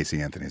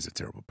Casey Anthony is a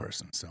terrible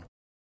person. So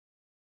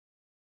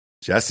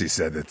Jesse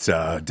said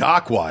that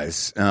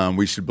doc-wise,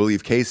 we should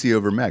believe Casey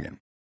over Meghan,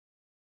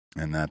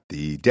 and that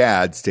the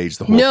dad staged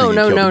the whole thing and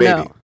killed the baby.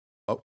 No.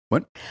 Oh,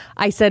 what?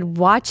 I said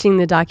watching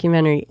the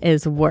documentary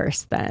is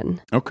worse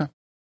than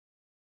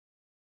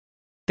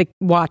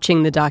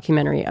watching the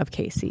documentary of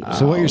Casey.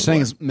 So what you're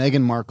saying is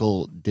Meghan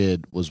Markle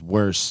was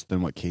worse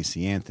than what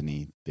Casey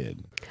Anthony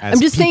did.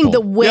 I'm just saying the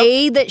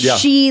way that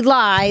she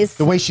lies.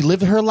 The way she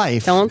lived her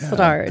life. Don't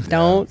start.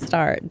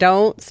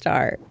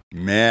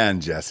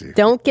 Man, Jesse.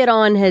 Don't get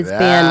on his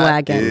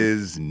bandwagon. That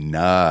is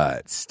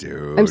nuts,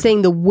 dude. I'm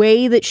saying the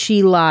way that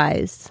she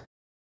lies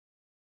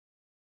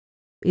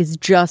is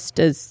just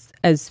as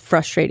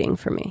frustrating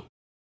for me.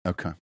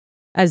 Okay.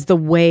 As the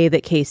way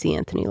that Casey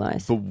Anthony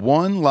lies. The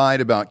one lied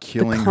about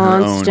killing her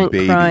own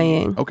baby.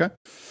 Crying. Okay.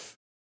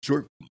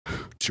 Sure.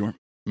 I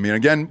mean,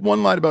 again,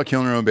 one lied about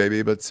killing her own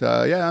baby, but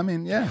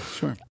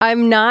sure.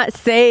 I'm not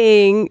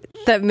saying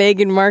that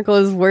Meghan Markle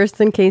is worse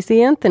than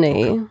Casey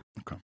Anthony.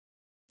 Okay.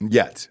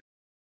 Yet.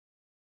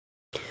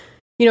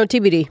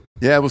 TBD.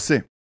 Yeah, we'll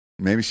see.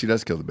 Maybe she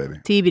does kill the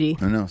baby. TBD.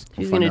 Who knows?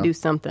 She's going to do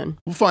something.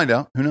 We'll find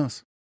out. Who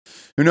knows?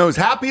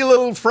 Happy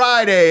little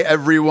Friday,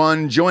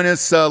 everyone. Join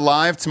us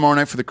live tomorrow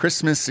night for the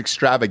Christmas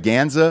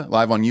extravaganza,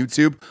 live on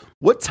YouTube.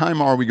 What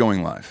time are we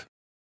going live?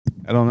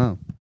 I don't know.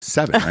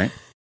 7, right?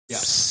 Yeah.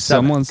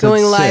 Someone said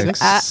going 6. live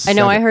I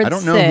know, I heard 6. I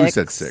don't know who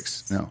said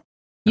 6. No.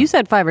 You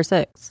said 5 or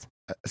 6.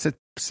 I said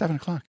 7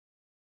 o'clock.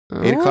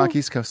 8 o'clock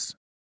East Coast.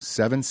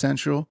 7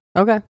 Central.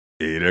 Okay.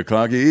 8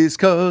 o'clock East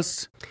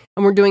Coast.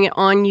 And we're doing it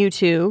on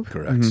YouTube.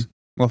 Correct. Mm-hmm.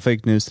 Well,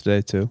 fake news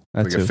today, too.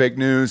 We got fake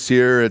news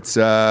here. It's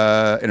in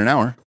an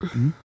hour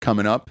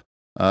coming up.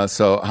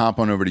 So hop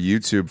on over to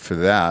YouTube for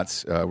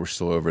that. We're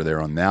still over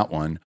there on that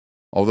one.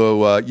 Although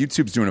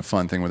YouTube's doing a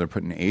fun thing where they're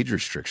putting age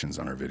restrictions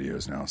on our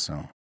videos now.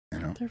 So,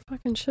 There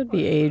fucking should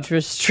be age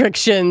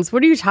restrictions.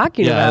 What are you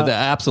talking about? Yeah,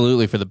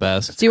 absolutely for the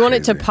best. Do you want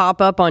it to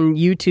pop up on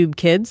YouTube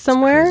Kids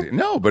somewhere?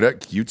 No, but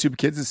YouTube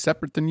Kids is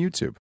separate than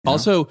YouTube.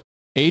 Also,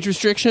 age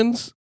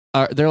restrictions,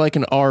 they're like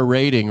an R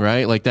rating,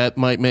 right? Like that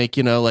might make,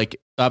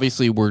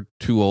 obviously we're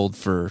too old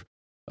for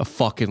a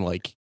fucking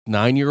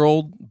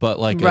 9-year-old, but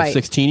a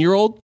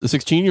 16-year-old, the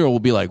 16-year-old will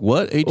be like,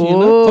 what? 18?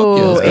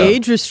 Oh, fuck yeah,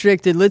 age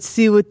restricted. Let's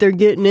see what they're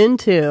getting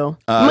into. It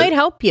might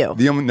help you.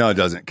 No, it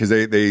doesn't, because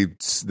they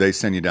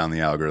send you down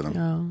the algorithm,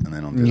 and they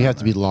don't. You have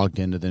to be logged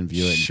in to then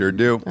view it. Sure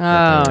do.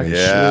 Oh,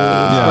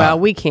 yeah. Well,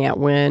 we can't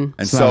win.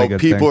 And so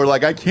people are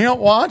like, I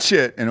can't watch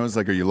it, and it was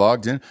like, are you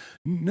logged in?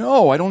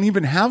 No, I don't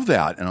even have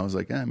that. And I was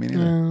like, me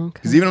neither.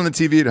 Because even on the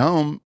TV at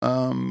home,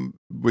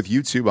 with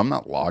YouTube, I'm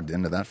not logged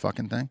into that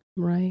fucking thing.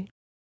 Right.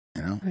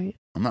 Right.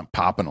 I'm not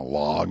popping a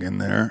log in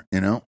there,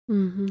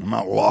 Mm-hmm. I'm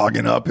not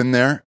logging up in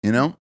there,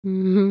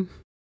 Mm-hmm.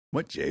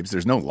 What, Jabes?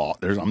 There's no log.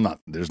 There's no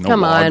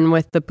Come log. on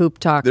with the poop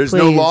talk, There's please.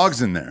 no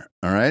logs in there,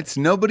 all right?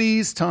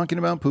 Nobody's talking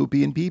about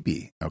poopy and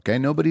pee-pee, okay?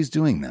 Nobody's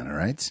doing that, all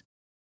right?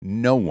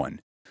 No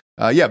one.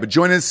 But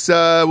join us.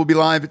 We'll be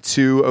live at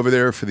 2 over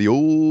there for the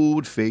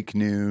old fake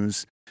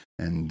news,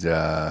 and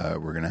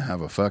we're going to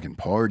have a fucking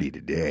party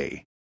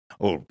today.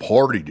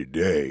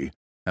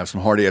 Have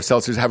some Hard AF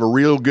seltzers. Have a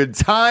real good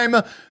time.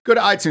 Go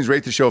to iTunes,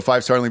 rate the show a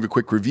 5-star, and leave a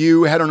quick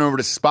review. Head on over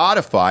to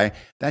Spotify.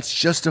 That's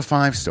just a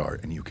 5-star,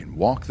 and you can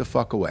walk the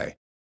fuck away.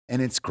 And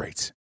it's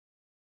great.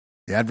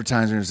 The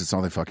advertisers, it's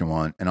all they fucking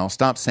want. And I'll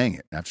stop saying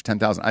it after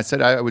 10,000. I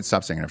said I would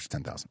stop saying it after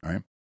 10,000, all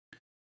right?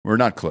 We're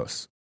not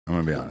close. I'm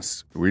going to be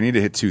honest. We need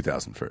to hit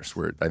 2,000 first.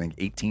 We're at, I think,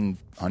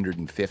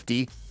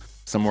 1,850,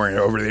 somewhere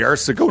over there.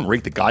 So go and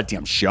rate the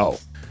goddamn show.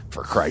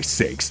 For Christ's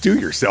sakes, do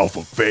yourself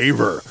a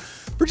favor.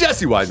 For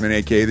Jesse Wiseman,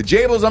 a.k.a. The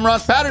Jables, I'm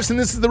Ross Patterson.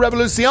 This is The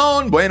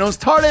Revolucion. Buenos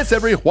tardes,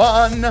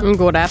 everyone.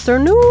 Good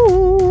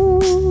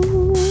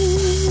afternoon.